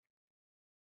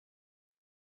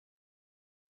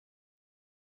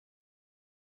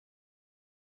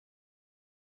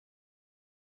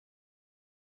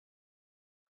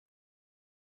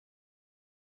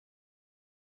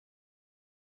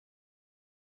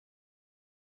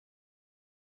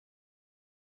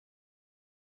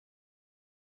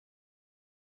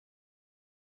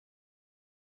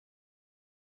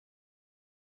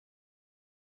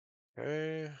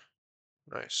 Okay,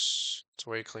 nice. It's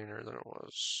way cleaner than it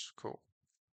was. Cool.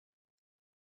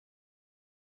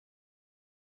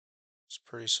 It's a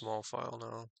pretty small file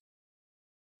now.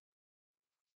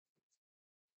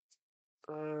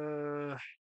 I'm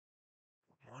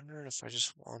wondering if I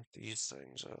just want these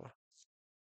things.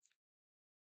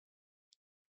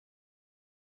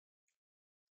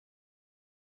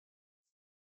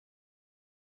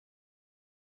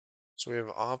 So we have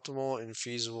optimal,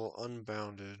 infeasible,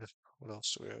 unbounded. What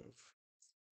else do we have?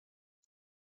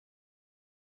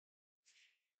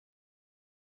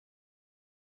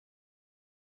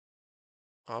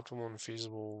 Optimal,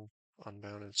 infeasible,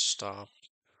 unbounded, stop,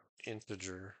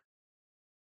 integer.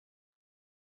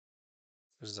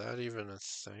 Is that even a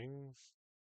thing?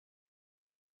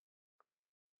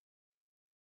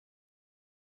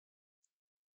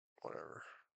 Whatever.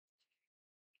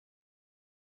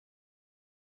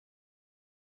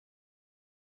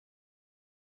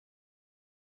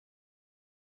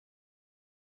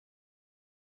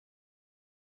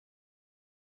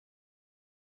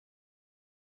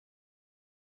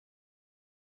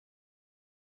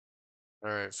 All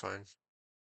right, fine.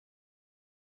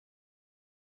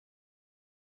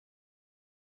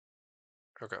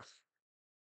 Okay. Let's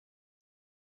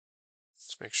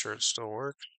make sure it still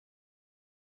works.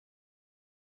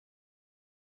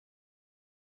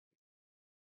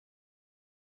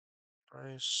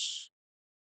 Nice.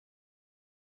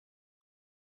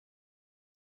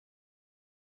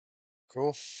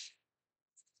 Cool.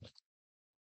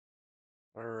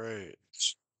 All right.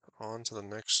 On to the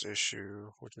next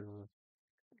issue, which is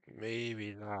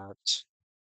maybe that.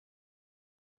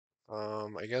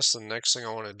 I guess the next thing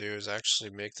I want to do is actually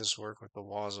make this work with the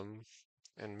WASM,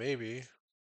 and maybe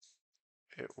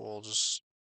it will just,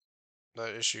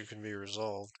 that issue can be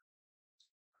resolved.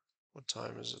 What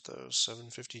time is it though?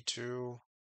 7:52.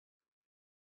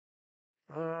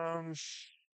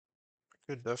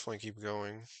 Could definitely keep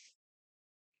going.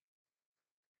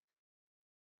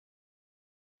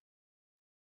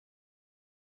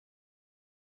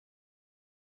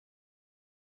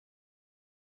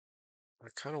 I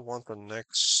kind of want the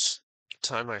next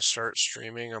time I start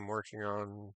streaming, I'm working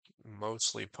on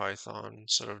mostly Python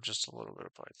instead of just a little bit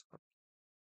of Python.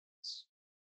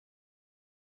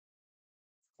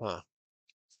 Huh.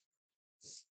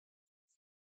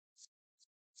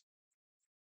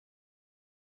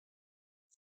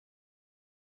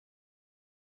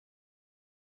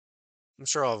 I'm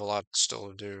sure I'll have a lot still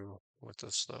to do with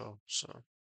this though, so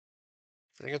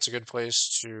I think it's a good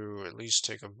place to at least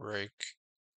take a break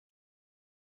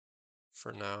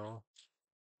for now.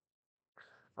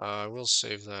 I will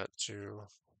save that too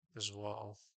as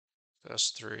well.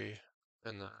 S3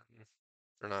 and then,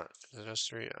 or not, is it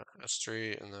S3? Yeah,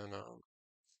 S3 and then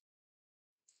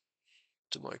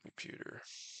to my computer.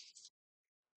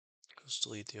 Just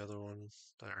delete the other one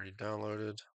that I already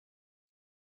downloaded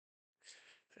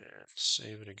and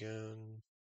save it again.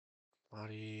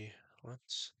 Body, what?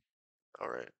 All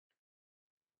right.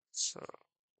 So,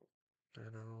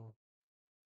 nano,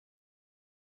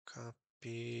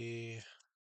 copy,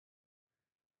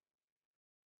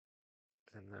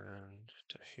 and then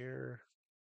to here.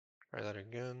 Try that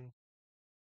again.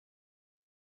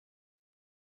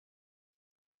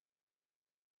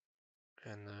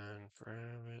 And then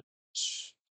grab it.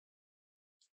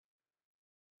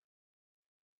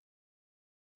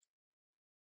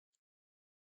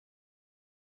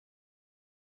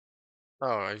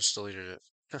 Oh, I just deleted it.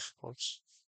 Whoops.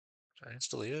 Did I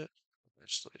just delete it? I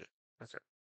just deleted it. Okay.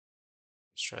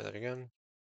 Let's try that again.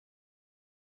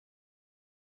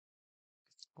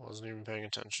 Wasn't even paying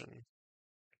attention.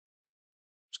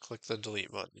 Just click the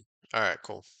delete button. All right,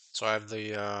 cool. So I have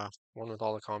the one with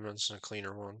all the comments and a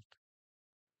cleaner one.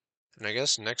 And I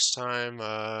guess next time,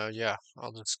 yeah,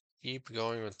 I'll just keep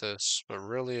going with this. But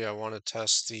really, I want to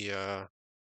test the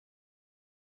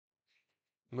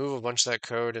move a bunch of that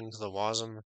code into the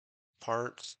WASM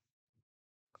part,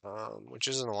 which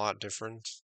isn't a lot different.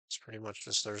 It's pretty much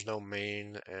just there's no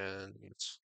main, and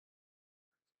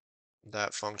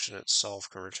that function itself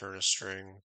can return a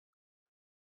string.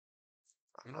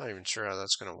 I'm not even sure how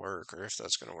that's going to work or if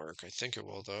that's going to work. I think it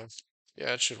will, though.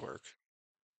 Yeah, it should work.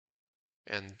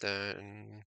 And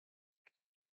then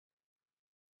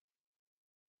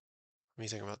let me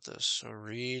think about this. So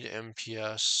read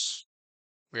MPS.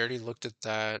 We already looked at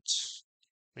that.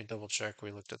 Let me double check.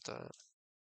 We looked at that.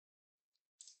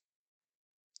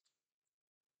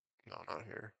 No, not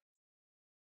here.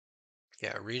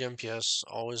 Yeah, read MPS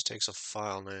always takes a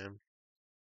file name.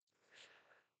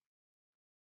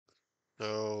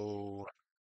 So,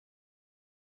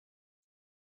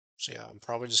 so yeah, I'm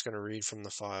probably just going to read from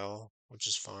the file, which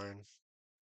is fine.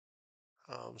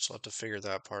 So I'll have to figure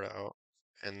that part out.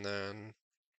 And then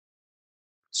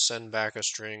send back a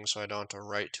string so I don't have to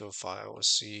write to a file with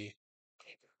C,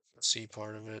 the C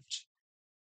part of it.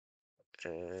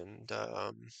 And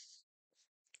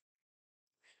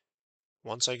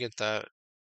once I get that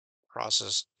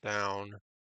process down,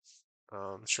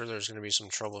 I'm sure there's going to be some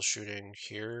troubleshooting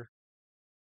here.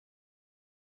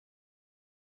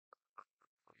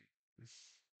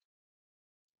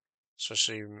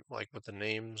 Especially like with the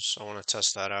names. I want to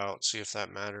test that out, see if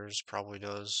that matters. Probably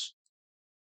does.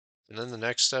 And then the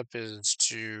next step is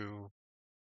to,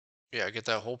 yeah, get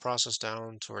that whole process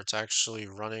down to where it's actually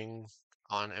running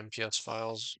on MPS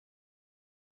files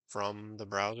from the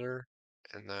browser,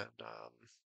 and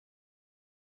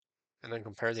then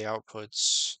compare the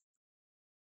outputs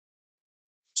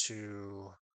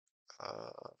to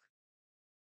uh,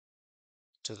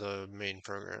 to the main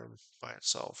program by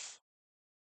itself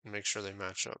and make sure they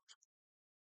match up.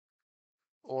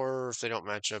 Or if they don't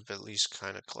match up, at least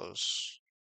kind of close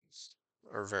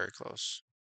or very close.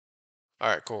 All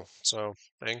right, cool. So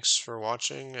thanks for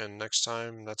watching, and next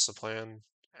time that's the plan.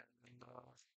 And,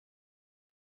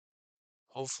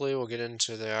 hopefully we'll get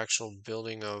into the actual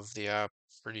building of the app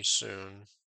pretty soon.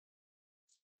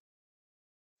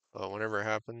 But whenever it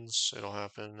happens, it'll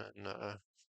happen, and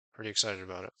pretty excited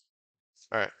about it.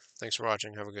 All right, thanks for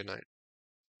watching. Have a good night.